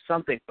 409 or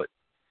something, but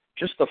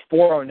just the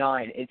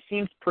 409, it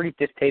seems pretty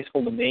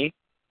distasteful to me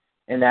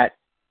in that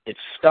it's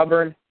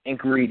stubborn and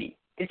greedy.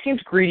 It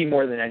seems greedy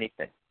more than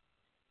anything.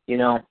 Do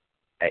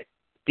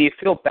you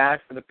feel bad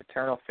for the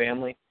Paterno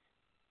family?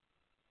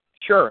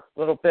 Sure, a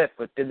little bit,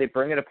 but did they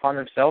bring it upon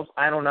themselves?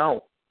 I don't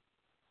know.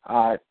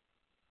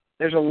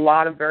 There's a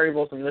lot of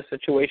variables in this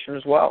situation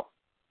as well.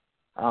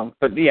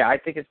 But yeah, I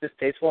think it's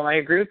distasteful, and I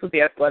agree with what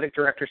the athletic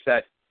director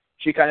said.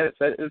 She kind of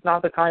said it's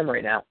not the time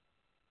right now.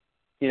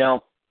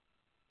 And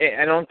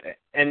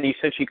you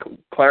said she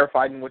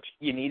clarified in what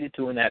you needed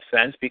to in that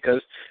sense,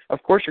 because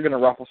of course you're going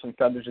to ruffle some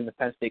feathers in the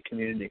Penn State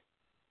community.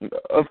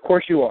 Of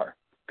course you are,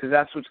 because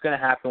that's what's going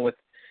to happen with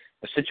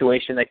a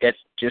situation that gets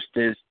just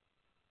as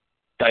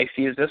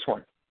dicey as this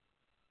one.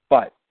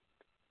 But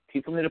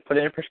people need to put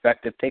it in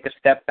perspective, take a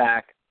step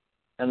back,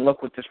 and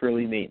look what this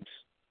really means.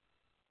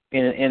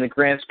 In the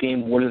grand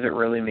scheme, what does it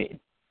really mean?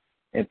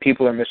 And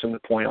people are missing the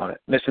point on it,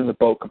 missing the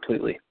boat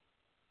completely.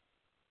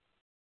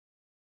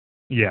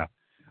 Yeah.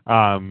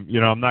 I'm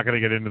not going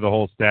to get into the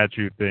whole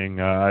statute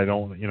thing. I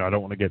don't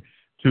want to get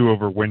too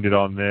overwinded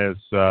on this.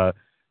 I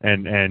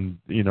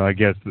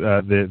guess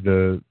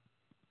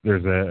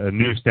there's a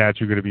new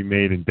statute going to be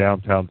made in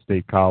downtown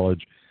State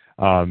College,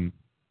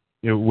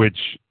 which,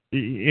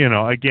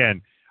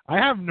 again, I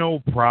have no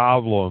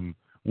problem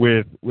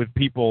with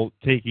people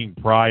taking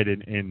pride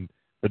in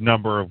the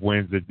number of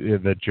wins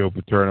that Joe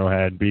Paterno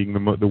had, being the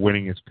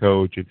winningest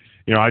coach, and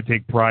I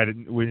take pride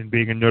in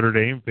being a Notre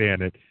Dame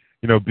fan, and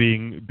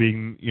being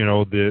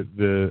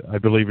the I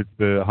believe it's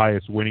the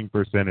highest winning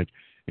percentage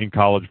in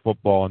college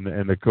football,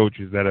 and the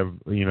coaches that have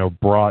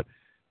brought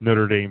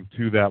Notre Dame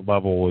to that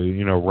level,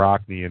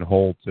 Rockne and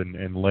Holtz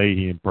and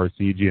Leahy and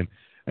Parsegian,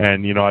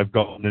 and I've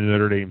gone to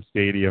Notre Dame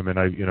Stadium and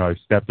I've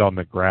stepped on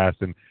the grass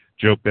and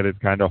joked that it's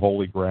kind of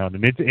holy ground,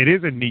 and it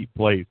is a neat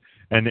place.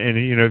 And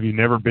if you've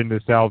never been to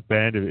South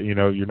Bend,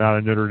 you're not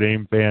a Notre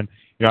Dame fan.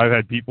 I've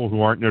had people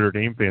who aren't Notre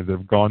Dame fans that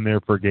have gone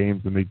there for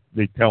games, and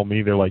they tell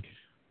me, they're like,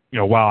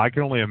 wow, I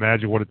can only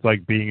imagine what it's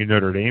like being a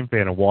Notre Dame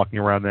fan and walking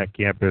around that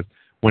campus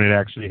when it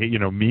actually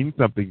means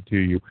something to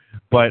you.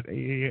 But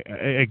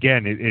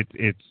again,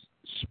 it's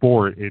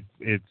sport.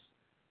 It's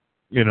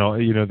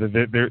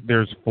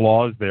there's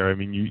flaws there.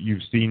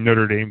 You've seen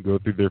Notre Dame go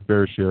through their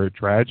fair share of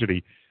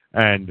tragedy,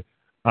 and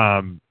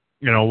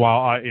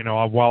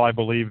while I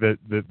believe that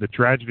the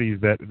tragedies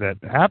that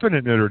happened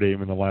at Notre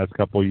Dame in the last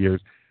couple of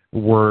years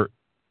were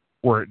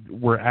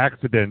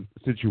accident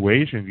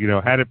situations,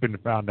 had it been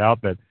found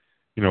out that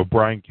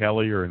Brian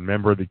Kelly or a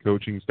member of the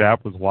coaching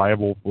staff was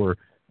liable for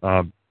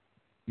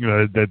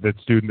that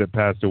student that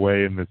passed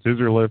away in the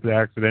scissor lift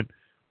accident,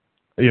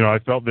 I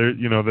felt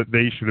that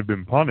they should have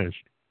been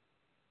punished.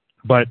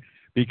 But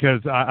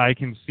because I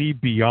can see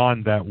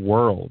beyond that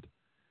world,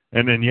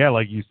 and then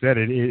like you said,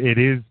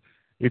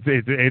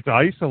 it's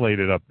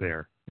isolated up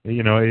there,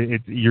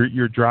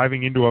 You're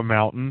driving into a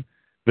mountain.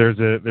 There's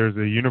a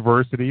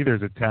university,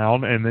 there's a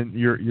town, and then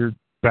you're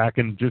back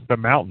in just a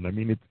mountain. I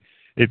mean,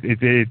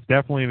 it's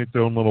definitely in its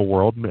own little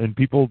world, and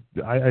people,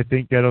 I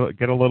think, get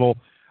a little,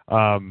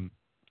 island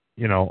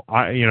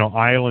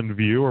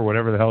view or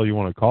whatever the hell you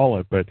want to call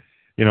it. But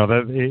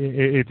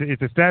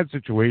it's a sad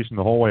situation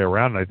the whole way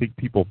around, and I think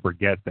people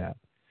forget that.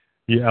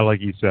 Yeah, like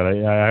you said,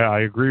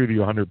 I agree with you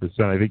 100%.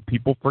 I think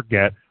people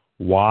forget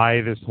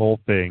why this whole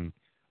thing,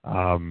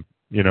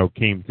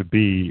 came to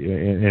be,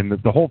 and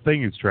the whole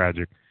thing is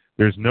tragic.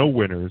 There's no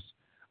winners.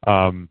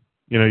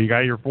 You got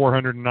your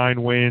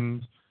 409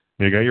 wins,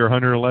 you got your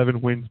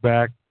 111 wins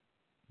back.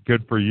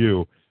 Good for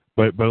you,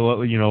 but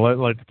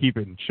let's keep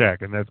it in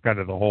check, and that's kind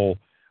of the whole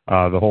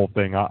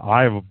thing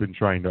I have been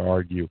trying to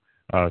argue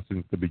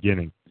since the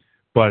beginning.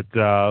 But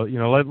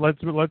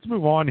let's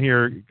move on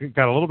here.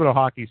 Got a little bit of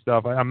hockey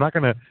stuff. I'm not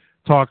going to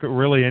talk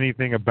really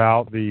anything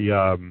about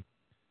the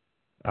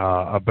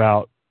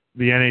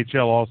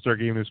NHL All-Star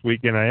Game this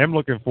weekend. I am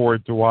looking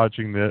forward to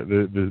watching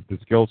the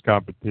skills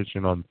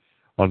competition on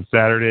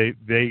Saturday.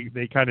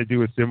 They kind of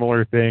do a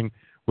similar thing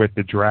with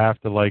the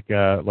draft like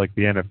the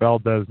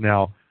NFL does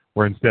now,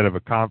 where instead of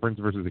a conference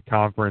versus a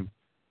conference,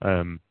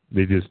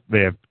 they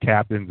have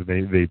captains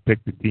and they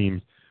pick the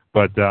teams.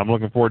 But I'm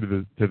looking forward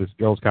to the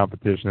skills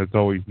competition. That's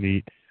always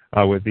neat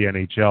with the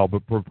NHL.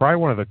 But probably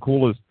one of the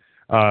coolest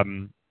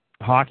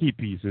hockey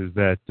pieces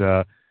that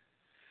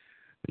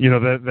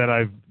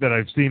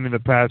I've seen in the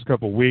past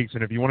couple of weeks.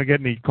 And if you want to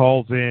get any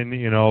calls in,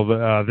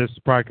 this is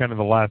probably kind of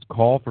the last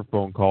call for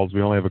phone calls.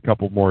 We only have a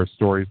couple more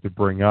stories to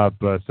bring up.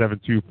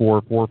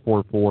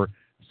 724-444-7444.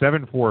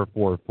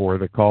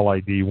 The call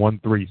ID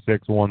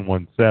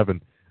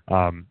 136117.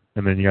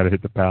 And then you got to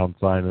hit the pound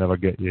sign, and that'll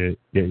get you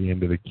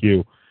into the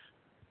queue.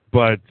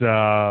 But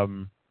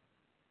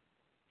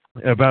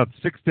about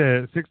 6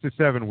 to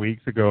 7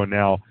 weeks ago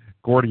now,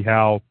 Gordie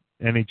Howe,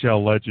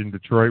 NHL legend,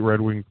 Detroit Red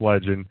Wings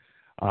legend,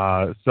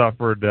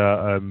 suffered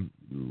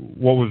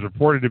what was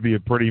reported to be a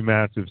pretty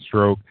massive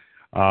stroke.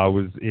 I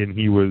guess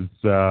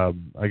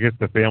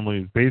the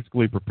family was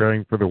basically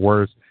preparing for the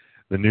worst.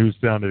 The news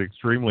sounded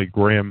extremely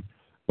grim,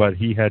 but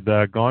he had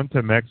gone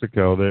to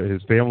Mexico.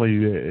 His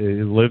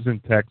family lives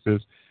in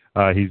Texas.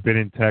 He's been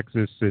in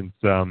Texas since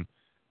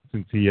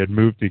he had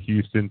moved to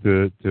Houston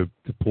to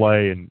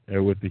play and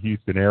with the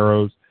Houston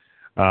Aeros.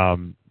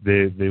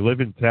 They live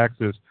in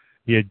Texas.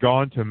 He had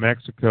gone to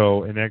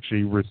Mexico and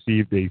actually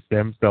received a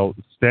stem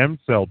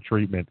cell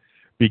treatment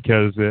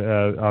because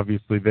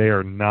obviously they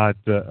are not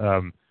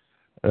done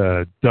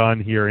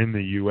here in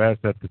the U.S.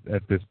 at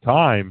this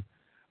time.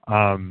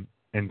 And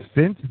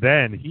since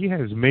then, he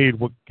has made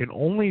what can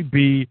only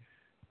be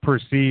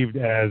perceived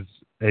as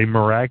a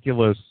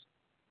miraculous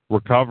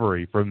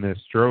recovery from this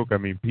stroke. I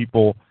mean,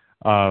 people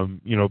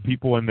in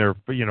their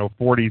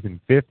 40s and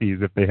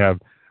 50s, if they have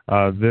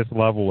this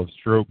level of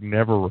stroke,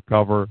 never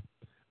recover.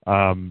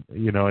 And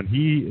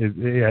he is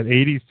at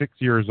 86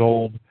 years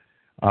old.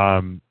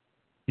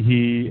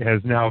 He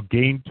has now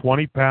gained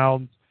 20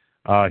 pounds.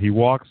 He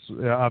walks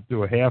up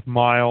to a half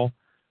mile.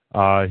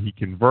 He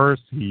can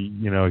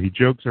he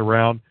jokes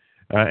around.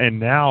 And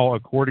now,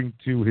 according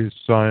to his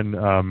son,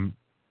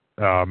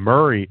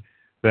 Murray,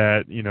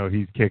 that,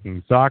 he's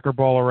kicking soccer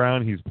ball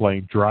around. He's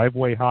playing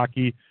driveway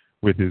hockey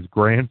with his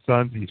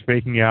grandsons. He's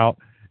faking out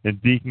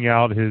and deking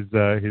out his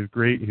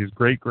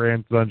great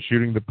grandson,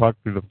 shooting the puck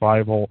through the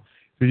 5-hole.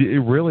 So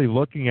really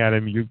looking at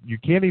him, you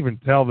can't even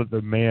tell that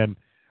the man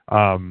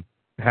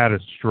had a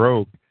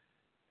stroke.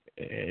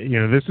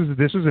 This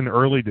is in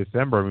early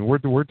December. I mean,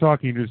 we're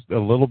talking just a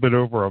little bit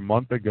over a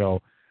month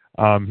ago.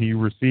 He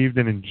received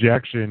an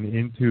injection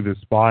into the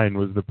spine,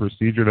 was the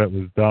procedure that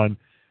was done,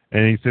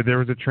 and he said there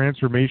was a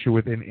transformation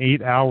within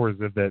 8 hours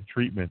of that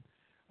treatment.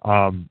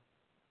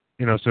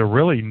 So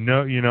really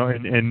no,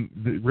 and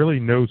really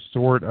no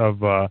sort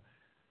of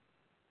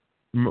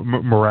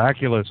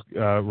miraculous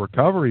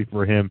recovery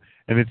for him.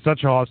 And it's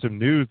such awesome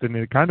news, and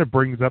it kind of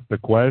brings up the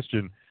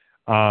question,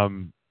 not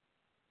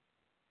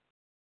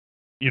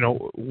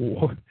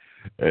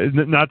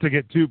to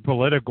get too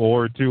political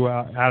or too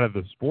out of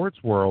the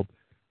sports world,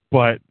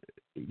 but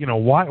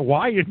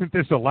why isn't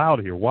this allowed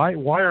here? Why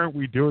aren't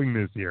we doing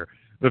this here?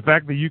 The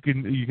fact that you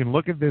can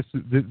look at this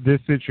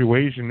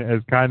situation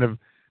as kind of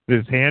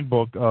this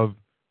handbook of,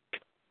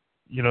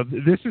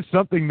 this is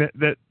something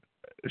that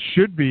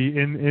should be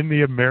in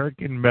the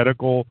American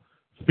medical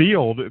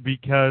field,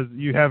 because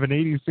you have an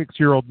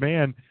 86-year-old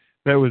man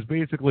that was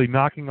basically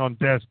knocking on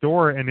death's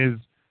door and is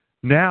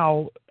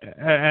now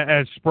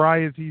as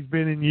spry as he's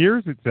been in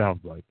years, it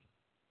sounds like.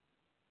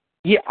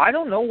 Yeah, I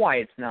don't know why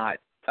it's not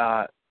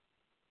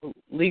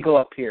legal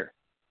up here.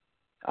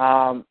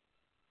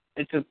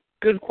 It's a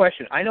good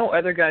question. I know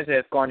other guys that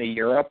have gone to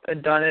Europe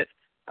and done it.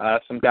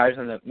 Some guys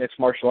in the mixed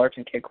martial arts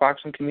and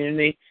kickboxing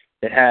community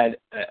that had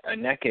a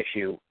neck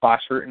issue,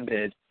 Bas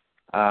Rutenbid.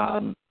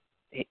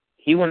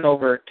 He went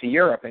over to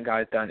Europe and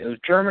got it done. It was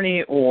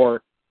Germany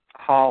or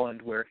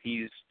Holland where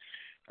he's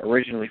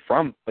originally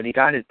from, but he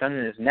got it done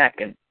in his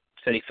neck and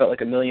said he felt like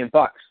 $1 million.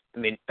 I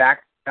mean,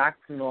 back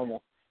to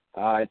normal.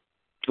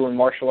 doing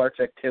martial arts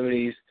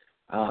activities,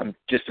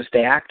 just to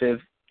stay active.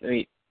 I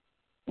mean,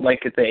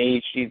 like at the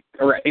age, he's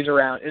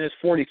around in his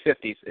 40s,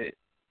 50s,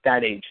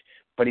 that age.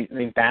 But he's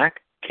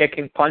back,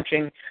 kicking,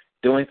 punching,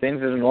 doing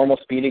things at a normal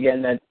speed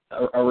again that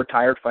a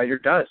retired fighter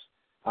does.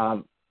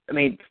 I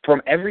mean,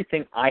 from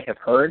everything I have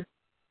heard,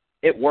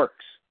 it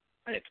works,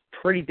 and it's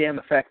pretty damn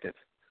effective.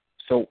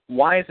 So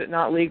why is it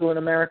not legal in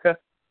America?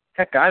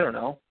 Heck, I don't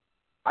know.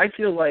 I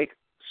feel like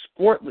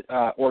sport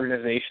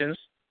organizations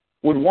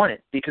would want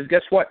it, because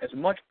guess what? As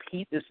much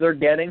heat as they're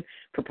getting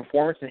for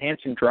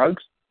performance-enhancing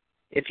drugs,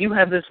 if you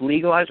have this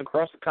legalized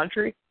across the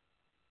country,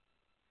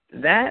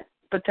 that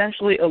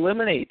potentially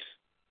eliminates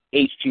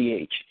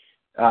HGH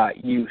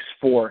use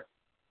for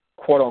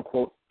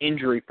quote-unquote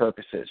injury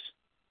purposes.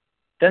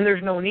 Then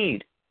there's no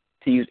need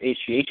to use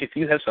HGH if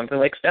you have something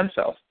like stem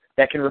cells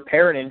that can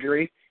repair an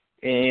injury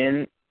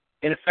in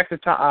an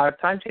effective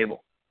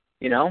timetable,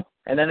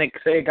 And then they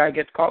say a guy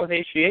gets caught with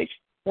HGH.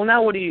 Well,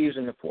 now what are you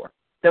using it for?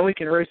 Then we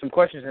can raise some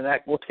questions, and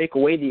that will take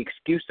away the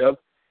excuse of,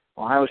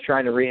 well, I was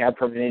trying to rehab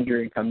from an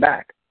injury and come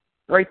back.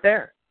 Right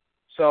there.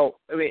 So,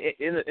 I mean,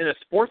 in a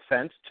sports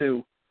sense,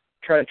 to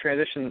try to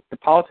transition the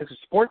politics of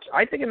sports,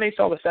 I think it makes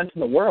all the sense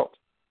in the world,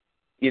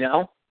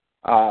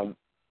 because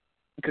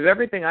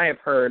everything I have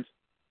heard,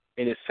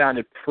 it has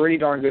sounded pretty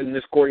darn good in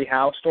this Gordie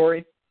Howe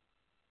story.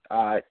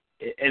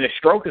 And a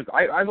stroke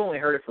I've only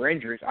heard it for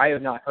injuries. I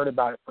have not heard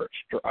about it for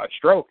a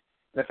stroke.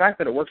 And the fact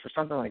that it works for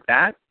something like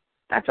that,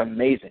 that's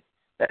amazing.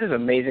 That is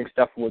amazing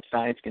stuff what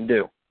science can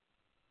do.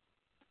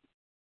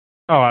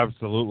 Oh,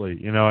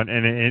 absolutely.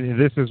 And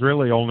this is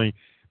really only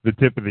the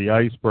tip of the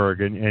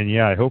iceberg. And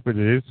yeah, I hope it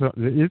is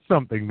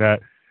something that,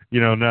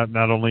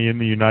 not only in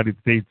the United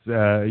States,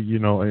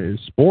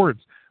 sports,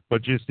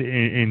 but just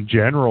in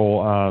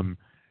general.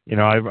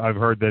 I've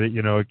heard that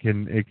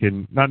it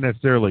can not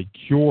necessarily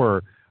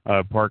cure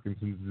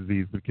Parkinson's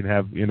disease, but can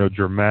have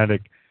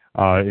dramatic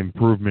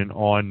improvement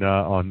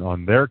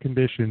on their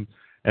conditions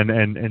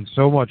and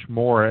so much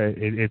more.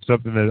 It's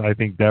something that I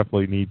think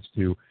definitely needs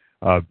to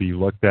be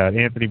looked at.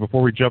 Anthony,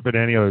 before we jump into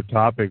any other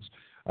topics,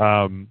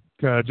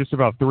 just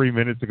about 3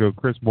 minutes ago,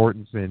 Chris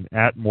Mortensen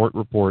at Mort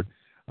Report,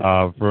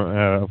 of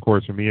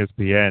course from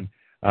ESPN,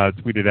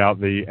 tweeted out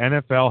the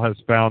NFL has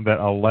found that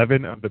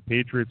 11 of the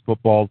Patriots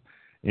footballs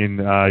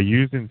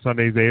used in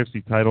Sunday's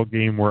AFC title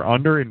game were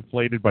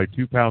underinflated by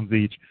 2 pounds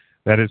each.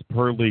 That is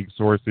per league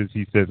sources.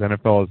 He says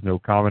NFL has no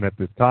comment at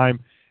this time,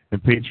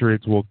 and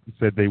Patriots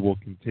said they will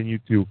continue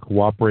to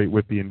cooperate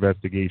with the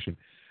investigation.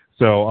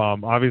 So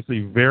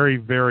obviously very,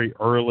 very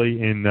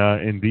early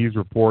in these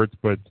reports,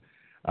 but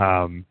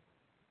so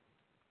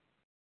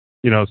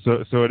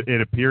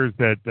it appears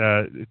that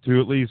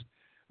to at least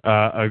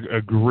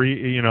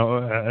agree,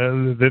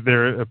 that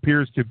there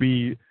appears to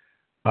be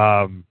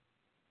some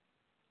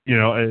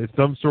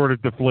sort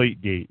of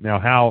deflate gate. Now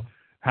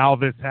how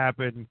this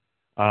happened,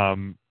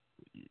 where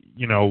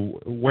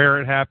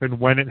it happened,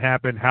 when it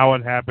happened, how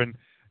it happened,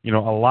 a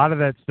lot of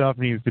that stuff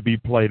needs to be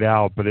played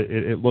out, but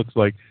it looks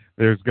like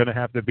there's going to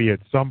have to be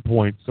at some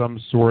point some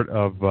sort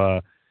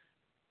of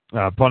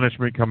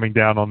punishment coming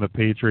down on the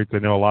Patriots. I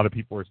know a lot of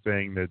people are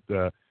saying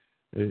that,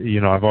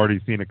 I've already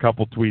seen a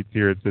couple tweets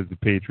here. It says the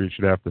Patriots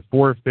should have to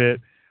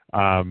forfeit.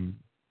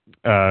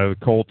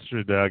 Colts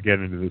should get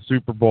into the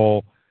Super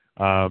Bowl.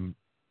 None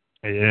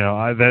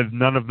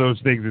of those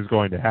things is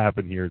going to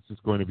happen here. It's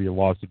just going to be a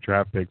loss of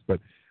draft picks. But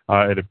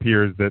it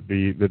appears that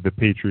the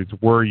Patriots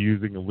were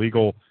using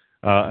illegally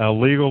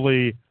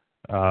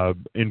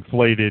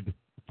inflated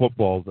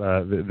footballs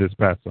this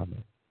past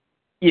Sunday.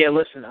 Yeah,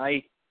 listen,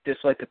 I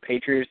dislike the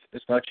Patriots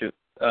as much as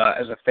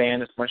a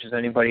fan as much as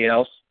anybody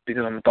else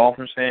because I'm a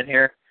Dolphins fan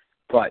here.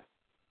 But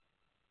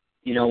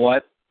you know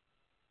what?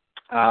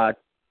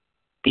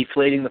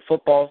 Deflating the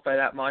footballs by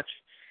that much,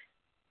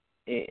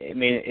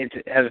 it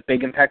has a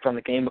big impact on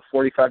the game of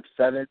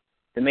 45-7.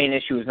 The main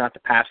issue is not the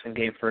passing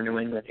game for New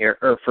England here,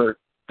 or for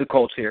the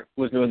Colts here,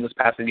 was New England's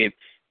passing game.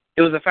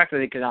 It was the fact that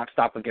they could not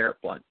stop a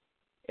Garrett Blount.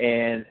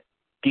 And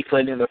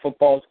deflating the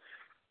footballs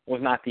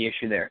was not the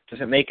issue there. Does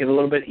it make it a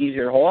little bit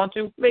easier to hold on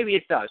to? Maybe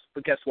it does.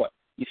 But guess what?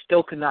 You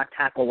still could not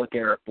tackle a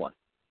Garrett Blount.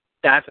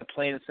 That's a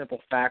plain and simple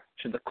fact.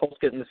 Should the Colts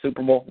get in the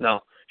Super Bowl?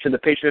 No. Should the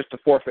Patriots have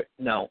to forfeit?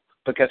 No.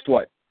 But guess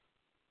what?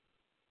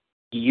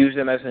 You use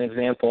them as an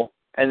example.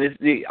 And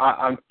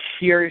I'm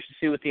curious to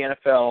see what the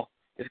NFL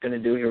is going to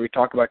do here. We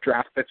talk about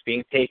draft picks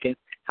being taken.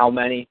 How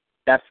many?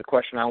 That's the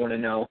question I want to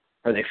know.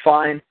 Are they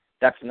fined?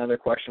 That's another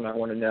question I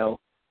want to know.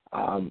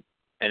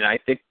 And I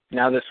think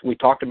now we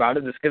talked about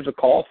it, this gives a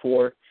call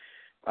for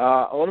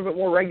a little bit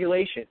more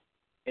regulation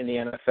in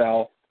the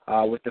NFL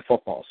with the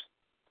footballs.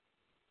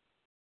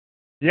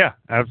 Yeah,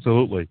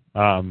 absolutely.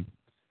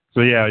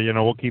 So yeah,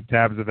 we'll keep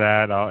tabs of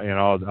that.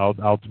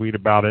 I'll tweet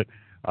about it.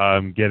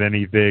 Get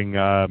anything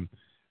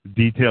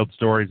detailed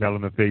stories out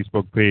on the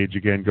Facebook page.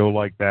 Again, go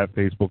like that,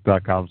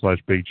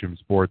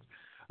 facebook.com/BigJimSports.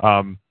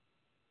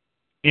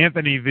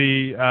 Anthony,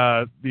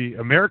 the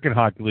American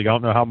Hockey League, I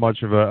don't know how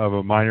much of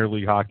a minor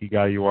league hockey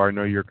guy you are. I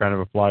know you're kind of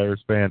a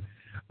Flyers fan.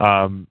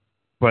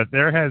 But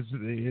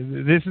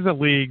this is a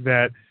league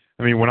that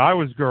I mean, when I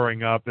was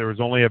growing up, there was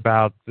only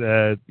about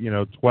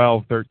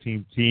 12,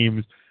 13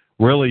 teams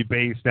really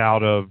based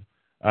out of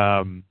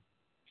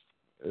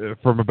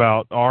from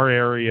about our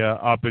area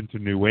up into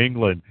New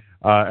England.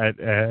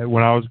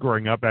 When I was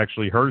growing up,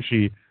 actually,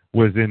 Hershey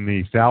was in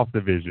the South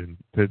Division.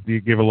 To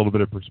give a little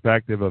bit of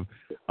perspective of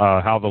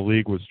how the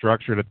league was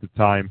structured at the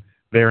time,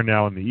 they're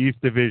now in the East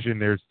Division.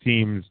 There's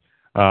teams,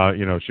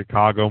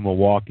 Chicago,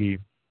 Milwaukee,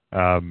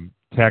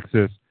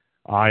 Texas,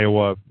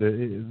 Iowa.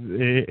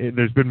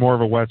 There's been more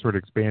of a westward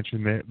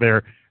expansion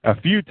there. A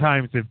few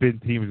times have been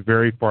teams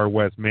very far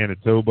west.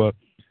 Manitoba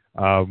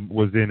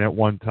was in at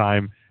one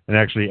time, and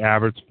actually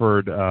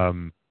Abbotsford,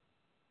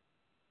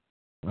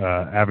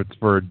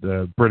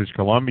 British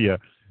Columbia,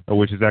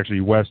 which is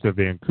actually west of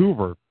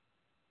Vancouver.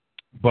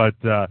 But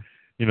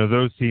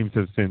those teams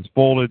have since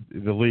folded.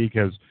 The league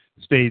has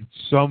stayed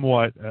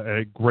somewhat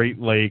at Great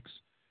Lakes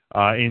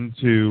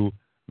into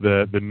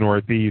the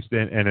Northeast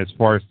and as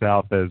far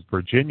south as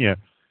Virginia.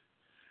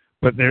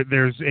 But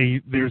there's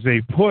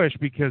a push,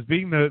 because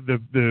being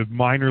the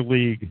minor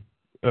league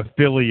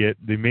affiliate,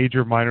 the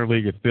major minor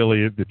league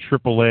affiliate, the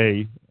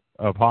AAA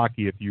of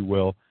hockey, if you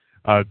will,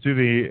 to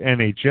the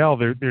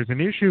NHL, there's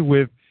an issue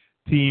with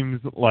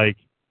teams like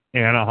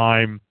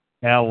Anaheim,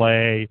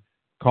 LA,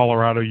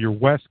 Colorado, your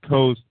West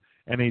Coast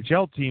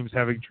NHL teams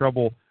having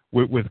trouble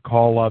with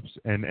call-ups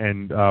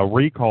and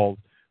recalls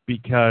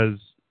because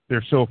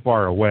they're so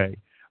far away.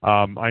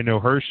 I know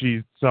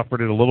Hershey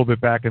suffered it a little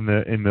bit back in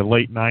the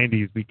late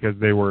 90s because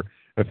they were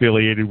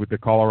affiliated with the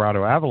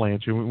Colorado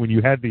Avalanche. And when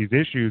you had these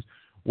issues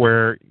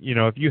where,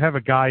 if you have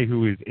a guy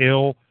who is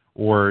ill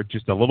or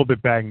just a little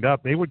bit banged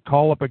up, they would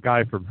call up a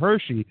guy from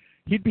Hershey.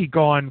 He'd be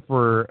gone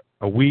for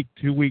a week,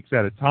 2 weeks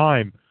at a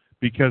time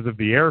because of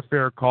the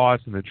airfare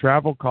costs and the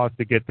travel costs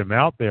to get them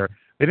out there.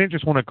 They didn't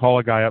just want to call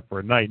a guy up for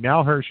a night.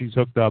 Now Hershey's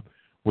hooked up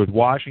with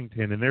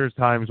Washington, and there's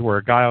times where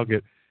a guy will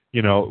get,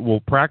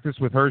 will practice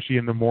with Hershey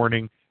in the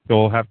morning.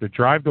 He'll have to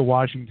drive to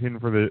Washington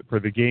for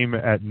the game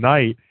at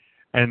night,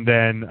 and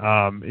then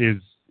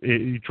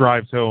he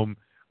drives home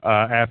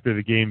after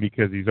the game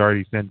because he's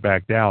already sent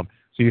back down.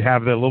 So you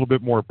have that little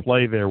bit more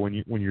play there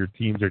when your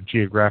teams are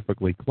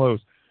geographically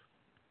close.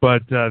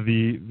 But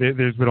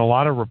there's been a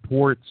lot of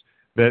reports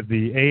that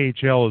the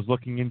AHL is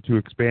looking into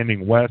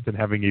expanding west and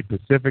having a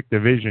Pacific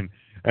division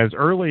as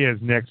early as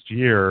next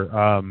year.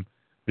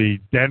 The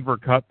Denver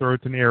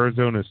Cutthroats and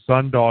Arizona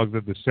Sundogs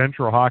of the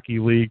Central Hockey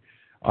League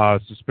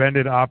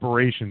suspended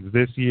operations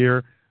this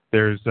year.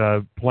 There's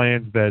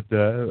plans that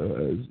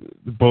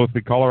both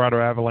the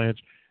Colorado Avalanche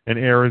and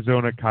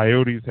Arizona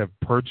Coyotes have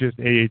purchased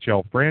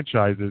AHL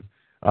franchises,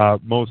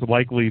 most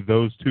likely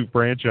those two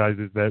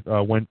franchises that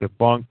went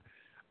defunct.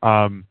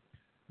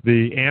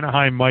 The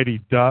Anaheim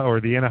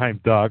the Anaheim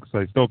Ducks,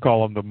 I still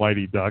call them the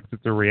Mighty Ducks,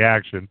 it's a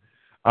reaction.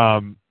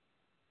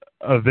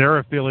 Their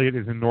affiliate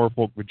is in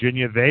Norfolk,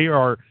 Virginia. They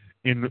are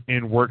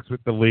in works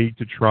with the league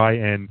to try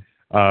and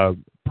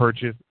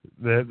purchase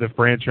the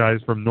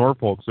franchise from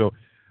Norfolk. So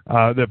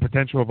the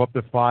potential of up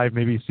to 5,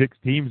 maybe 6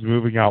 teams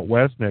moving out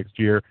west next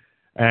year.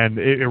 And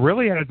it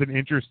really has an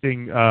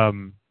interesting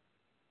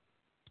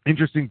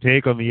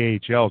take on the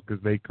AHL,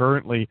 because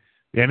the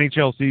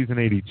NHL season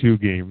 82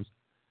 games.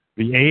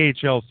 The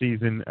AHL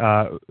season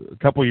a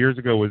couple years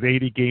ago was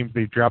 80 games.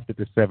 They dropped it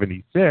to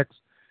 76.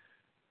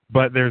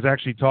 But there's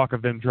actually talk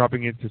of them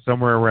dropping it to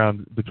somewhere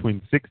around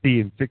between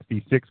 60 and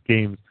 66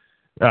 games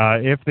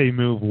if they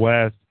move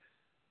west.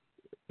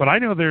 But I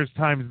know there's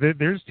teams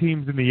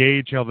in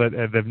the AHL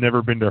that have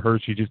never been to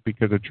Hershey just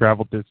because of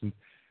travel distance.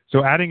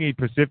 So adding a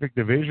Pacific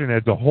division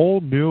adds a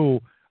whole new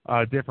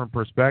different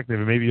perspective,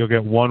 and maybe you'll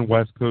get one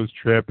West Coast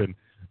trip, and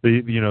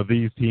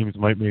these teams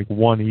might make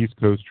one East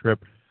Coast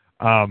trip.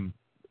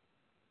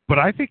 But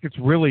I think it's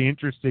really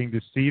interesting to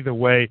see the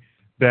way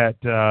that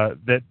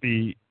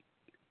the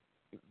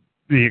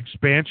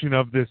expansion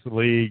of this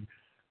league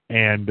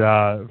and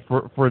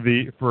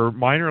for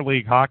minor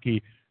league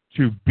hockey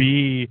to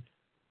be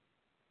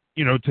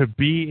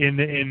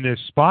in this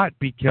spot,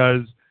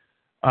 because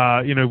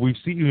we've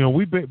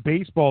seen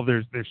baseball.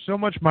 There's so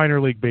much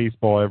minor league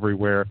baseball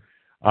everywhere.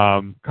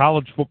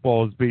 College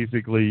football is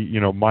basically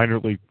minor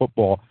league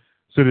football.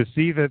 So to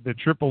see that the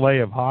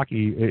AAA of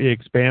hockey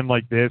expand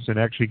like this and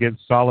actually get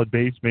solid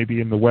base maybe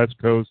in the West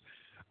Coast,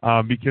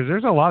 because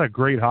there's a lot of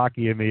great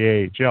hockey in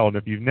the AHL, and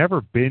if you've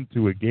never been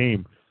to a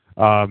game,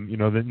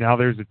 that now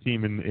there's a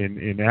team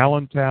in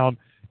Allentown.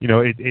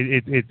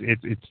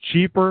 It's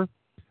cheaper,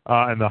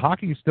 and the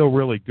hockey's still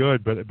really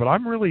good. But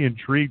I'm really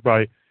intrigued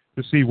to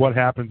see what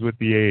happens with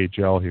the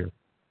AHL here.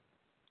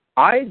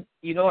 And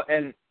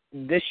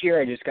this year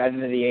I just got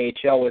into the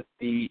AHL with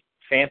the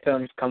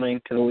Phantoms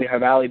coming to the Lehigh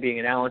Valley, being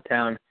in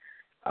Allentown.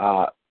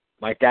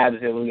 My dad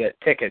was able to get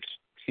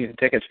season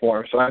tickets for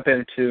him, so I've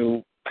been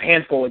to a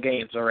handful of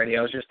games already.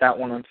 I was just at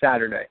one on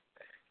Saturday.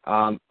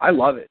 I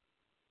love it.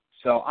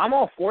 So I'm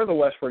all for the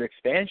westward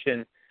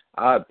expansion.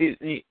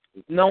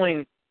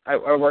 Knowing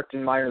I worked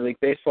in minor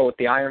league baseball with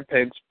the Iron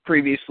Pigs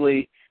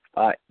previously,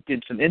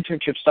 did some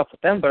internship stuff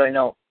with them, but I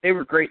know they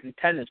were great in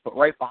attendance, but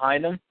right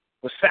behind them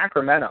was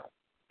Sacramento.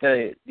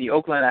 The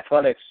Oakland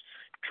Athletics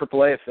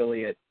AAA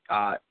affiliate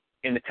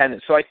in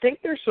attendance. So I think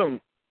there's some,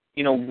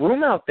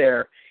 room out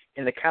there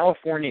in the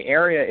California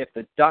area. If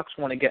the Ducks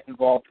want to get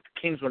involved, if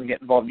the Kings want to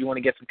get involved, you want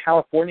to get some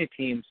California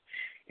teams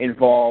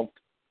involved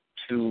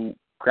to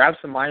grab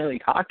some minor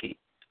league hockey.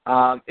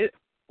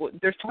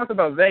 There's talk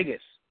about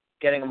Vegas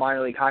getting a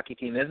minor league hockey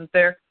team, isn't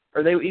there?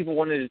 Or they even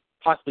wanted to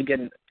possibly get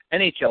an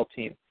NHL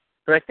team.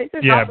 But I think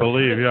there's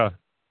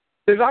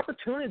there's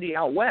opportunity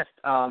out west,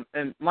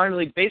 and minor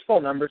league baseball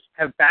numbers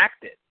have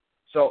backed it.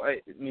 So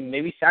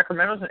maybe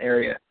Sacramento's an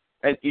area.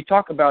 And you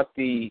talk about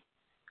the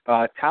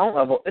talent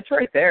level; it's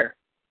right there.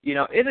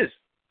 It is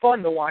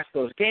fun to watch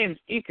those games.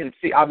 You can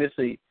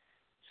obviously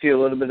see a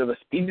little bit of a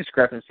speed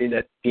discrepancy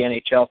that the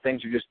NHL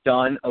things are just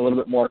done a little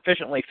bit more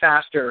efficiently,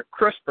 faster,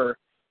 crisper.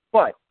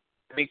 But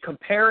I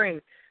compare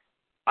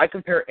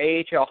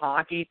AHL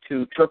hockey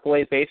to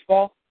AAA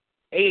baseball.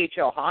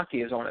 AHL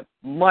hockey is on a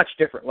much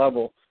different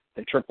level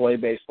than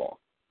AAA baseball,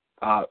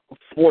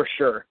 for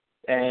sure.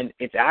 And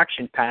it's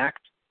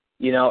action-packed.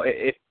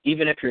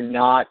 Even if you're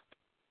not,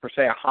 per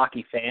se, a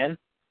hockey fan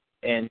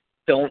and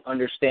don't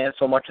understand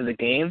so much of the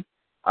game,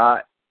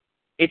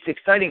 it's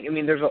exciting. I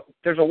mean, there's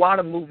a lot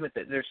of movement.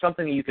 There's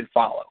something that you can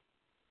follow.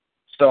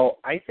 So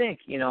I think,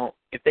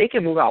 if they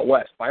can move out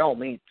west, by all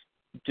means,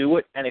 do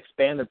it and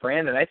expand the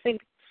brand. And I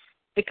think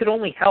it could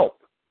only help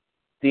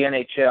the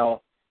NHL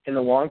in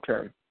the long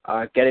term,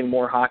 getting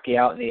more hockey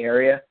out in the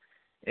area.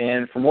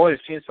 And from what we've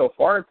seen so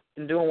far, it's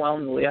been doing well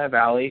in the Lehigh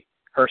Valley.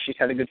 Hershey's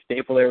had a good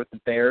staple there with the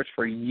Bears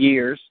for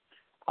years.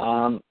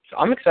 So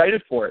I'm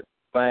excited for it.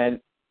 But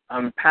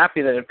I'm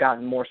happy that I've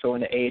gotten more so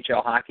into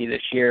AHL hockey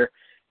this year,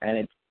 and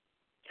it's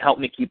helped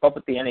me keep up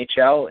with the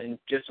NHL and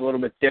just a little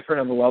bit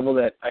different on the level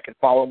that I can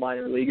follow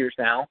minor leaguers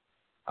now.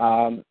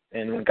 And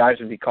when guys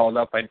would be called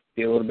up, I'd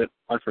be a little bit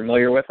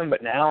unfamiliar with them.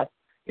 But now,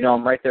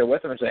 I'm right there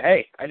with them and say,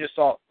 hey, I just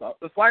saw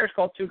the Flyers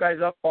called 2 guys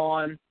up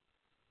on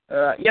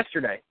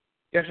yesterday.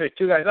 Yesterday,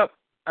 2 guys up.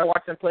 I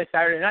watched them play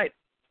Saturday night.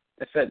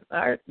 I said,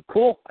 all right,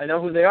 cool. I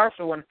know who they are.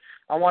 So when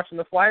I'm watching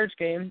the Flyers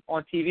game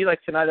on TV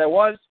like tonight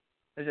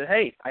I said,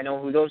 hey, I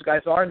know who those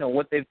guys are, know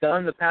what they've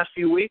done the past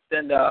few weeks,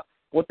 and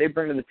what they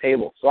bring to the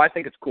table. So I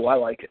think it's cool. I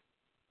like it.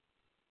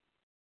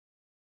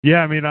 Yeah,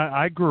 I mean,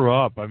 I grew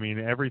up. I mean,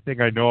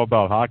 everything I know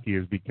about hockey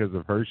is because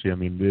of Hershey. I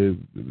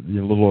mean,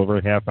 a little over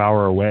a half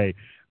hour away.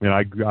 I mean,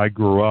 I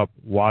grew up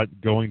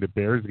going to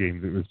Bears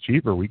games. It was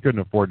cheaper. We couldn't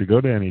afford to go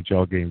to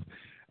NHL games.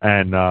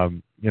 And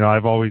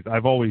I've always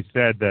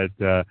said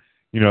that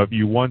if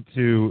you want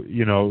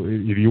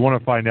to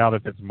find out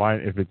if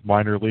it's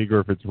minor league or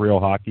if it's real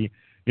hockey,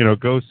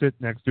 go sit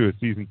next to a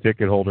season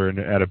ticket holder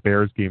at a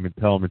Bears game and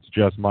tell them it's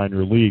just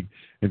minor league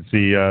and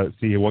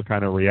see what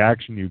kind of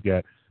reaction you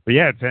get. But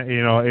yeah,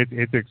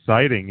 it's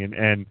exciting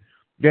and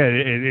yeah,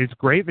 it's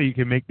great that you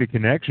can make the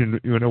connection.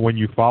 When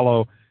you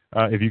follow,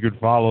 if you could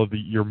follow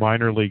your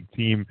minor league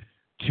team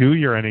to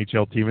your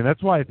NHL team, and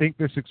that's why I think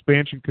this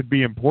expansion could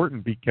be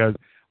important because,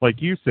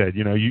 like you said,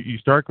 you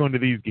start going to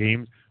these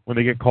games when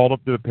they get called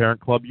up to the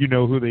parent club, you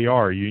know who they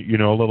are, you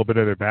know a little bit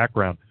of their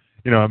background.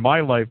 In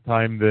my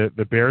lifetime,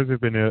 the Bears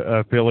have been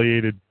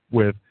affiliated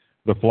with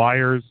the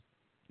Flyers,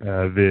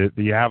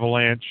 the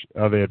Avalanche.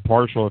 They had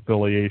partial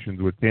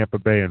affiliations with Tampa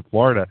Bay and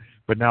Florida,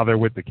 but now they're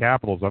with the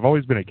Capitals. I've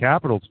always been a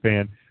Capitals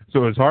fan,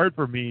 so it's hard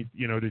for me,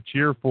 to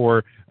cheer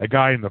for a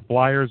guy in the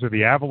Flyers or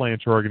the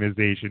Avalanche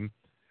organization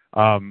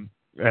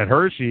at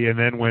Hershey, and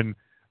then when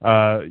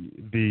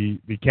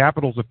the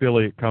Capitals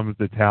affiliate comes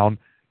to town,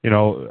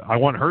 I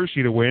want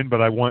Hershey to win,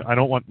 but I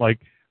don't want like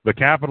the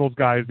Capitals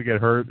guys to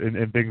get hurt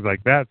and things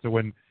like that. So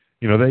when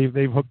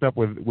they've hooked up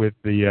with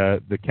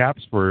the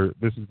Caps for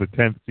this is the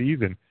 10th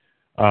season,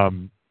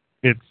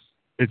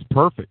 it's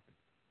perfect.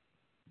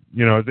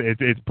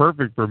 It's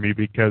perfect for me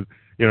because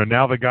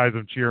now the guys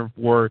I'm cheering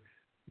for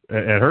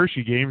at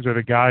Hershey games are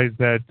the guys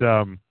that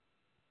are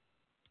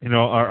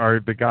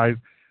the guys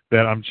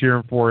that I'm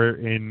cheering for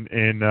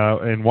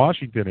in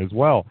Washington as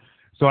well.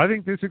 So I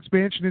think this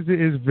expansion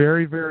is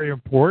very, very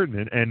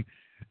important, and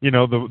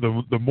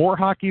the more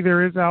hockey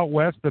there is out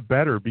west, the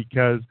better,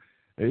 because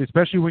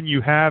especially when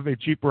you have a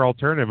cheaper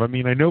alternative. I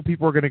mean, I know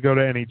people are going to go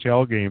to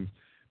NHL games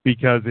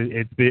because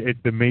it's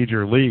the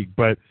major league,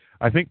 but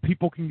I think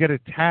people can get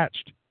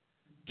attached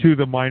to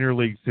the minor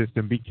league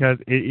system because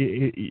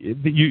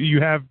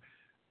you have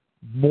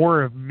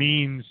more of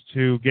means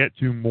to get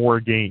to more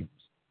games.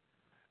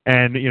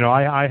 And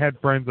I had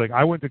friends, like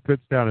I went to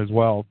Kutztown as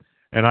well,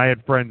 and I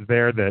had friends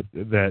there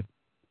that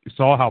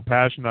saw how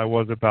passionate I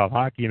was about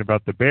hockey and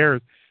about the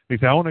Bears. They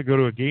said, I want to go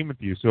to a game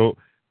with you. So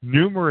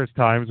numerous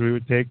times we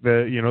would take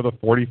the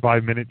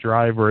 45-minute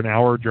drive or an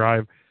hour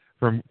drive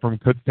from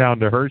Kutztown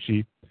to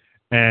Hershey,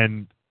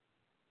 and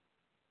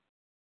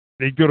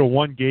they'd go to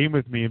one game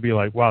with me and be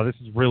like, wow, this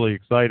is really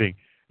exciting.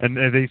 And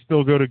they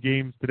still go to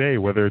games today,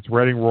 whether it's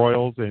Reading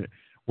Royals and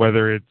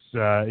whether it's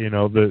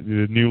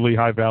the new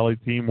Lehigh Valley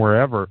team,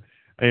 wherever.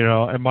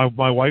 And my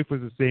wife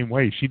was the same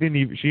way.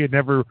 She had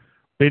never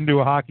been to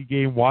a hockey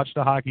game, watched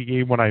a hockey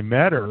game when I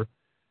met her.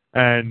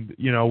 And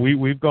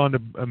we've gone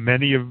to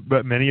many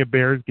of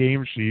Bears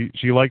games.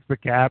 She likes the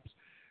Caps,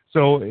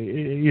 So,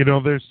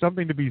 there's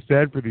something to be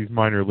said for these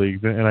minor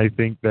leagues, and I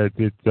think that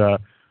it's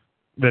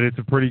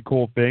a pretty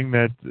cool thing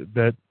that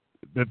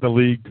the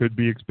league could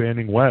be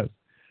expanding west.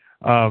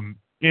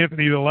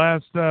 Anthony, the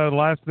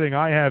last thing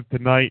I have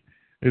tonight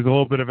is a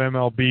little bit of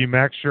MLB.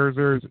 Max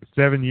Scherzer's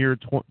 7-year,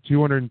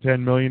 $210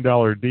 million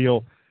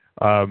deal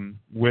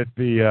with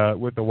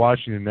the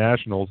Washington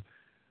Nationals.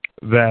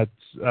 That's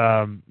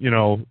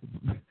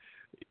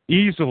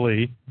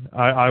easily,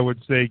 I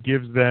would say,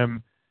 gives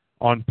them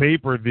on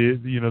paper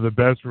the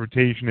best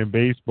rotation in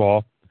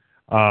baseball.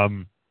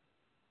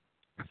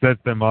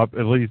 Sets them up,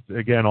 at least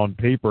again on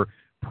paper,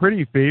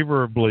 pretty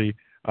favorably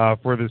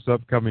for this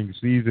upcoming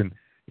season.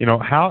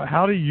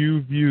 How do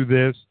you view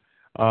this?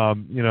 For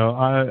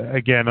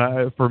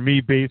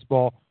me,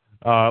 baseball,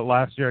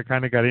 last year I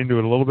kind of got into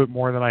it a little bit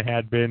more than I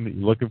had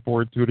been. Looking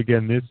forward to it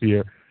again this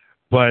year.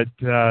 But,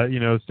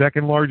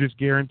 second largest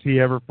guarantee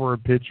ever for a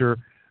pitcher,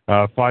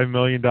 $5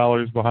 million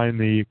behind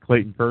the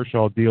Clayton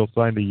Kershaw deal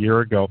signed a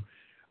year ago.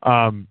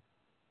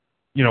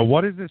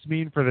 What does this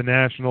mean for the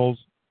Nationals?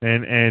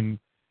 And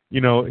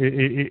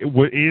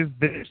is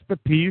this the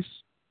piece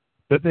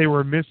that they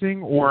were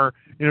missing? Or,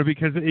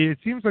 because it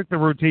seems like the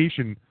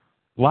rotation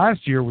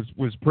last year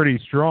was pretty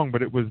strong,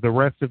 but it was the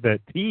rest of that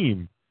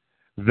team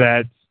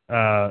that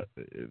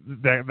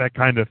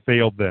kind of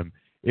failed them.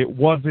 It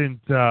wasn't,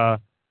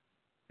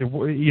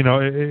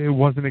 it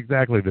wasn't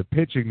exactly the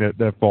pitching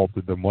that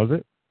faulted them, was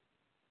it?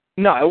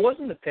 No, it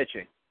wasn't the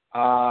pitching.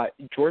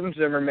 Jordan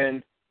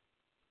Zimmerman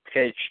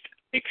pitched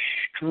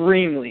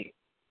extremely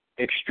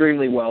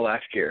well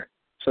last year.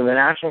 So the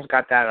Nationals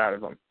got that out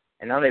of him,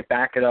 and now they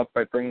back it up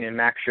by bringing in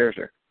Max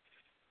Scherzer.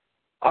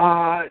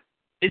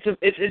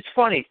 It's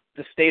funny,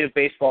 the state of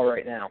baseball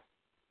right now.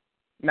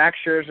 Max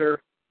Scherzer,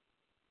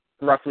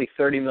 roughly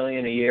 $30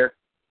 million a year.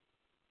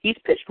 He's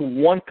pitched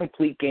one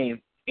complete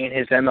game in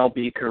his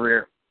MLB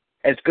career.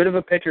 As good of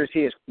a pitcher as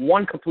he is,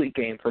 one complete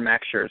game for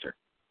Max Scherzer,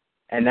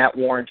 and that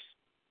warrants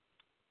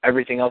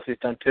everything else he's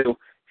done too.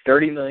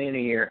 $30 million a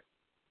year.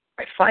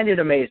 I find it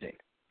amazing.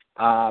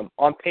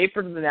 On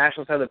paper, the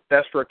Nationals have the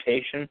best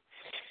rotation.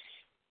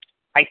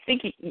 I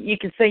think you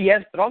can say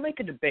yes, but I'll make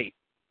a debate.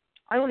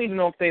 I don't even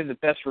know if they have the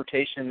best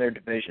rotation in their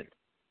division.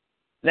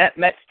 That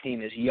Mets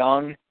team is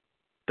young,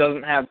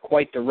 doesn't have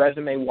quite the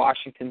resume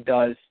Washington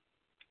does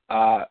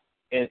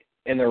in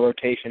their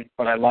rotation,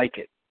 but I like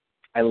it.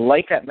 I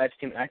like that Mets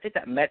team. And I think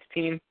that Mets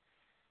team,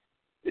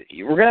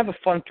 we're going to have a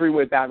fun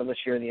three-way battle this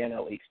year in the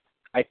NL East.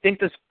 I think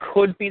this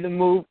could be the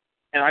move,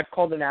 and I've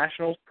called the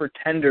Nationals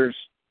pretenders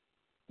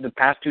the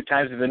past two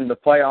times they've been in the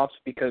playoffs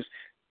because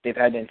they've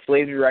had an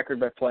inflated record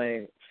by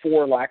playing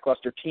 4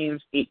 lackluster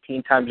teams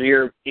 18 times a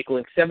year,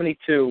 equaling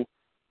 72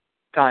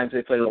 times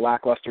they played a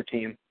lackluster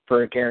team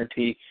for a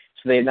guarantee.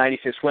 So they had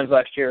 96 wins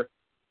last year.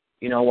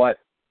 You know what?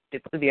 They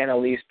played the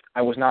NL East.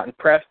 I was not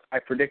impressed. I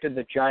predicted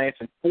the Giants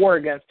and 4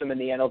 against them in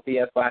the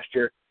NLDS last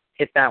year.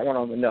 Hit that one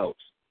on the nose.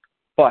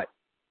 But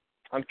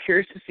I'm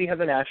curious to see how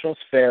the Nationals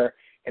fare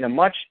in a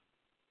much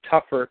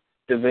tougher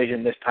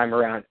division this time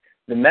around.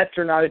 The Mets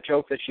are not a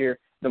joke this year.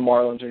 The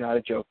Marlins are not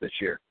a joke this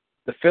year.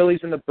 The Phillies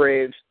and the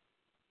Braves,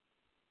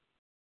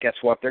 guess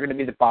what? They're going to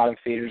be the bottom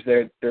feeders.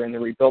 They're in the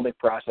rebuilding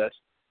process.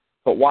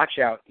 But watch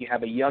out. You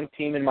have a young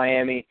team in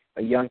Miami,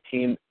 a young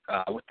team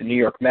with the New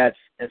York Mets,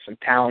 and some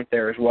talent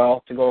there as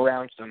well to go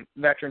around, some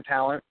veteran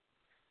talent.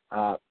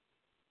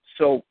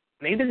 So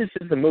maybe this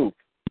is the move.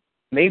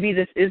 Maybe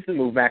this is the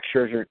move, Max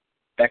Scherzer,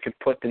 that could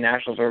put the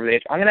Nationals over the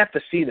edge. I'm going to have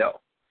to see, though.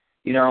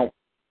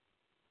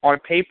 On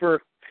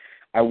paper,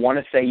 I want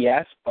to say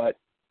yes, but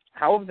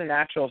how have the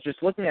Nationals,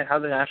 just looking at how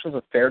the Nationals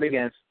have fared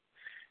against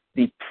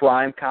the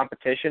prime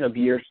competition of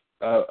years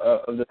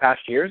of the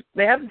past years,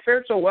 they haven't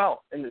fared so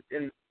well in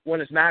when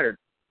it's mattered.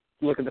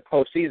 Look at the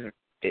postseason.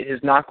 It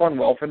has not gone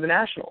well for the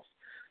Nationals.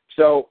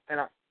 So, and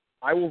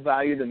I will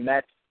value the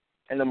Mets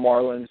and the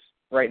Marlins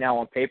right now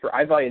on paper.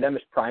 I value them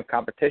as prime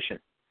competition.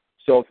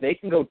 So if they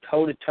can go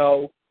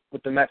toe-to-toe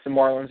with the Mets and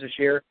Marlins this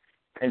year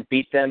and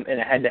beat them in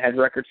a head-to-head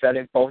record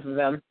setting, both of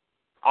them,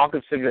 I'll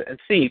consider it, and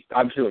see,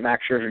 obviously, what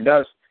Max Scherzer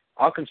does,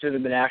 I'll consider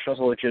the Nationals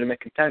a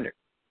legitimate contender.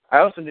 I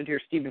also did hear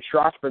Steven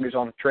Strasburg is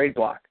on the trade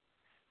block.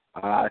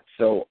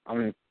 So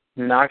I'm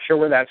not sure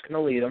where that's going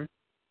to lead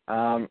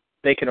them.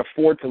 They can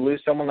afford to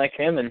lose someone like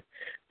him, and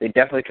they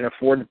definitely can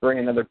afford to bring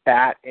another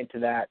bat into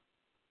that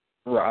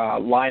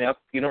lineup.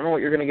 You don't know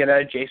what you're going to get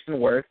out of Jason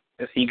Worth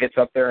as he gets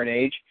up there in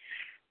age.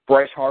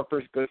 Bryce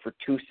Harper's good for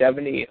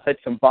 270. He hits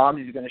some bombs.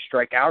 He's going to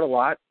strike out a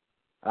lot.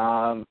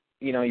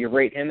 You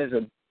rate him as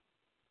a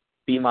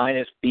B-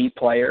 B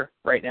player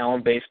right now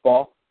in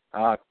baseball.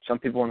 Some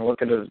people want to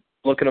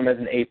look at him as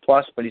an A+,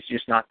 but he's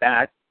just not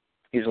that.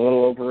 He's a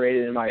little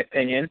overrated in my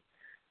opinion.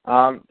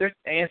 There's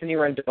Anthony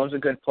Rendon's a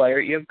good player.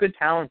 You have good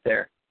talent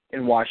there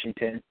in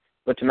Washington,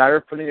 but it's a matter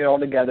of putting it all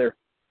together.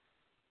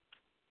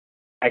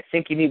 I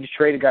think you need to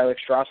trade a guy like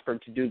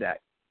Strasburg to do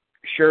that.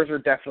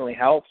 Scherzer definitely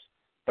helps,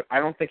 but I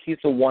don't think he's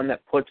the one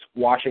that puts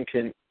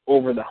Washington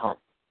over the hump,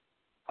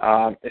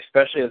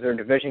 especially as their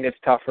division gets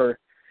tougher.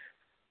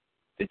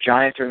 The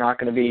Giants are not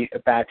going to be a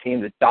bad team.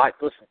 The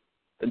Dodgers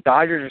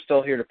are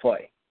still here to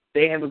play.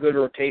 they have a good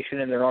rotation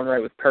in their own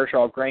right with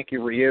Kershaw, Greinke,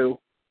 Ryu.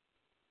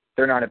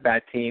 They're not a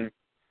bad team.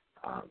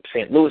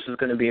 St. Louis is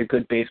going to be a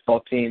good baseball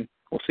team.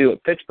 We'll see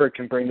what Pittsburgh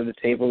can bring to the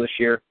table this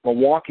year.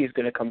 Milwaukee's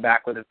going to come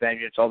back with a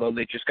vengeance, although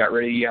they just got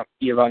rid of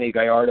Giovanni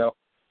Gallardo.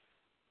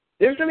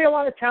 There's going to be a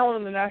lot of talent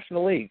in the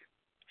National League.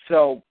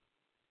 So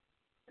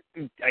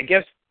I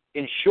guess,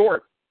 in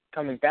short,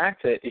 coming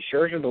back to it, is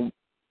Scherzer the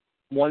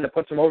one that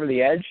puts them over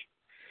the edge?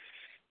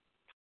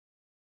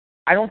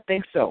 I don't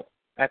think so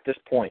at this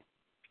point.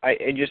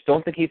 I just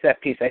don't think he's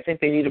that piece. I think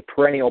they need a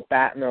perennial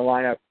bat in their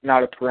lineup,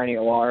 not a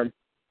perennial arm.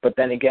 But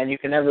then again, you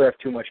can never have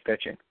too much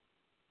pitching.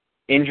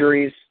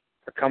 Injuries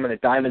are coming a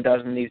dime a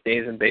dozen these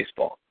days in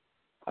baseball.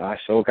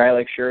 So a guy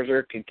like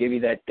Scherzer could give you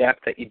that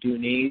depth that you do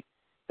need,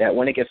 that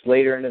when it gets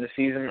later into the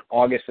season,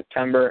 August,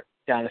 September,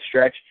 down the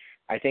stretch,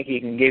 I think he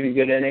can give you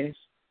good innings.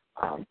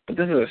 But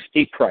this is a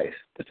steep price.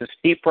 It's a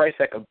steep price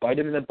that could bite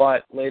him in the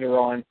butt later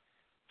on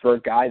for a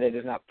guy that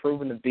is not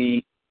proven to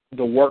be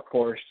the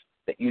workhorse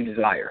that you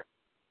desire.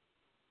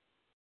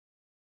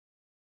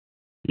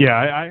 Yeah,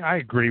 I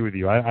agree with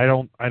you. I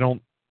don't.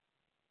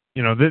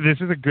 This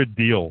is a good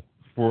deal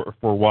for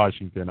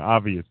Washington,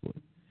 obviously,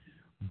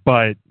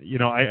 but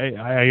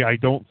I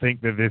don't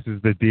think that this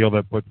is the deal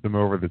that puts them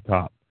over the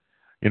top.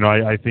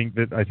 I think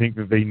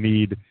that they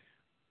need.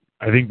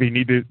 I think they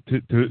need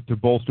to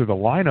bolster the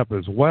lineup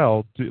as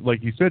well, to,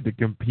 like you said, to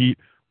compete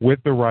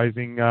with the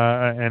rising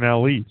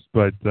NL East.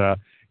 But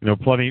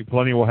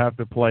plenty will have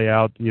to play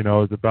out.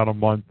 It's about a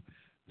month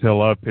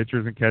till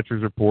pitchers and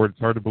catchers report. It's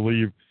hard to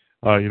believe.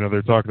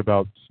 They're talking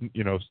about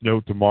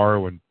snow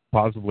tomorrow and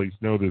possibly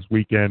snow this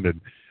weekend, and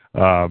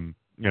that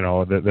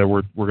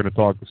we're going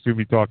to soon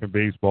be talking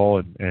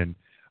baseball and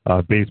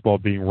baseball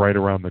being right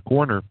around the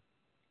corner.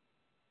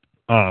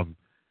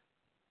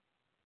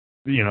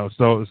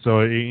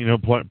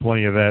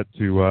 Plenty of that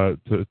to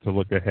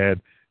look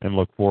ahead and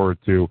look forward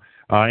to.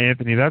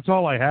 Anthony, that's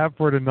all I have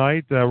for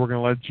tonight. We're going to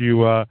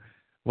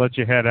let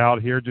you head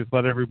out here. Just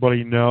let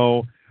everybody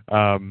know.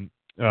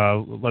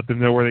 Let them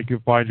know where they can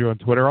find you on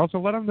Twitter. Also,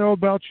 let them know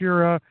about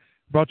your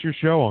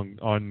show on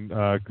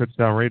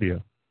Kutztown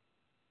Radio.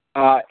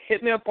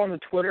 Hit me up on the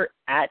Twitter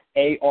at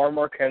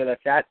ARMarchetto.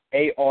 That's at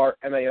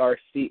ARMarchetto.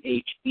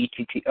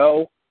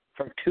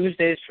 From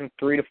Tuesdays from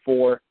 3 to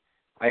 4,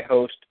 I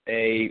host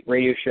a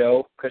radio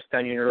show,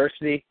 Kutztown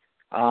University.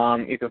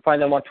 You can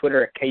find them on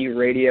Twitter at KU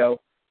Radio.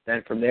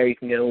 Then from there, you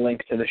can get a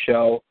link to the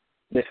show,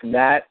 this and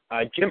that.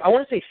 Jim, I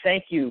want to say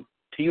thank you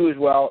to you as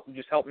well,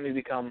 just helping me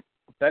become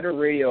a better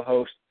radio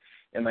host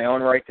in my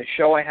own right. The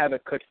show I have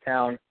at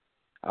Kutztown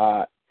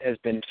has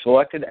been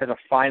selected as a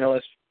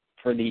finalist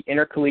for the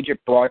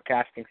Intercollegiate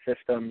Broadcasting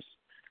System's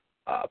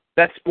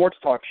Best Sports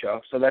Talk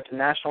Show. So that's a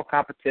national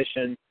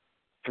competition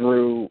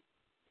through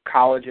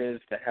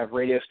colleges that have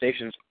radio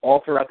stations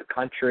all throughout the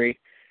country.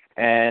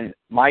 And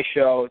my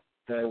show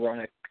that I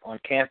run on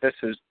campus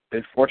has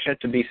been fortunate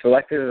to be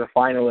selected as a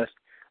finalist.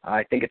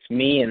 I think it's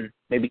me and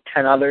maybe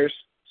 10 others.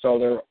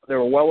 So there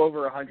were well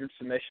over 100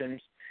 submissions,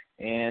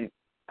 and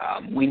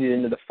we get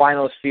into the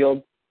finalist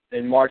field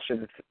in March.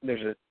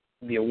 There's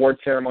the award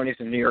ceremonies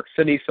in New York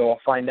City, so I'll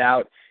find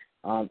out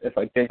if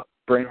I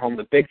bring home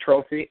the big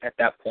trophy at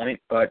that point.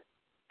 But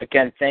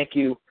again, thank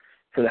you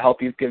for the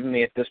help you've given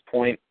me at this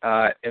point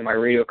in my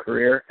radio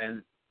career,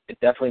 and it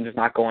definitely does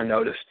not go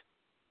unnoticed.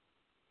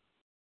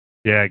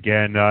 Yeah,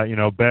 again,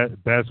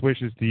 best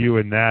wishes to you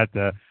in that.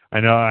 I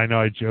know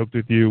I joked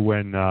with you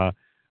when the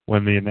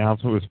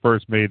announcement was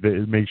first made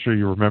that make sure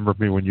you remember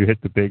me when you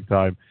hit the big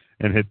time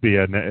and hit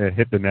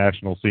the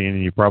national scene,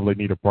 and you probably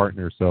need a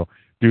partner. So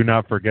do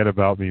not forget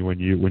about me when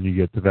you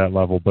get to that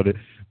level. But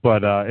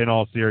in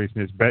all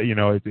seriousness,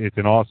 it's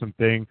an awesome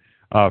thing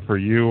for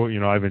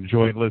you. I've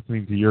enjoyed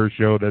listening to your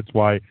show. That's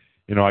why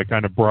I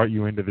kind of brought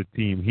you into the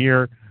team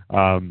here,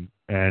 and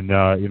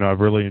I've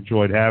really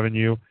enjoyed having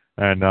you.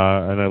 And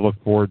I look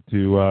forward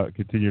to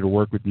continue to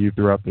work with you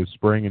throughout this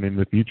spring and in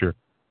the future.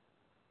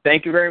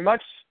 Thank you very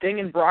much. Sting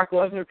and Brock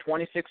Lesnar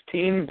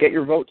 2016. Get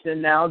your votes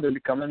in now. They're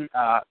becoming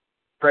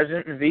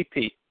president and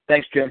VP.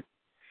 Thanks, Jim.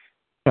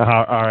 All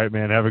right,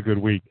 man. Have a good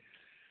week.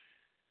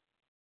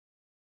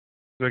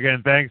 So,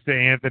 again, thanks to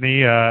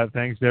Anthony.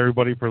 Thanks to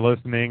everybody for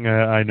listening.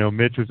 I know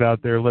Mitch was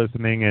out there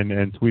listening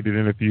and tweeted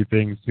in a few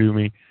things to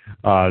me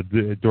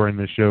during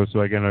the show. So,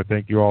 again, I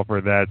thank you all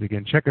for that.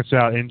 Again, check us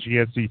out,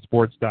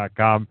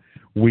 ngscsports.com.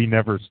 We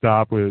never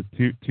stop with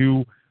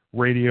two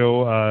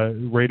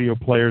radio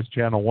players,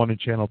 Channel 1 and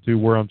Channel 2.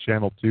 We're on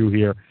Channel 2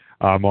 here.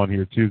 I'm on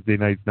here Tuesday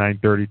nights,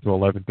 9:30 to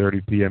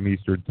 11:30 p.m.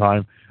 Eastern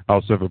Time. I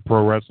also have a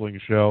pro wrestling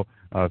show,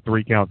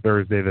 3 Count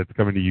Thursday, that's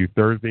coming to you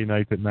Thursday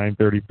nights at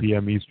 9:30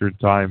 p.m. Eastern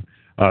Time.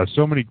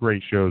 So many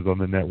great shows on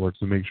the network,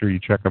 so make sure you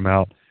check them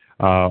out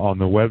on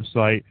the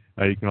website.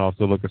 You can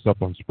also look us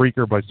up on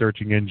Spreaker by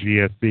searching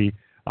NGSC,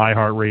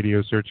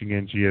 iHeartRadio searching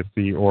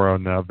NGSC, or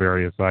on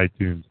various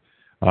iTunes.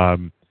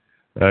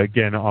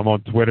 Again, I'm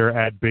on Twitter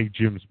at Big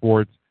Jim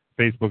Sports,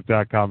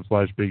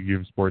 Facebook.com/Big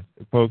Jim Sports.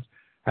 Folks,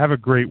 have a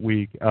great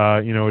week.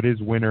 It is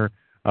winter.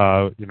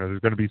 There's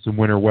going to be some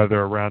winter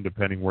weather around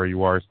depending where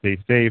you are. Stay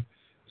safe,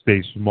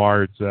 Stay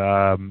smart.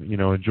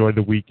 Enjoy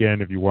the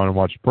weekend if you want to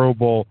watch Pro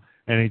Bowl,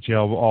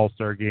 NHL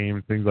All-Star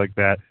games, things like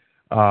that.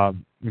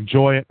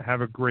 Enjoy it.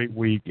 Have a great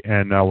week,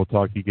 and we'll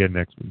talk to you again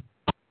next week.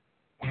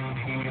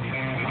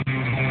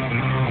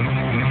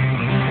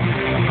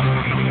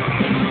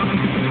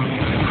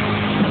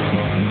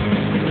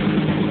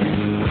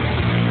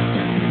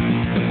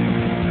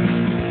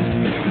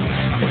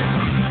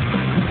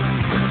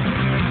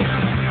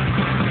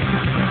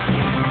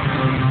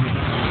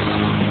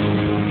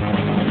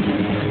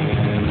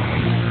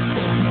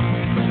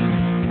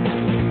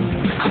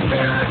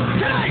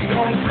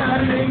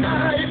 Saturday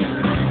night,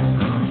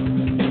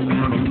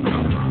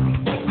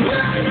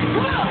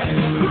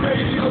 the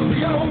radio's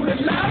the only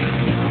light.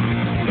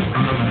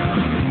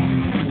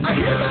 I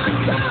hear my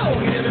sound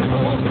and it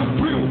holds the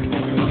blue.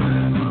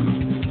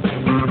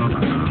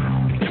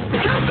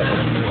 Got that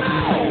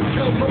sound,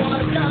 don't know what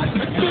I got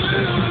to do.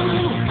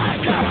 I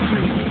got to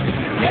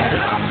get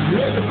up.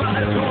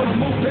 Everybody's gonna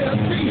move their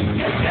feet.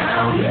 Get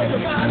down.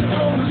 Everybody's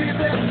gonna leave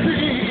their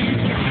feet.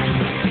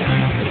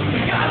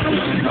 Got to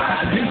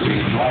ride this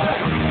beat, boy.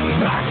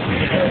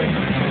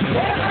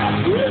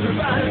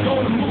 Everybody's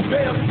gonna move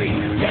their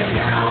feet. Get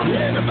down.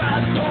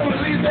 Everybody's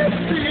gonna leave their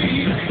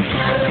feet.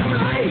 Can't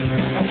wait.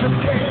 I just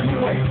can't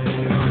wait.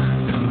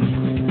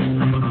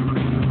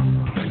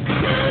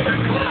 We're the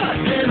clock,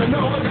 and I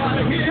know I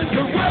gotta hit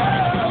the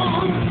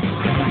road.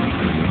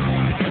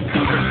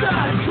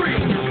 Side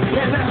street,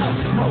 and I'll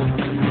smoke.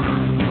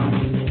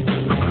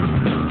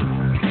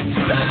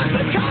 Start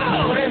the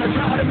call, and I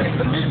try to make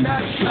the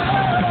midnight show.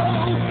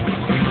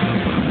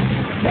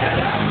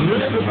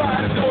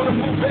 Everybody's gonna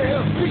move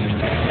their feet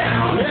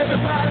down.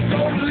 Everybody's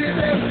gonna leave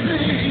their feet.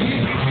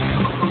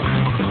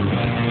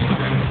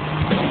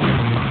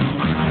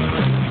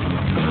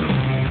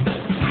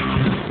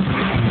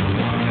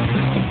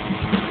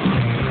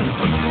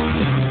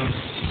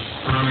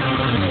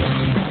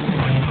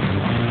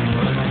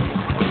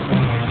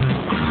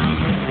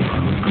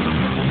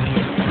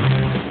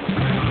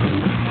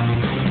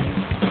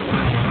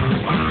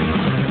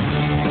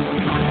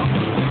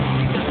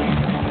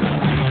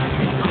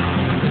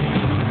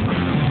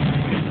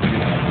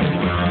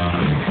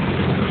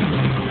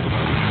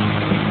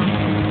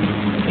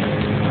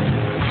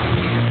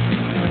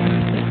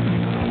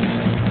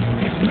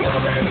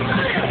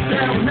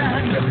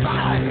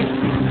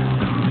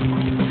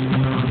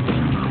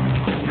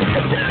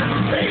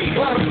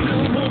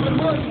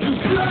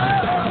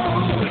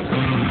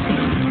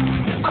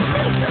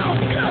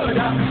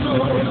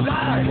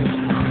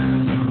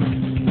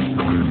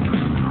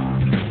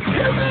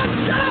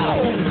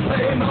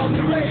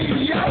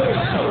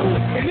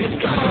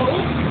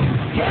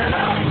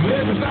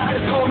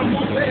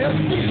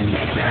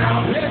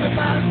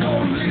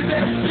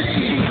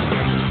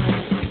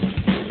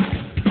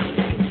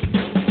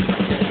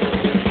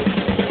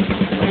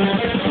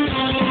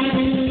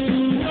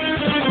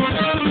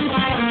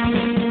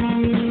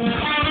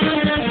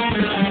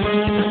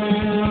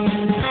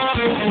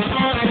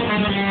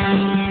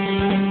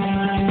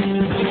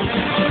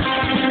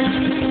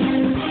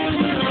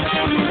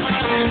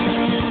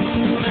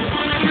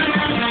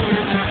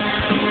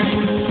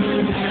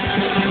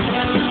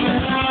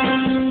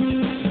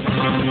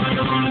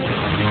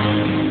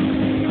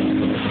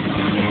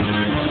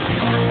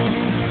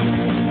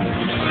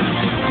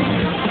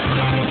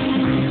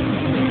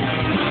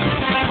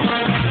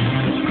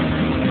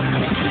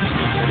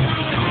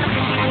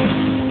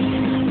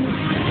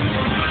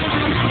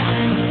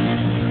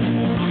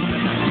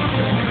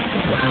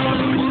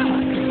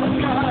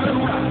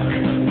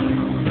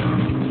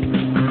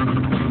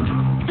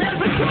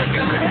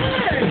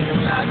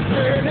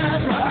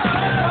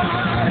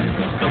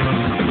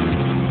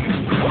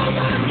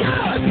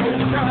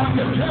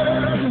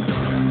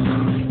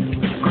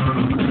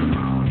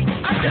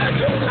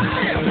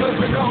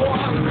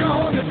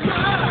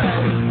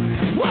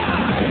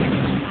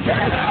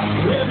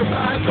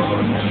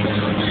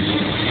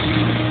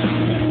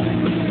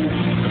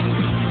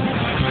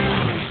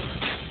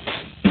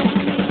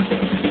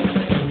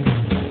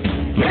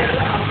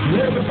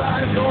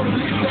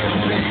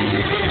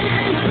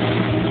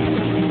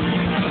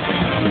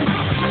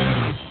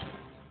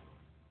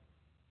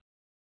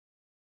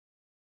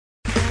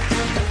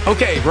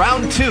 Okay,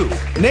 round two.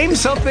 Name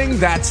something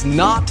that's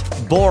not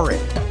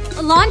boring.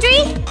 A laundry?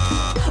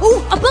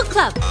 Ooh, a book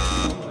club.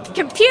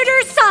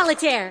 Computer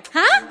solitaire,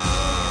 huh?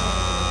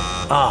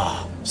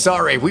 Ah,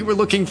 sorry, we were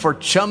looking for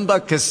Chumba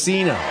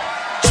Casino.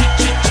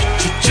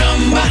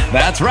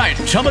 That's right,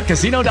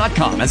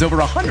 ChumbaCasino.com has over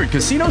 100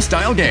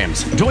 casino-style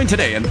games. Join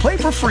today and play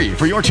for free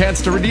for your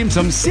chance to redeem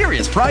some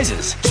serious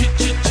prizes.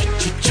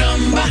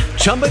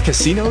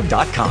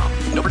 ChumbaCasino.com.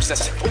 No purchase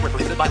necessary. Void where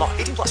prohibited by law.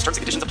 18+ terms and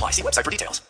conditions apply. See website for details.